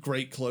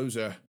 great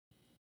closer.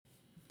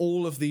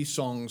 All of these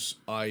songs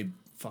I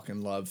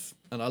fucking love.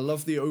 And I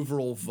love the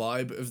overall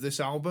vibe of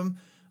this album.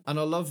 And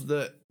I love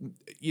that,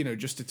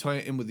 just to tie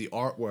it in with the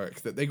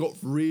artwork, that they got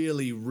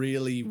really,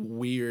 really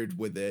weird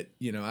with it,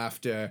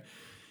 after.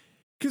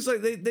 Because,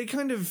 like, they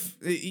kind of,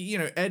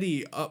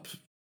 Eddie up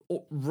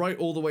right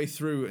all the way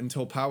through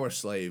until Power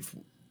Slave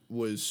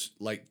was,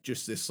 like,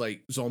 just this,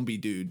 like, zombie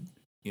dude,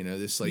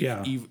 this, like,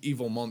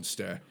 evil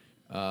monster.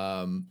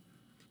 And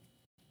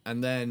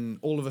then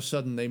all of a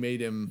sudden they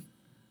made him,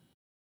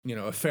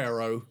 a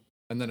pharaoh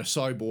and then a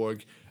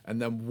cyborg. And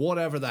then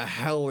whatever the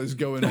hell is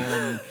going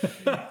on,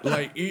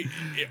 like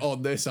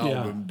on this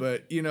album,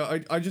 but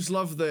I just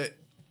love that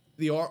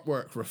the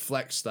artwork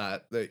reflects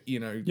that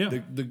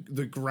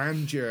the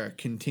grandeur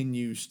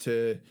continues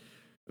to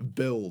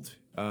build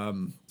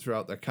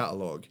throughout their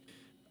catalog,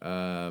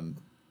 and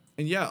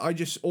I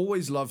just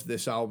always loved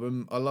this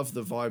album. I love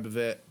the vibe of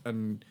it,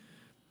 and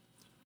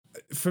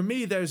for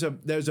me, there's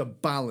a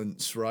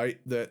balance, right?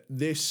 That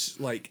this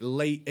like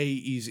late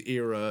 80s,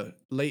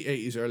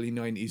 early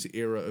 90s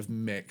era of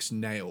mix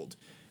nailed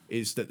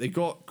is that they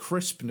got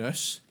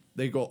crispness,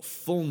 they got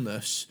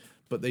fullness,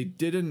 but they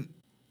didn't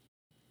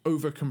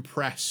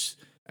overcompress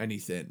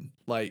anything.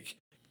 Like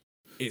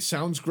it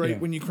sounds great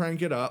when you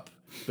crank it up,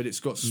 but it's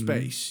got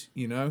space,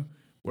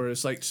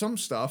 Whereas like some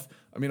stuff,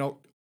 I mean,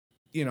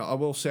 I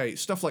will say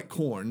stuff like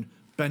Korn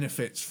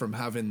benefits from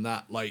having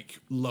that like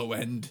low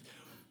end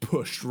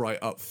pushed right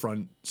up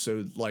front,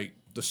 so like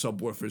the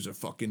subwoofers are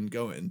fucking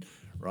going,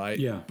 right?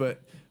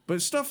 But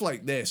stuff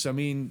like this, I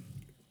mean,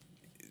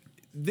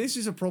 this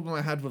is a problem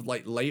I had with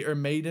like later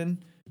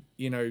Maiden,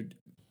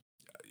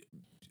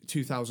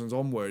 2000s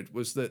onward,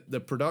 was that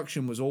the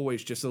production was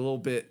always just a little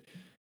bit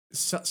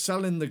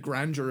selling the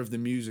grandeur of the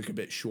music a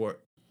bit short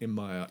to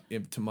my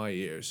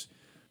ears.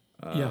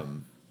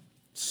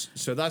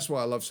 So that's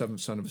why I love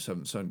Seventh Son of a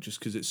Seventh Son, just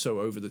because it's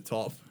so over the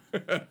top.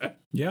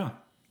 Yeah.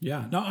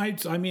 No,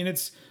 I mean,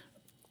 it's,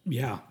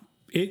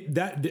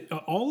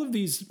 all of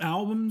these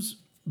albums,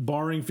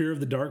 barring Fear of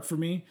the Dark for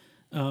me,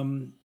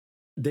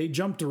 they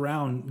jump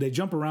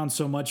around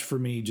so much for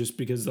me, just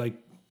because like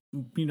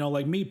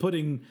me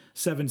putting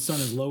Seventh Son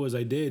as low as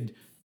I did,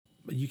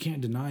 you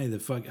can't deny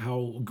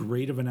how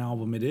great of an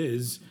album it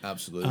is.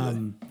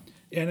 Absolutely.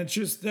 And it's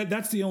just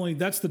that's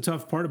the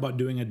tough part about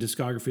doing a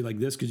discography like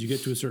this, because you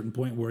get to a certain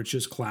point where it's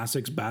just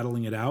classics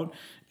battling it out,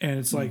 and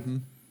it's like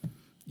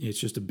it's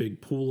just a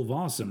big pool of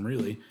awesome,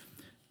 really.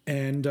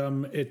 And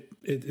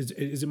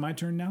is it my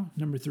turn now?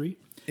 Number 3.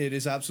 It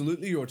is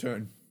absolutely your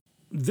turn.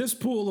 This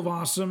pool of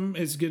awesome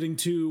is getting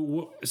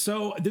to,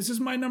 so this is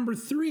my number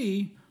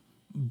 3,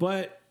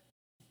 but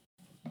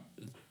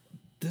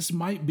this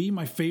might be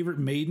my favorite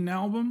Maiden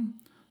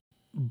album,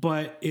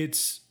 but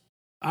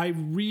I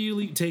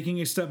really, taking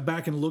a step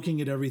back and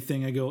looking at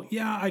everything, I go,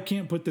 yeah, I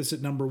can't put this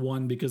at number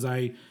 1 because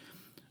I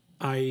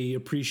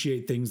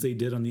appreciate things they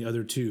did on the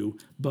other 2,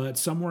 but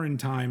Somewhere in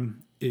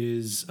Time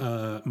is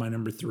my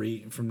number 3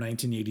 from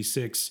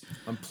 1986.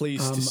 I'm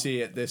pleased to see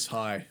it this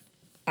high.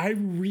 I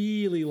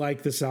really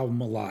like this album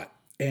a lot,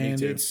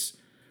 and it's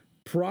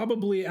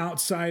probably,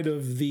 outside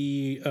of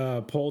the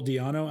Paul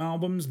Di'Anno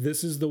albums,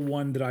 this is the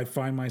one that I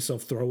find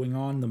myself throwing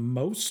on the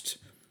most,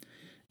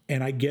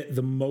 and I get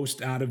the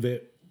most out of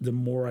it the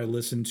more I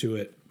listen to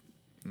it.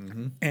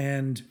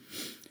 And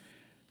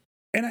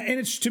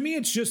it's, to me,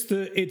 it's just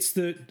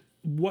the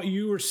what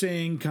you were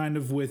saying kind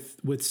of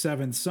with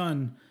Seventh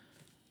Son.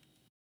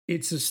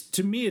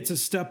 To me, it's a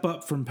step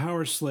up from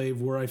Power Slave,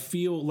 where I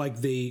feel like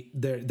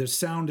their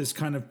sound is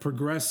kind of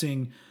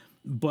progressing,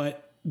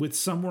 but with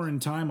Somewhere in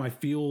Time, I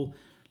feel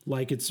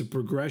like it's a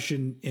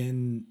progression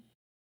in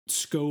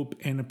scope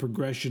and a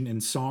progression in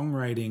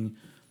songwriting,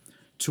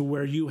 to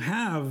where you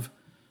have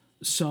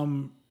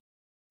some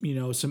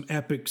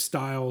epic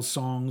style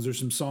songs, or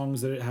some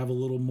songs that have a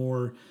little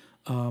more,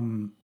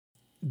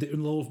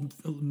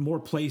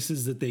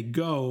 places that they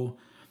go,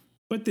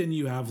 but then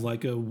you have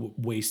like a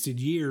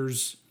Wasted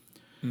Years,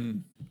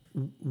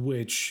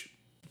 which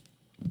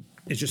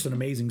is just an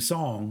amazing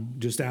song,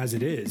 just as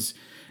it is.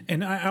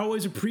 And I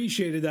always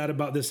appreciated that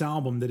about this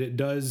album, that it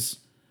does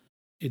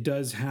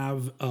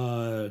have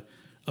a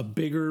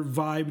bigger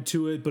vibe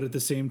to it, but at the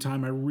same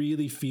time, I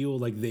really feel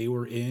like they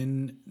were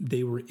in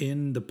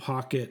the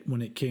pocket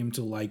when it came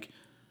to like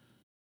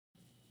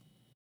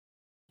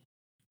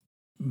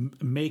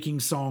making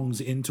songs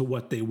into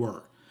what they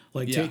were.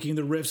 Like taking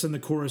the riffs and the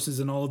choruses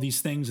and all of these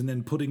things and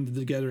then putting them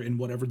together in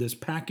whatever this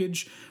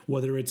package,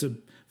 whether it's a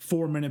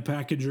 4-minute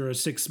package or a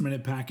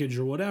 6-minute package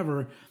or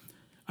whatever.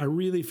 I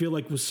really feel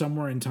like with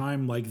Somewhere in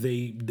Time, like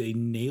they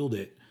nailed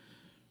it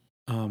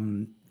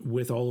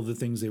with all of the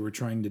things they were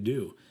trying to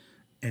do.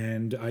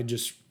 And I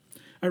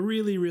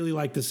really, really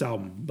like this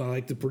album. I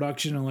like the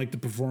production. I like the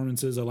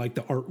performances. I like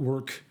the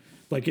artwork.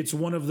 Like, it's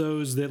one of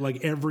those that,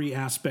 like, every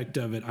aspect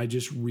of it, I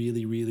just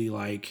really, really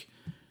like.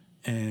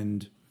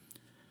 And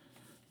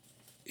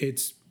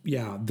it's,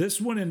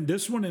 this one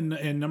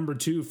and number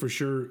 2 for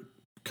sure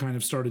kind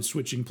of started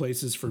switching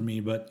places for me.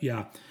 But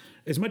yeah,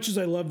 as much as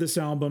I love this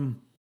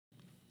album,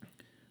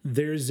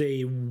 there's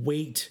a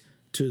weight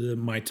to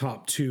my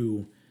top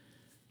 2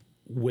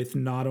 with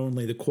not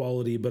only the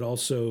quality, but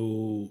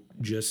also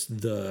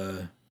just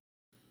the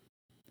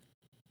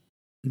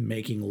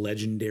making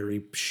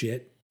legendary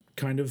shit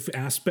kind of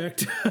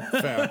aspect.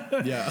 Fair.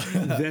 Yeah.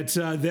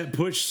 that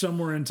pushed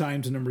Somewhere in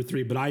Time to number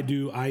 3. But I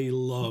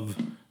love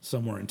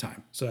Somewhere in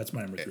Time. So that's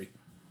my number 3.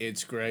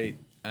 It's great.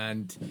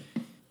 And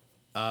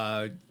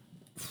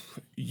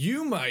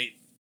you might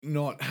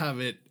not have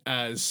it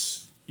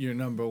as your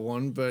number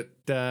 1, but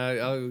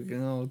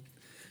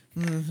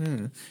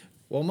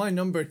well, my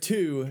number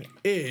 2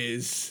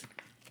 is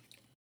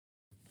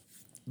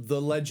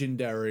the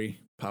legendary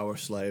Power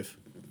Slave.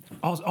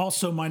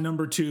 Also, my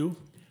number 2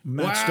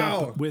 matched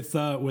up with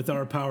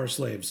our Power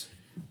Slaves.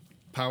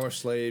 Power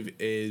Slave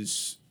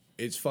it's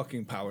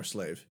fucking Power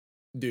Slave,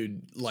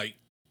 dude. Like,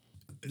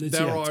 It's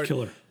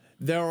killer.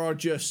 There are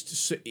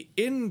just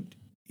in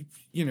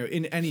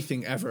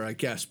anything ever, I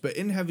guess, but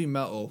in heavy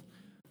metal,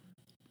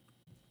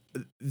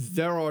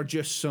 there are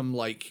just some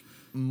like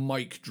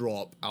mic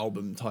drop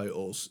album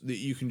titles that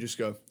you can just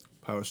go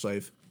Power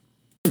Slave.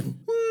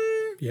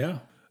 Yeah.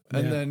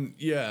 And then,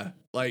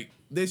 like,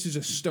 this is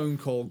a stone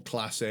cold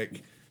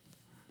classic.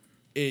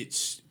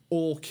 It's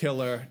all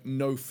killer,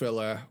 no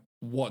filler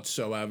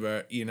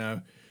whatsoever,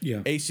 Yeah.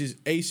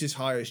 Ace's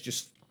High is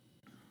just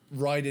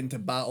ride into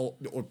battle,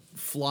 or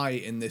fly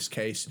in this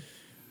case,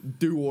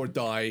 do or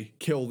die,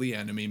 kill the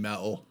enemy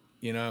metal,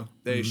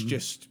 There's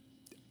just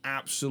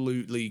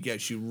absolutely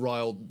gets you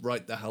riled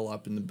right the hell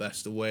up in the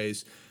best of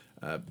ways.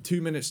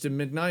 2 Minutes to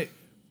Midnight,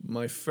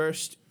 my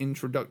first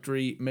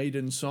introductory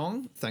Maiden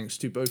song, thanks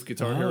to both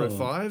Guitar Hero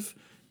 5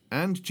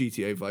 and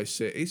GTA Vice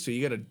City. So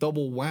you get a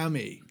double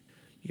whammy.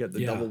 You get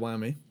the double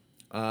whammy.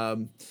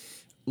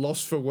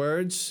 Lost for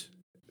Words,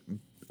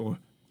 or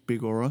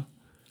Big Aura,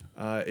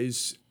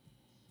 is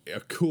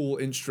a cool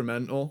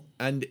instrumental.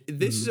 And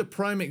this is a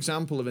prime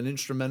example of an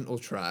instrumental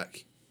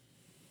track,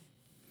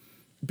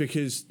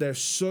 because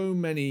there's so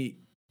many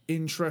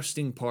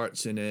interesting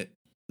parts in it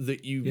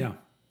that you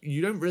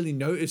don't really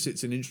notice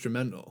it's an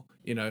instrumental.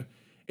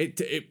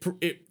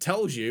 It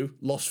tells you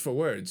Lost for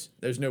Words.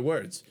 There's no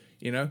words.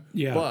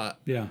 But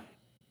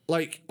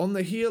like, on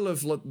the heel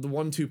of the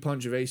 1-2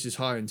 punch of Ace's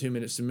High and 2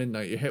 Minutes to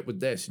Midnight, you're hit with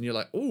this, and you're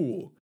like,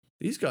 "Ooh,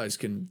 these guys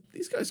can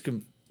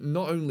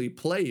not only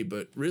play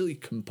but really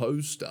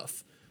compose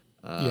stuff.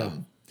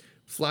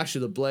 Flash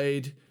of the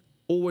Blade,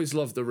 always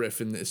love the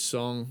riff in this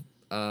song.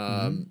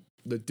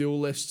 The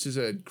Duelists is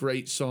a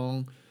great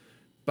song.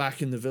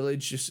 Back in the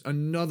Village, just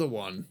another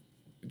one.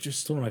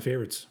 Just It's one of my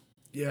favorites.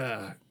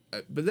 yeah.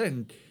 But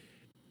then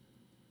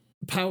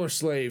Power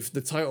Slave,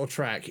 the title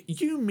track.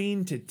 You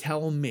mean to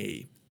tell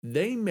me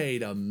they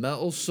made a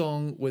metal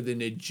song with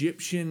an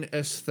Egyptian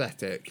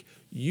aesthetic?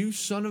 You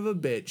son of a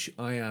bitch,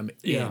 I am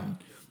in.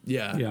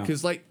 Yeah.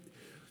 Because, like,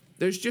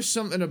 there's just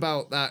something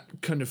about that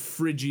kind of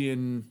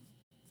Phrygian,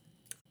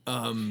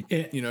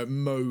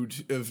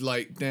 mode of,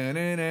 like,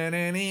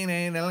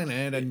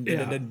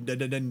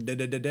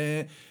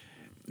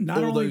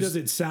 Not only does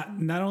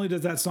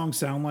that song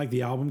sound like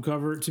the album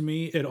cover to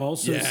me, it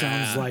also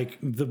sounds like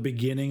the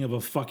beginning of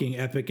a fucking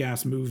epic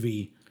ass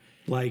movie.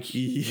 Like,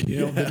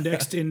 the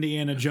next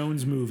Indiana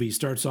Jones movie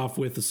starts off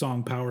with the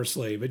song Power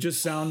Slave. It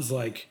just sounds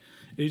like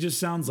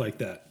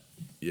that.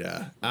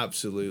 Yeah,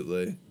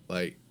 absolutely.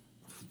 Like,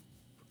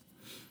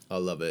 I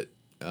love it.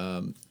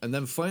 And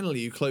then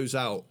finally you close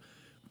out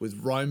with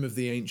Rhyme of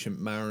the Ancient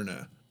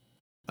Mariner,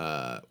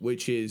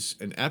 which is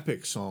an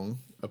epic song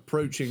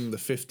approaching the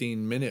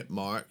 15-minute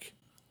mark.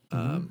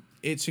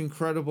 It's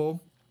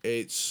incredible.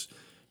 It's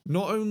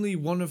not only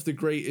one of the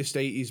greatest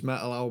 80s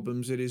metal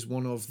albums, it is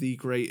one of the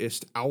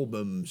greatest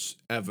albums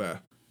ever.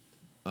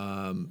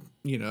 Saying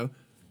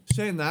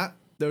that,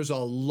 there's a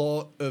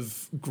lot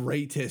of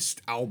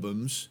greatest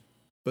albums,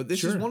 but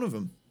this is one of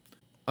them.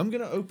 I'm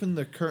going to open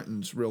the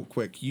curtains real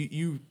quick.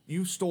 You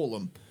stole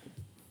them.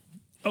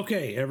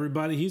 Okay,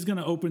 everybody, he's going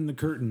to open the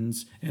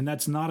curtains, and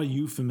that's not a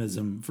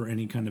euphemism for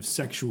any kind of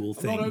sexual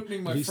thing. I'm not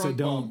opening my At least front I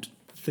don't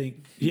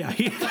think. Yeah.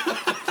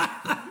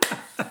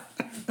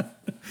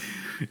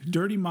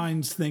 Dirty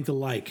minds think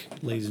alike,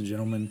 ladies and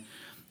gentlemen.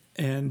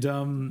 And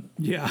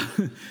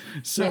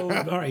so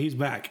all right, he's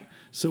back.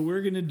 So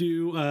we're gonna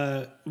do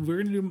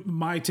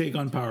my take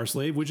on Power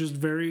Slave, which is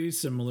very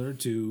similar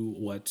to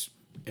what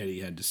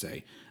Eddie had to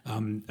say.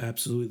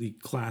 Absolutely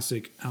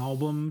classic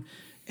album,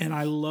 and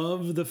I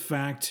love the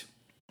fact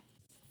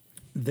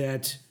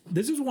that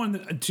this is one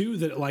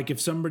that like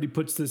if somebody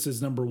puts this as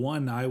number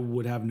one, I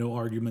would have no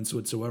arguments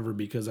whatsoever,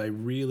 because they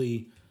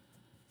really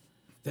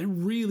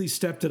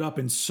stepped it up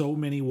in so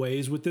many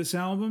ways with this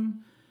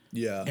album.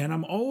 Yeah. And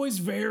I'm always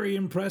very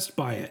impressed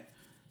by it.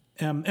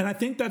 And I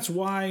think that's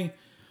why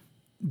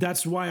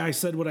I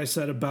said what I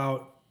said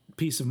about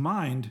Peace of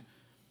Mind,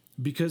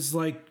 because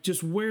like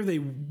just where they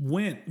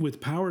went with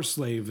Power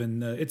Slave,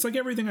 and it's like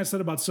everything I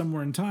said about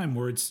Somewhere in Time,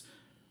 where it's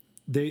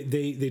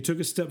they took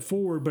a step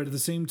forward, but at the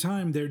same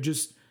time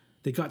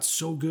they got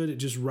so good at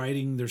just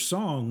writing their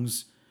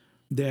songs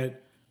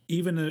that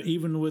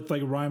even with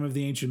like Rhyme of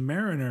the Ancient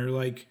Mariner,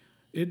 like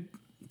it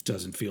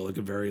doesn't feel like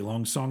a very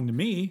long song to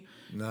me.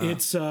 Nah.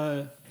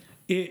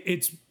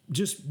 It's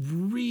just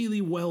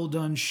really well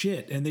done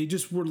shit, and they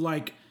just were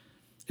like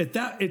at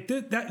that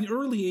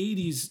early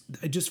 80s.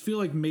 I just feel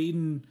like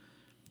Maiden,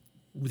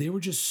 they were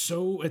just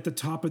so at the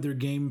top of their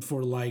game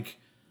for like,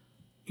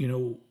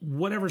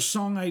 whatever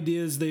song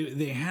ideas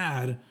they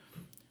had,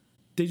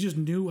 they just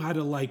knew how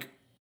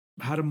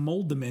to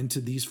mold them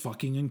into these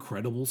fucking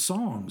incredible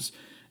songs.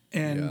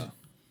 And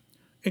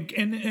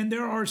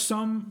there are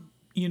some,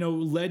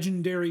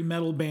 legendary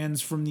metal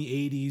bands from the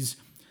 80s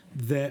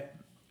that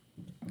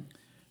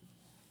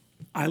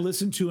I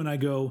listen to and I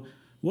go,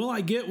 well,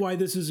 I get why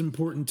this is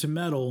important to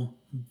metal,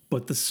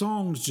 but the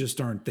songs just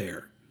aren't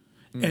there.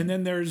 And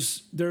then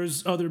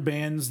there's other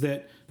bands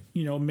that,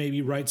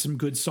 maybe write some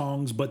good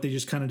songs, but they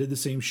just kind of did the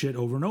same shit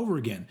over and over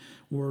again.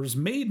 Whereas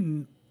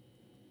Maiden,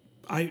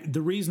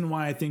 the reason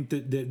why I think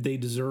that they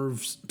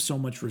deserve so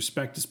much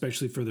respect,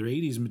 especially for their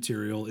 80s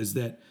material, is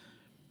that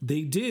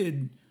they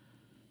did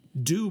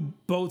do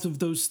both of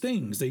those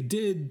things. They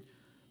did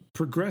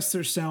progress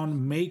their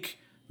sound, make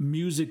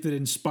music that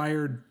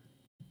inspired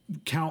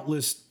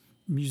countless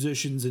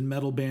musicians and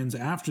metal bands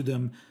after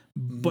them,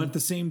 but at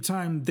the same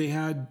time, they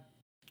had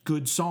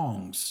good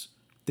songs.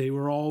 They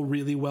were all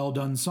really well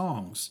done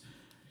songs.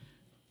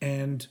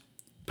 And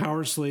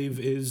Power Slave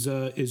is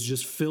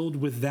just filled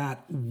with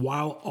that,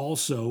 while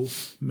also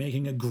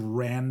making a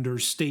grander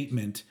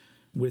statement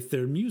with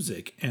their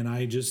music. And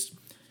I just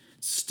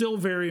still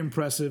very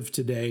impressive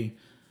today.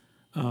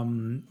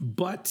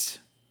 But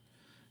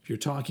if you're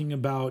talking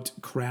about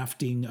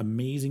crafting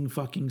amazing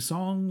fucking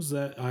songs,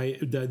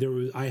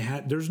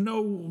 there's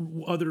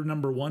no other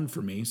number one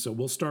for me. So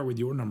we'll start with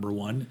your number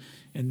one,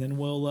 and then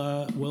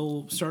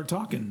we'll start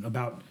talking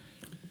about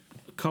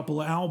a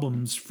couple of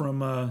albums from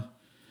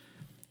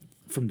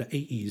the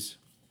 80s.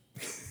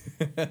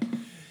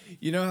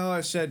 You know how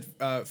I said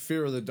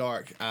Fear of the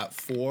Dark at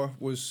 4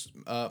 was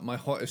my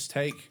hottest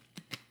take?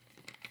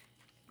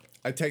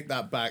 I take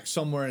that back.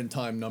 Somewhere in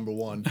Time, number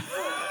 1.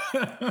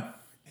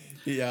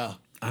 Yeah.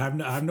 I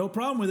have no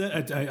problem with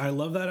it. I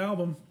love that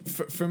album.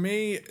 For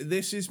me,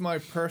 this is my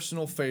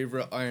personal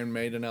favorite Iron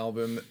Maiden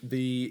album.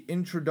 The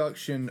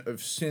introduction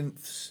of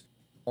synths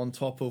on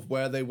top of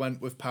where they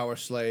went with Power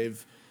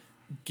Slave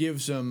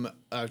gives them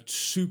a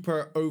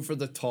super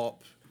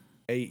over-the-top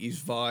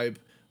 80s vibe.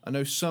 I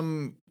know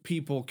some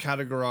people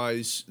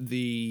criticize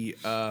the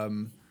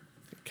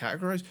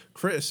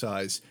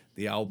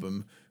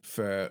album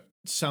for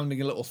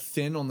sounding a little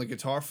thin on the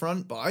guitar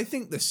front, but I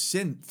think the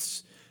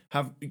synths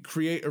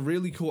create a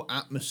really cool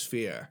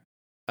atmosphere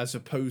as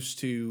opposed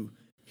to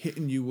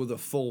hitting you with a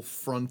full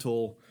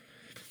frontal,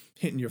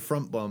 hitting your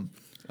front bum.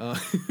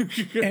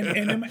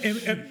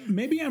 And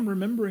maybe I'm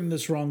remembering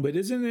this wrong, but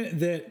isn't it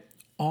that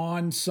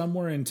on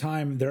Somewhere in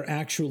Time they're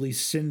actually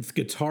synth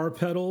guitar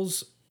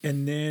pedals,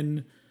 and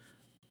then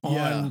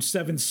on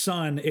Seventh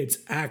Son it's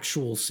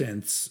actual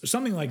synths,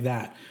 something like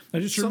that? I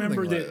just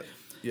remember that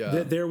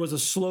there was a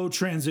slow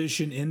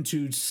transition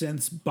into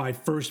synths by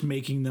first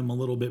making them a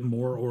little bit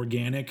more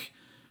organic,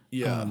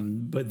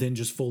 but then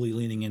just fully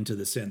leaning into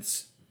the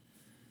synths.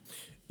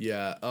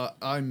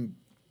 I'm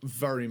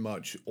very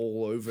much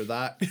all over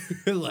that.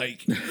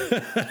 Like,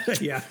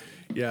 yeah.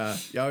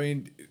 I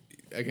mean,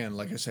 again,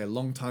 like I say,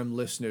 longtime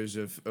listeners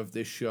of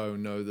this show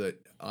know that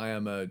I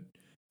am a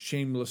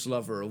shameless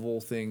lover of all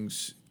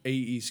things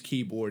 80s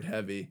keyboard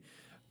heavy.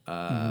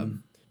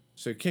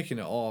 So kicking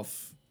it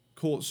off,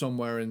 Caught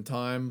Somewhere in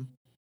Time.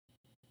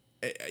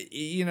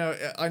 You know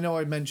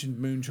I mentioned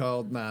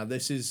Moonchild.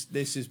 This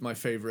is my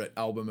favorite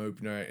album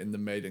opener in the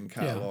Maiden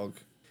catalog.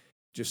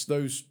 Just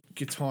those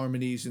guitar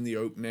harmonies in the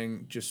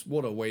opening, just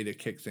what a way to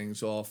kick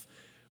things off.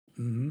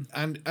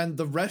 And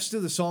the rest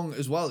of the song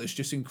as well is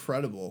just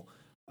incredible.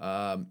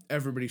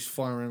 Everybody's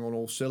firing on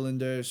all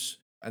cylinders,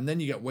 and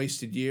then you get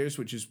Wasted Years,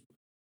 which is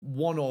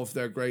one of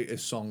their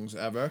greatest songs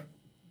ever.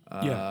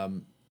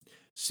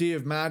 Sea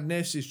of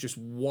Madness is just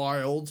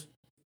wild,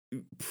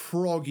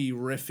 proggy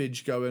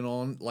riffage going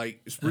on. Like,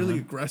 it's really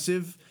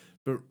aggressive,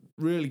 but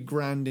really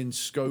grand in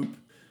scope.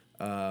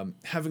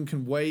 Heaven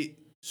Can Wait,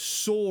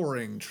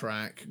 soaring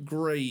track,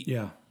 great.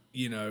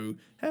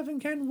 Heaven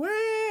Can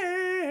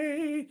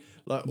Wait,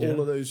 like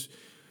all of those.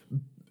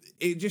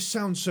 It just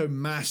sounds so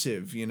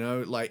massive,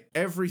 like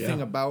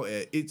everything about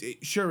it.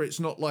 It's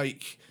not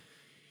like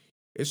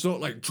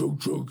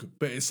chug,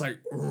 but it's like,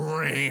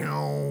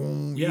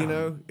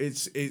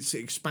 it's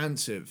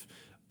expansive.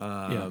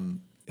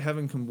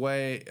 Heaven Can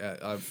Wait,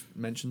 I've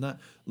mentioned that.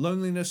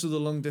 Loneliness of the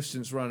Long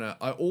Distance Runner.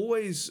 I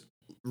always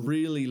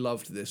really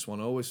loved this one.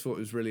 I always thought it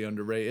was really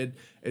underrated,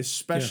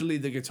 especially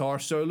the guitar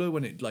solo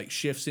when it like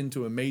shifts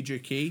into a major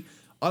key.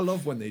 I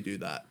love when they do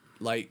that,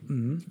 like,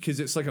 because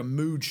it's like a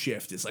mood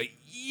shift. It's like,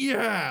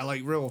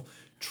 like real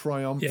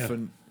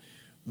triumphant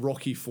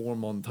Rocky IV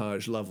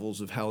montage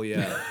levels of hell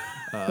yeah.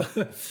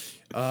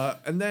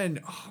 And then,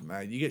 oh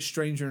man, you get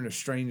Stranger in a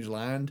Strange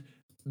Land.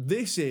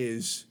 This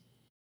is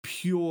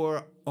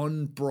pure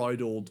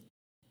unbridled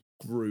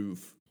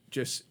groove.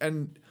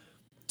 And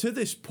to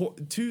this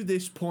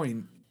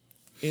point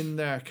in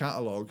their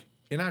catalog,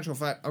 in actual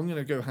fact, I'm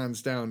gonna go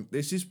hands down.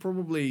 This is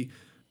probably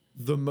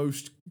the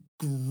most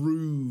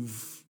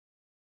groove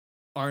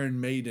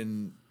Iron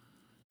Maiden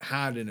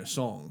had in a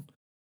song.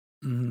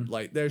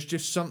 Like, there's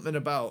just something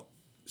about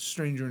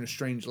Stranger in a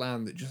Strange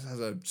Land that just has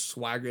a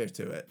swagger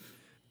to it.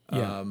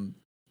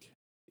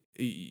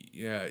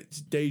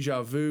 It's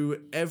Deja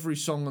Vu. Every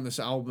song on this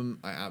album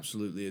I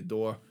absolutely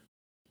adore,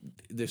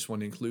 this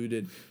one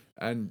included.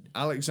 And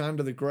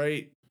Alexander the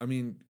Great, I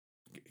mean,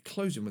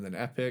 closing with an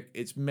epic.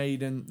 It's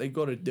Maiden, they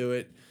got to do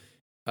it.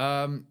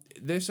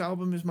 This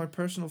album is my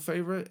personal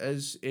favorite,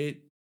 as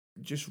it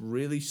just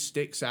really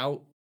sticks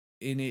out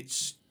in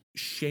its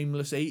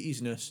shameless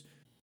 80s-ness.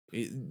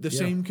 The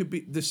same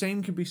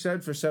could be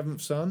said for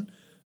Seventh Son,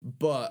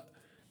 but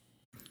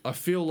I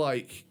feel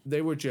like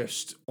they were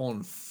just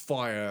on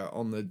fire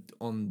on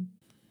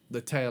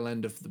the tail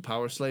end of the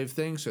Power Slave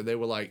thing. So they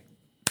were like,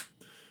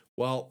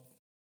 well,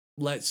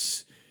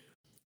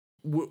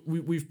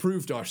 we've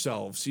proved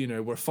ourselves.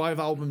 We're 5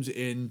 albums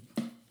in.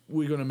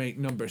 We're gonna make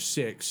number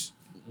 6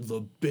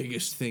 the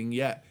biggest thing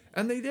yet,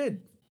 and they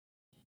did.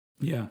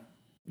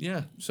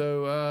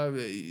 So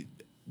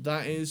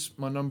that is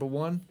my number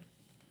 1.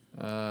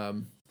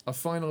 I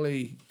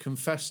finally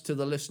confessed to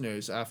the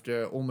listeners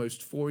after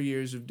almost 4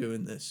 years of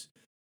doing this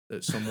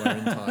that Somewhere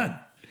in Time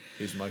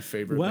is my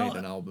favorite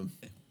Maiden album.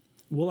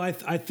 Well, I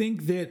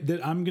think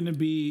that I'm going to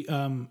be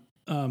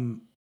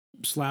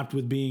slapped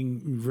with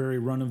being very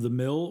run of the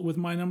mill with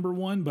my number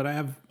 1, but I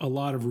have a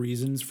lot of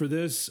reasons for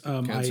this.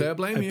 Can't say I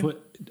blame you.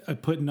 I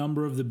put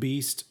Number of the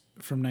Beast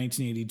from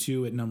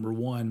 1982 at number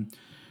 1,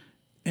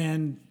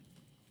 and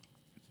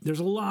there's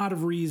a lot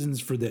of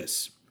reasons for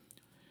this.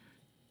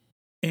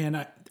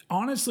 And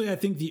honestly, I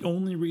think the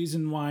only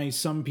reason why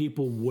some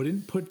people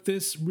wouldn't put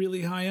this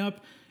really high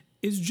up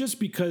is just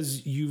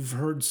because you've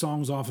heard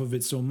songs off of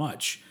it so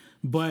much.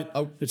 But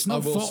it's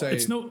no fault.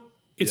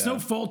 It's no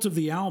fault of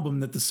the album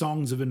that the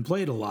songs have been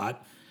played a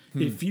lot.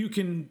 If you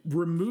can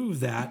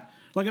remove that,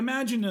 like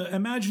imagine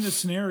a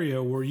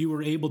scenario where you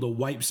were able to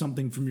wipe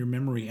something from your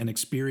memory and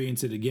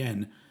experience it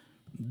again.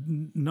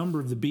 Number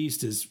of the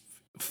Beast is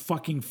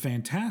fucking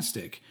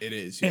fantastic. It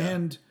is, yeah.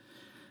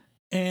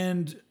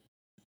 And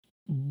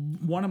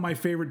one of my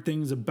favorite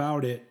things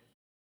about it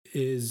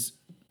is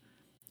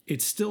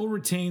it still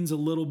retains a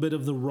little bit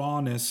of the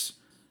rawness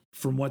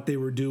from what they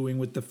were doing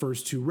with the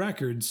first two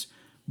records.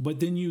 But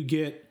then you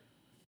get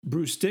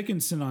Bruce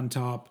Dickinson on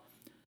top,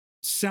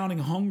 sounding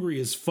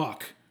hungry as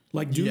fuck.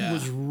 Like, dude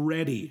was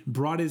ready,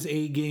 brought his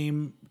A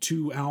game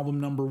to album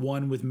number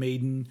 1 with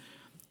Maiden.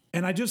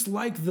 And I just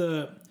like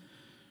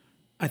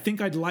I think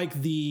I'd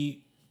like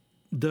the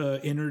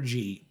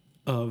energy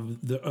of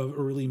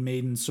early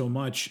Maiden so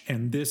much.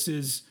 And this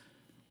is,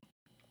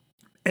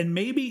 and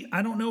maybe,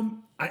 I don't know,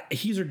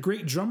 he's a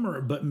great drummer,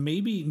 but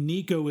maybe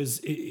Nico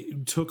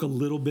took a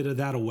little bit of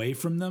that away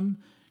from them,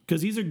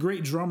 because he's a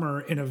great drummer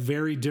in a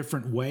very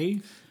different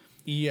way.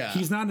 Yeah.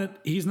 He's not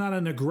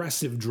an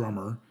aggressive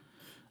drummer.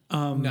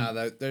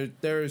 No,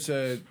 there's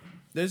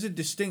a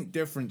distinct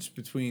difference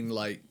between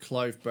like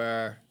Clive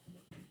Barr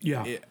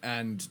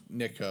and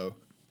Nico.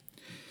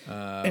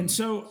 And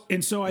so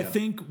I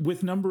think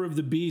with Number of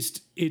the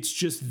Beast, it's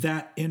just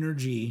that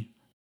energy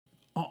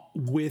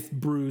with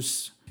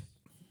Bruce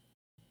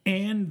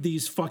and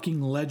these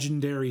fucking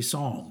legendary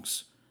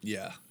songs.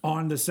 Yeah.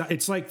 On the side,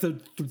 it's like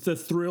the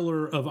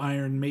Thriller of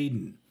Iron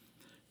Maiden.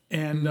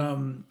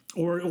 And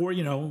or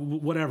you know,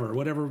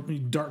 whatever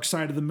Dark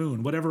Side of the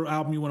Moon, whatever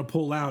album you want to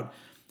pull out.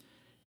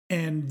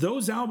 And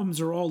those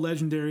albums are all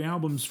legendary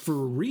albums for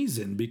a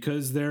reason,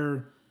 because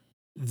they're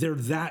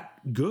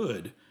that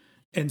good.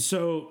 And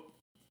so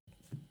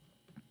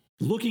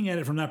looking at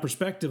it from that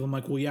perspective, I'm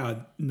like, well, yeah,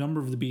 Number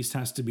of the Beast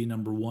has to be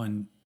number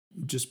 1,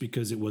 just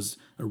because it was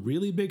a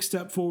really big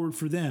step forward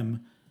for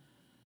them.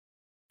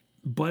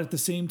 But at the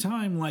same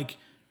time, like,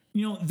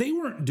 you know, they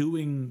weren't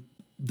doing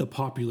the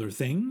popular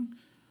thing.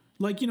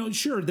 Like, you know,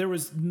 sure, there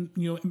was,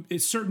 you know,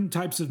 certain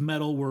types of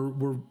metal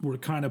were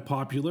kind of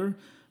popular,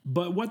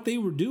 but what they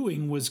were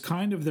doing was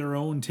kind of their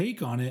own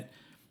take on it.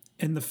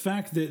 And the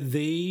fact that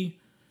they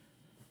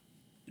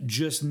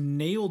just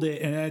nailed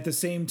it, and at the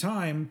same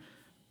time,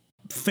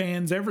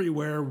 fans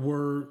everywhere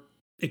were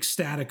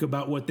ecstatic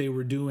about what they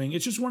were doing.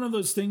 It's just one of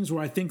those things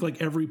where I think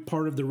like every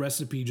part of the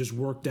recipe just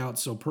worked out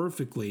so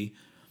perfectly.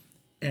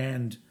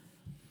 And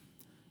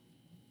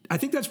I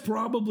think that's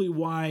probably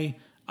why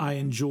I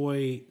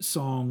enjoy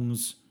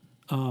songs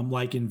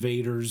like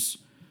Invaders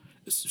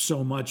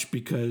so much,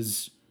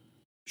 because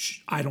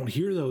I don't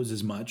hear those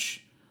as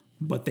much,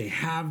 but they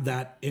have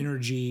that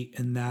energy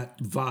and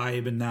that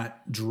vibe and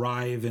that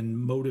drive and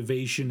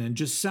motivation, and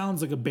just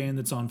sounds like a band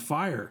that's on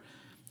fire,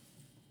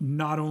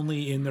 not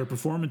only in their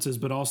performances,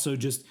 but also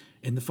just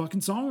in the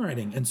fucking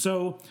songwriting. And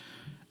so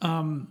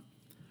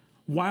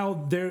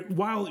while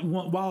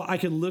I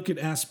could look at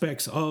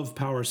aspects of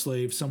Power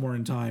Slave Somewhere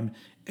in Time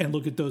and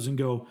look at those and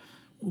go,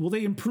 well,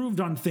 they improved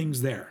on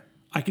things there.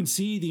 I can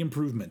see the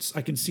improvements.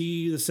 I can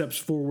see the steps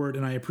forward,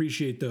 and I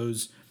appreciate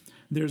those.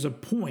 There's a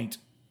point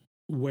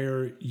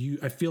where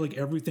I feel like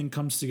everything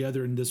comes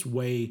together in this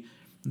way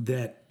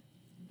that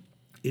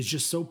is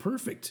just so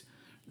perfect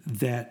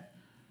that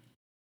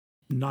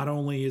not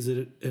only is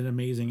it an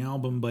amazing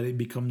album, but it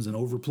becomes an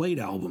overplayed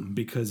album,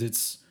 because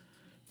it's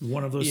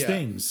one of those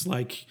things.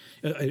 Like,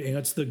 and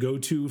it's the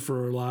go-to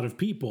for a lot of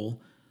people.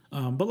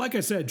 But like I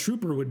said,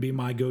 Trooper would be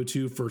my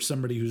go-to for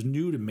somebody who's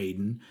new to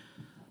Maiden.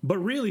 But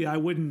really, I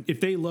wouldn't.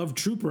 If they loved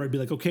Trooper, I'd be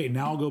like, okay,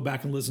 now I'll go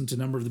back and listen to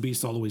Number of the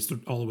Beast all the way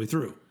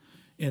through,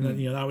 and then,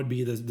 you know, that would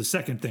be the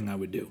second thing I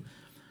would do.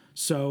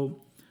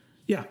 So,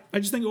 yeah, I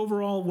just think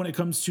overall, when it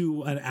comes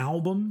to an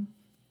album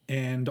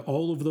and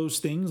all of those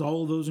things,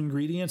 all of those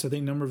ingredients, I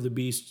think Number of the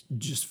Beast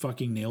just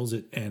fucking nails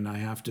it, and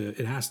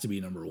it has to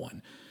be number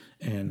 1.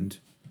 And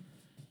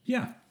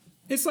yeah,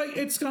 it's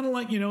kind of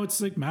like, you know, it's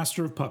like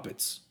Master of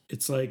Puppets.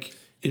 It's like,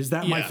 is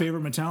that my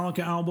favorite Metallica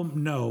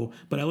album? No,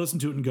 but I listen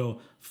to it and go,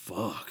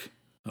 fuck.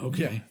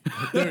 Okay.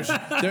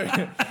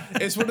 Yeah.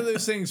 It's one of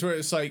those things where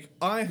it's like,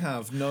 I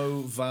have no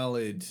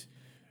valid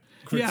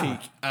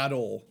critique at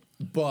all,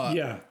 but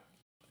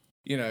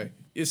you know,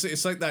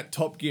 it's like that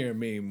Top Gear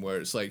meme where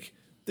it's like,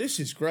 this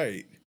is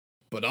great,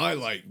 but I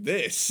like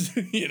this,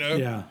 you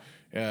know?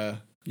 Yeah.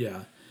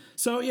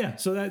 So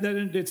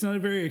that it's not a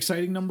very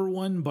exciting number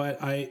 1, but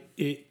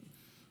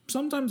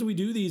sometimes we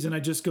do these and I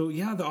just go,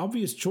 yeah, the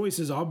obvious choice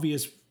is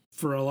obvious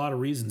for a lot of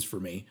reasons for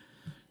me.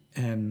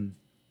 And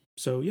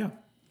so, yeah,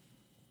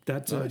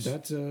 that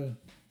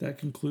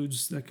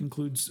concludes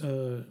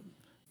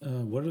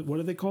what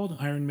are they called?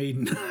 Iron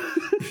Maiden.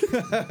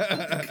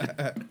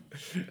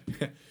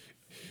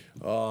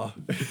 I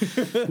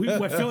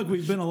feel like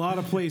we've been a lot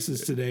of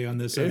places today on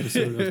this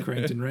episode of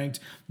Cranked and Ranked.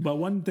 But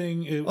one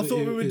thing, I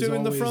thought we were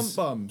doing the front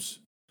bums.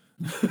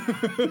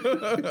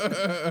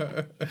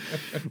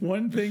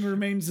 One thing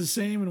remains the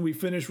same when we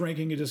finish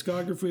ranking a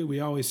discography. We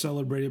always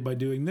celebrate it by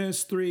doing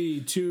this.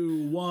 3,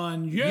 2,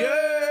 1. Yeah,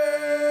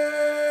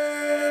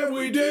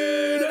 we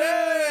did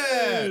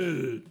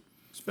it!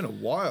 It's been a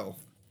while.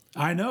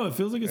 I know. It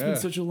feels like it's been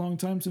such a long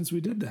time since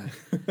we did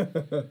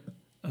that.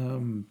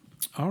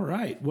 All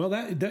right. Well,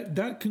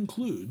 that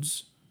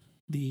concludes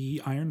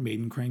the Iron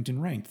Maiden Cranked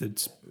and Ranked.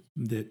 That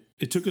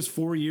it took us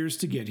 4 years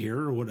to get here,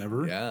 or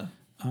whatever. Yeah.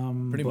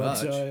 Pretty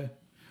much.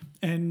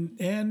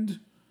 And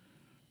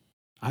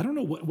I don't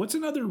know what's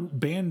another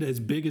band as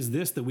big as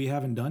this that we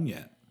haven't done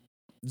yet.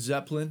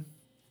 Zeppelin.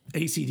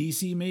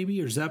 AC/DC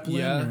maybe, or Zeppelin,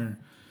 Yeah. or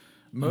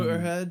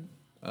Motorhead.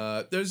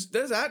 There's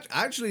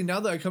actually, now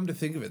that I come to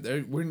think of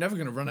it, we're never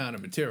going to run out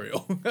of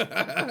material.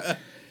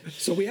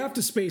 so we have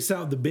to space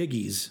out the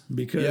biggies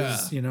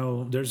because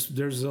Yeah.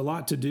 there's a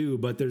lot to do,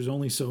 but there's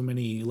only so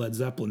many Led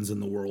Zeppelins in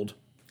the world.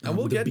 And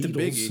we'll The get to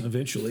Beatles Biggie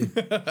eventually.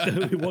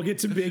 We'll get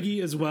to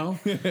Biggie as well.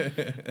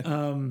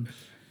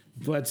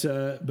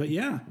 But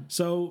yeah.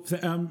 So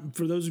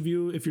for those of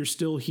you, if you're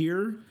still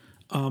here,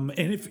 and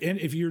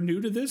if you're new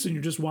to this and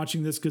you're just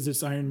watching this because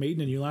it's Iron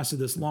Maiden and you lasted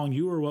this long,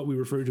 you are what we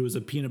refer to as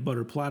a peanut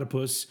butter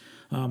platypus.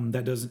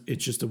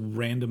 It's just a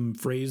random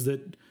phrase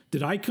that.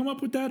 Did I come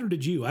up with that or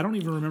did you? I don't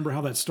even remember how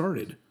that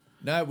started.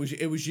 No, it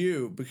was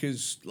you,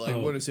 because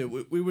what is it?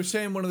 We were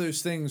saying one of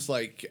those things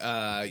like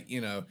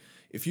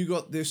if you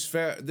got this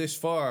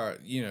far,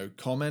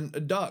 comment a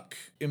duck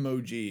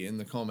emoji in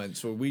the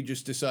comments, or we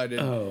just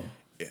decided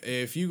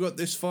if you got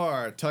this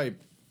far,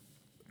 type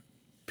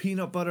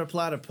peanut butter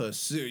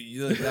platypus.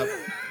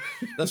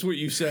 That's what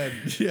you said.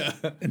 Yeah.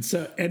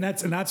 And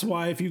that's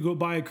why if you go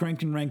buy a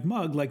Crank and Rank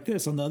mug like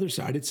this, on the other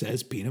side it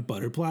says peanut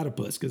butter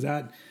platypus, because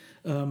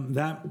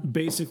that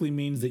basically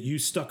means that you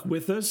stuck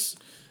with us.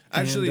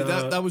 Actually,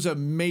 that was a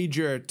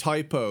major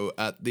typo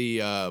at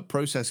the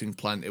processing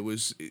plant. It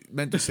was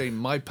meant to say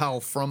 "my pal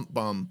front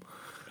bum."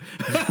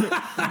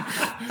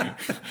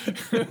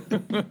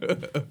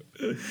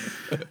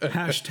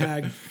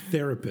 Hashtag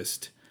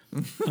therapist.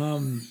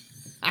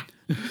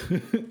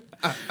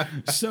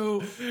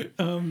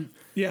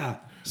 Yeah.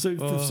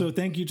 So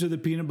thank you to the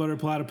peanut butter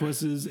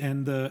platypuses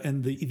and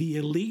the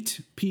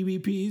elite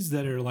PvPs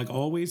that are like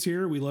always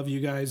here. We love you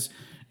guys.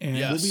 And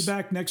we'll be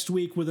back next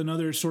week with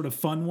another sort of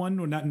fun one.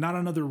 Not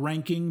another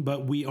ranking,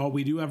 but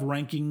we do have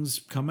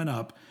rankings coming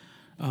up.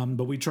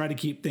 But we try to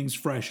keep things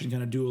fresh and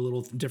kind of do a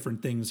little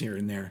different things here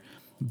and there.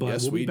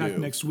 But we'll be back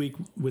next week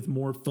with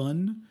more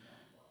fun.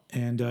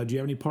 And do you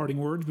have any parting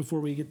words before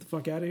we get the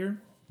fuck out of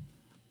here?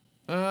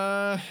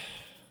 I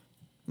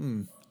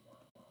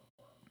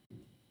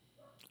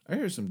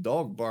hear some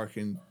dog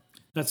barking.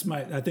 I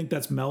think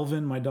that's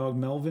Melvin, my dog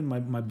Melvin,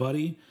 my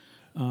buddy.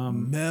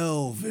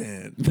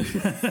 Melvin.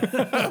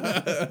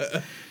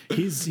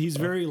 He's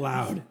very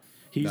loud.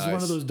 He's Nice.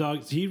 one of those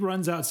dogs. He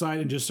runs outside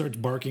and just starts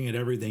barking at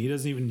everything. He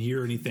doesn't even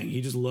hear anything.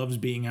 He just loves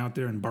being out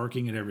there and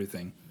barking at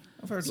everything.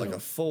 I've heard like a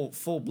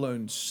full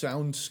blown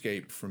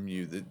soundscape from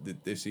you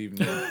this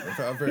evening.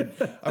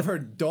 I've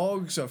heard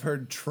dogs. I've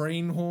heard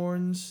train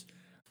horns.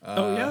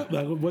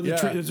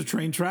 There's a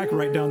train track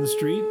right down the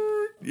street.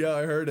 Yeah,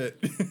 I heard it.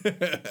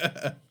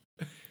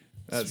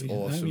 That's Sweet.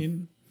 awesome. I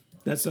mean,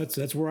 that's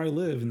where I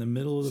live, in the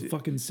middle of the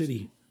fucking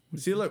city.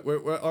 See, look,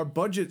 our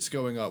budget's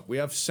going up. We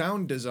have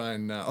sound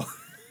design now.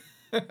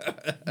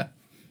 I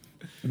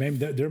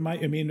mean,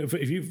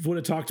 if you would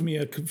have talked to me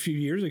a few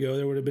years ago,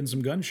 there would have been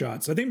some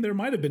gunshots. I think there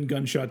might have been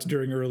gunshots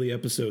during early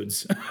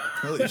episodes.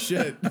 Holy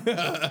shit!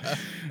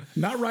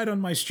 Not right on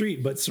my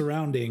street, but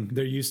surrounding.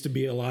 There used to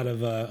be a lot of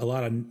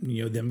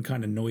them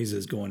kind of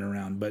noises going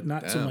around, but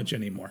not so much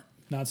anymore.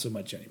 Not so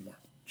much anymore.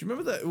 Do you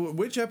remember that?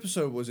 Which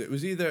episode was it? It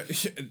was either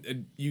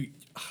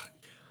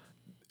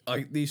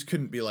these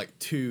couldn't be like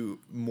two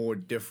more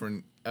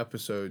different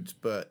episodes,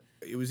 but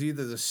it was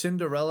either the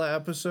Cinderella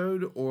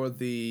episode or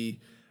the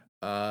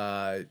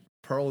one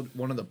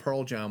of the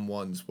Pearl Jam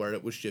ones, where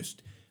it was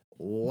just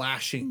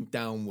lashing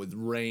down with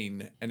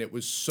rain, and it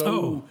was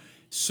so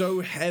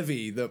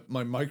heavy that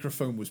my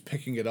microphone was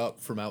picking it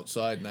up from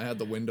outside, and I had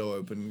the window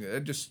open.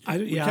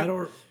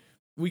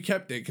 We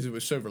kept it because it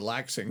was so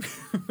relaxing.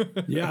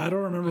 Yeah, I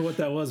don't remember what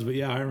that was, but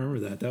yeah, I remember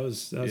that. That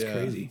was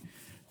crazy.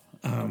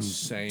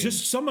 Insane.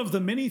 Just some of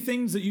the many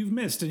things that you've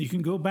missed, and you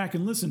can go back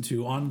and listen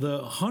to on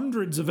the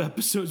hundreds of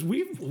episodes.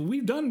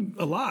 We've done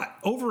a lot,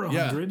 over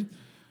 100.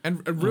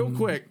 And real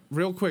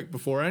quick,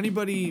 before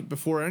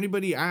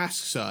anybody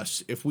asks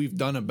us if we've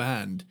done a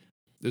band,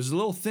 there's a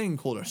little thing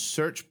called a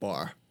search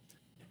bar.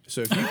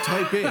 So if you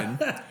type in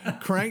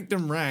Cranked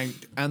and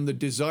Ranked and the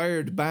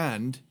desired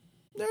band,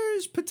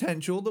 there's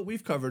potential that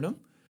we've covered them.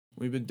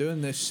 We've been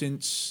doing this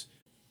since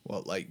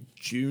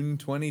June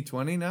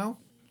 2020 now.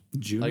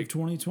 June of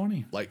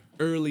 2020.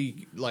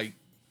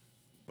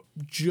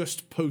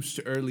 Just post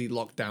early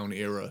lockdown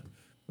era.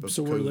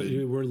 So we're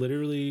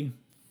literally.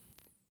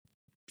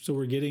 So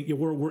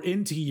we're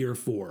into year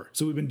 4.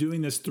 So we've been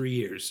doing this 3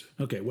 years.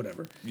 Okay,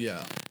 whatever.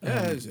 Yeah.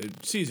 It's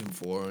season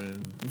 4.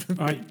 And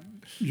all right.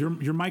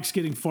 Your mic's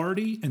getting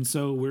farty, and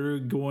so we're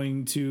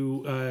going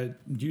to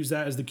use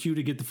that as the cue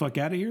to get the fuck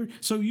out of here.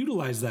 So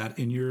utilize that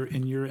in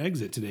your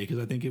exit today, because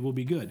I think it will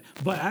be good.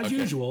 But as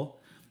usual,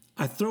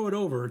 I throw it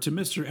over to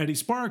Mr. Eddie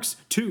Sparks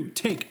to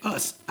take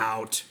us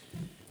out.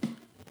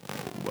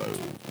 Woe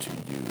to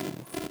you,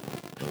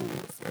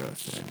 both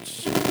earth and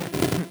sea.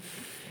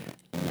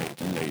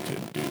 Later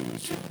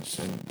dues and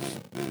sins,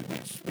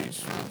 the space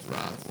from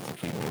wrath,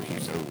 keeping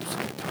those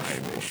that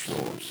time is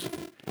short.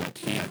 But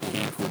he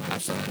who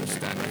has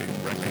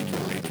understanding,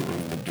 later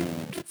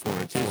dude, for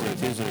it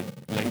is a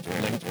later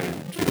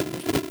dude.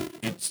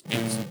 It's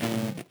dude,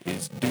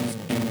 is dude,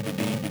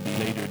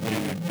 later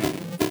dude.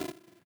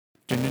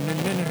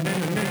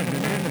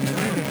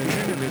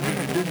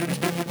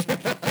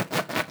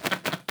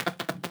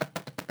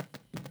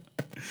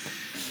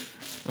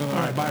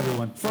 right, bye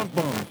everyone. Front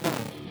bone.